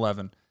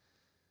 6-11.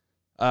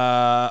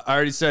 I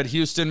already said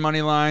Houston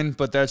money line,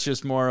 but that's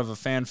just more of a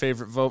fan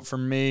favorite vote for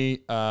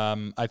me.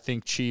 I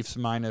think Chiefs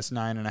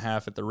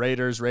 -9.5 at the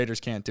Raiders. Raiders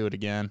can't do it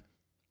again.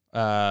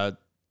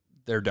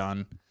 They're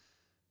done.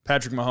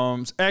 Patrick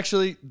Mahomes.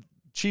 Actually,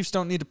 Chiefs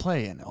don't need to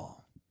play in. Oh,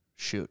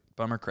 shoot.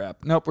 Bummer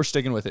crap. Nope, we're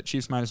sticking with it.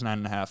 Chiefs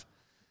 -9.5.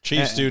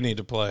 Chiefs do need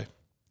to play.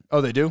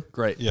 Oh, they do?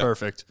 Great. Yeah.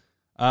 Perfect.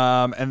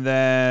 And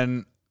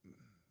then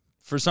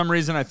for some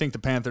reason, I think the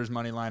Panthers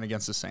money line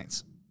against the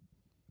Saints.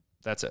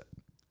 That's it.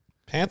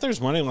 Panthers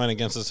money line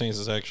against the Saints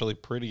is actually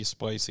pretty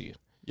spicy.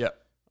 Yep.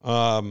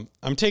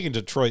 I'm taking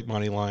Detroit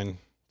money line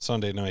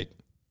Sunday night.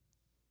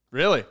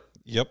 Really?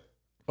 Yep.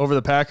 Over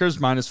the Packers,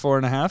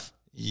 -4.5?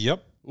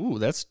 Yep. Ooh,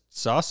 that's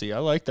saucy. I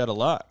like that a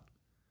lot.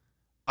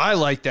 I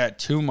like that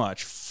too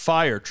much.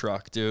 Fire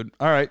truck, dude.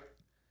 All right.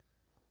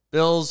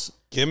 Bills,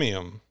 Give me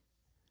them.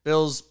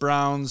 Bills,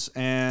 Browns,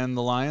 and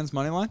the Lions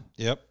money line.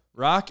 Yep.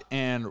 Rock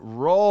and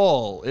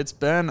roll. It's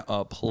been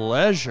a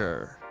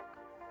pleasure.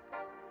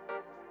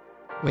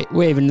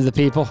 Waving to the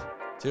people.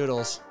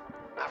 Toodles.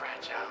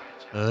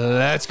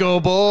 Let's go,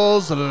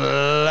 Bulls.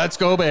 Let's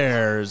go,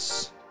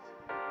 Bears.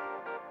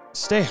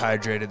 Stay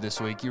hydrated this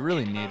week. You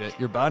really need it.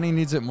 Your body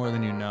needs it more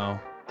than you know.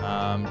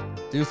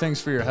 Do things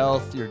for your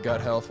health, your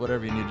gut health,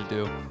 whatever you need to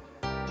do.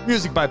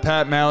 Music by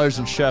Pat Mallers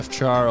and Chef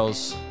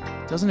Charles.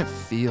 Doesn't it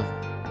feel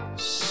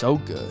so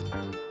good?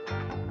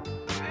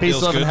 Peace,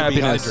 Feels love, good and to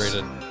be happiness.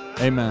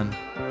 hydrated. Amen.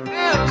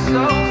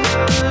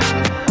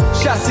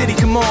 Shot City,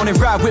 come on and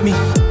ride with me.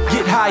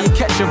 Get high and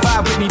catch a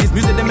vibe with me. This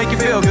music that make you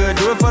feel good.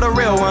 Do it for the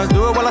real ones.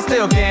 Do it while I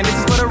still can. This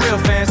is for the real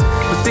fans.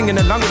 We're singing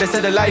along with the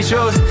satellite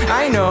shows.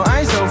 I know, I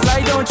ain't so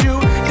fly, don't you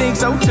think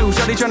so too?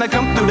 Shawty tryna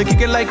come through to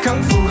kick it like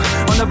kung fu.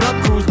 On the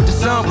blunt cruise with the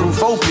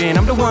sunroof open.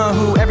 I'm the one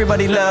who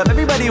everybody love.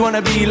 Everybody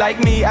wanna be like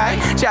me. I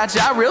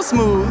cha-cha real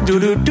smooth.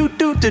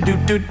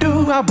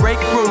 Do-do-do-do-do-do-do. I break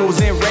rules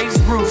and race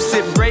roofs.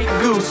 Sip great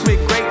goose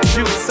with great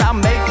juice. I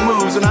make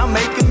moves when I'm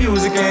making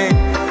music and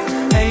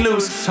hang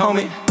loose. this,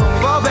 homie.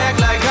 Fall back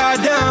like I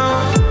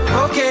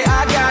don't. Okay,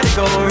 I gotta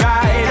go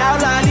right.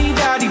 Out la dee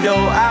da dee do.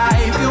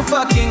 I feel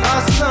fucking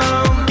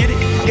awesome. Get it,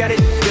 got it,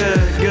 good,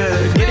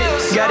 good. Get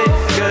it, got it,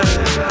 good.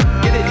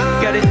 Get it,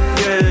 got it,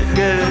 good,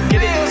 good.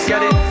 Get it,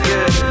 got it,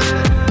 good.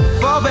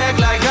 Fall back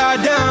like I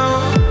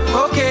don't.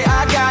 Okay,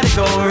 I gotta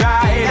go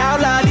right.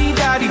 Out la dee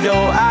da dee do.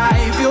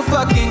 I feel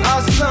fucking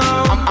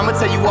awesome. I'ma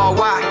tell you all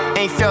why.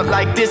 Ain't felt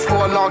like this for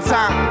a long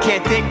time.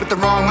 Can't think with the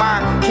wrong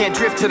mind. Can't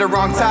drift to the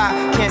wrong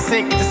tide. Can't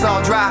sink if it's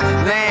all dry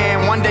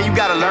land. One day you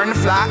gotta learn to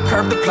fly.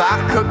 Curve the plot,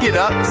 cook it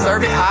up,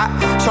 serve it hot.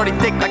 Shorty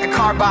thick like a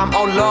car bomb.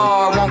 Oh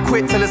Lord, won't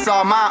quit till it's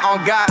all mine.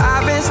 On God,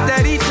 I've been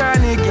steady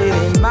trying to get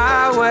in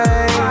my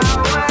way.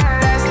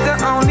 That's the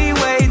only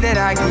way that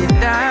I get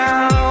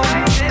down.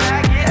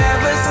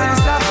 Ever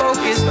since I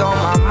focused on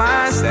my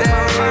mind state,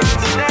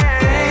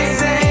 they ain't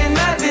saying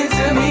nothing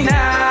to me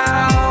now.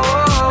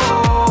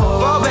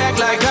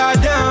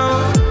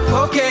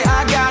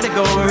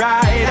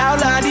 Right,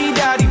 out la dee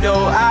da dee do.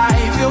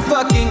 I feel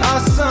fucking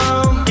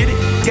awesome. Get it,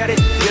 got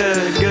it,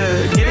 good,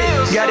 good. Get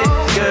it, got it,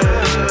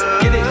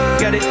 good. Get it,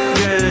 got it,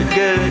 good,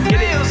 good.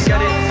 Get it,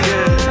 got it,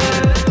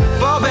 good.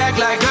 Fall back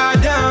like I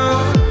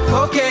don't.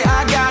 Okay,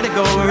 I gotta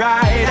go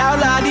right. Out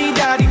la dee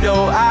da dee do.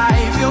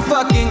 I feel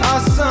fucking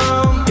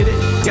awesome. Get it,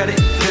 got it,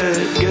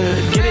 good,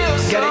 good. Get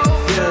it, got it,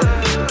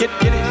 good. Get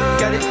it,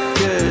 got it,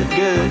 good,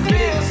 good.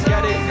 Get it,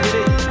 got it, get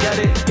it, got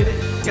it, get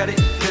it, got it,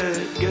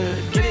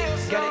 good, good.